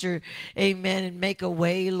minister, amen, and make a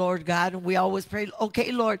way, Lord God. And we always pray,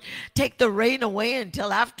 okay, Lord, take the rain away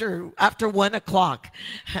until after 1 o'clock.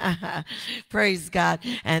 Praise God.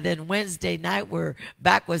 And then Wednesday night, we're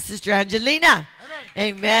back with Sister Angelina,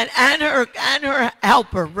 amen, and her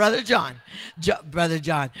helper, Brother Joey.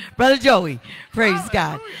 Praise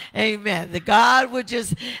God. Amen. That God would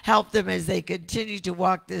just help them as they continue to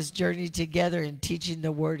walk this journey together in teaching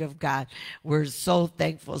the Word of God. We're so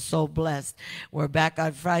thankful, so blessed. We're back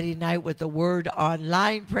on Friday night with the Word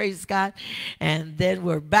online, praise God. And then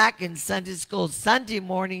we're back in Sunday school Sunday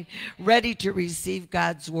morning, ready to receive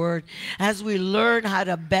God's Word as we learn how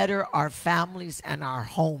to better our families and our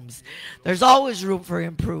homes. There's always room for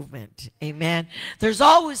improvement. Amen. There's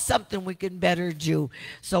always something we can better do.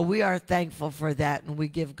 So we are thankful for that, and we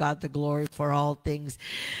give God the glory for all things.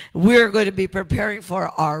 We're going to be preparing for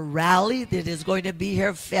our rally that is going to be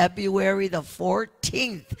here February the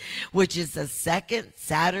 14th, which is the second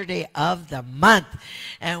Saturday of the month.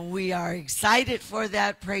 And we are excited for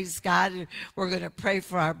that, praise God. We're going to pray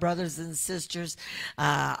for our brothers and sisters.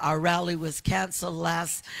 Our rally was canceled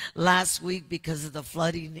last week because of the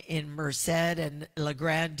flooding in Merced and La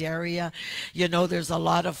Grande area. You know, there's a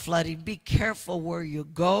lot of flooding. Be careful where you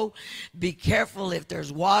go. Be careful if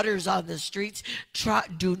there's waters on the streets.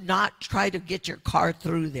 Do not try to get your car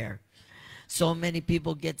through there. So many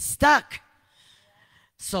people get stuck.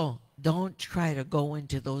 So don't try to go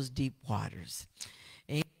into those deep waters.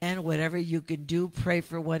 Amen. Whatever you can do, pray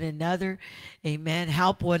for one another. Amen.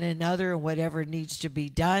 Help one another in whatever needs to be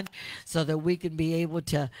done so that we can be able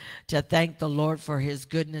to thank the Lord for his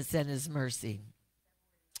goodness and his mercy.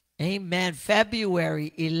 Amen.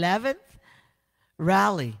 February 11th,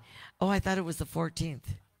 rally. Oh, I thought it was the 14th.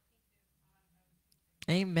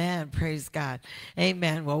 Amen. Praise God.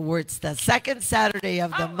 Amen. Well, it's the second Saturday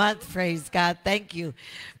of the month. Praise God. Thank you.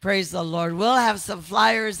 Praise the Lord. We'll have some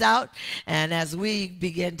flyers out, and as we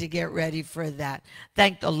begin to get ready for that,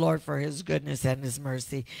 thank the Lord for his goodness and his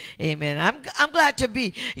mercy. Amen. I'm glad to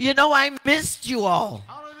be. You know, I missed you all.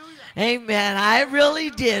 Amen. I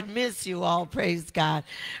really did miss you all. Praise God.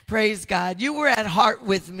 Praise God. You were at heart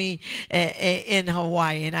with me in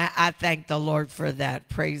Hawaii, and I thank the Lord for that.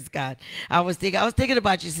 Praise God. I was thinking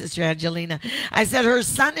about you, Sister Angelina. I said, her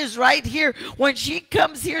son is right here. When she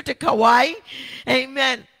comes here to Kauai,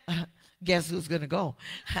 amen. Guess who's going to go?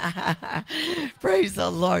 Praise the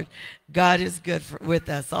Lord. God is good with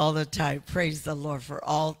us all the time. Praise the Lord for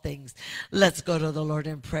all things. Let's go to the Lord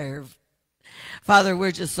in prayer. Father,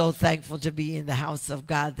 we're just so thankful to be in the house of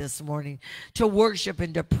God this morning, to worship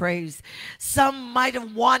and to praise. Some might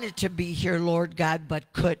have wanted to be here, Lord God,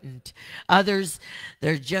 but couldn't. Others,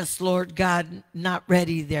 they're just, Lord God, not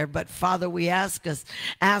ready there. But Father, we ask,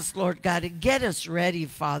 Lord God, to get us ready,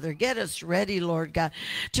 Father. Get us ready, Lord God,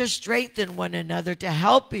 to strengthen one another, to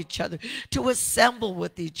help each other, to assemble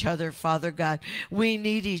with each other, Father God. We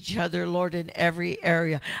need each other, Lord, in every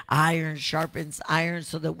area. Iron sharpens iron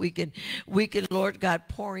so that we can we can, Lord God,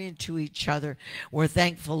 pour into each other. We're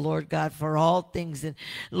thankful, Lord God, for all things. And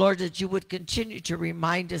Lord, that you would continue to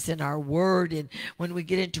remind us in our word, and when we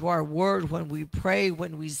get into our word, when we pray,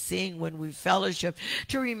 when we sing, when we fellowship,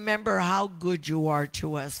 to remember how good you are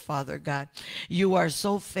to us, Father God. You are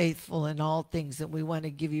so faithful in all things, and we want to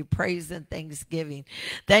give you praise and thanksgiving.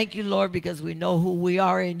 Thank you, Lord, because we know who we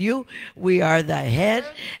are in you. We are the head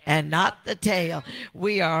and not the tail.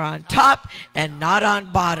 We are on top and not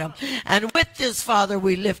on bottom. And with this, Father,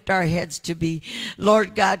 we lift our heads to be,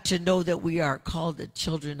 Lord God, to know that we are called the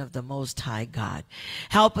children of the Most High God.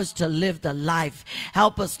 Help us to live the life.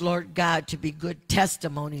 Help us, Lord God, to be good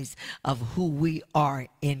testimonies of who we are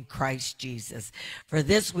in Christ Jesus. For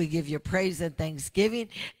this, we give you praise and thanksgiving.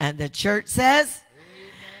 And the church says,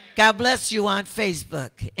 God bless you on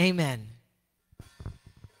Facebook. Amen.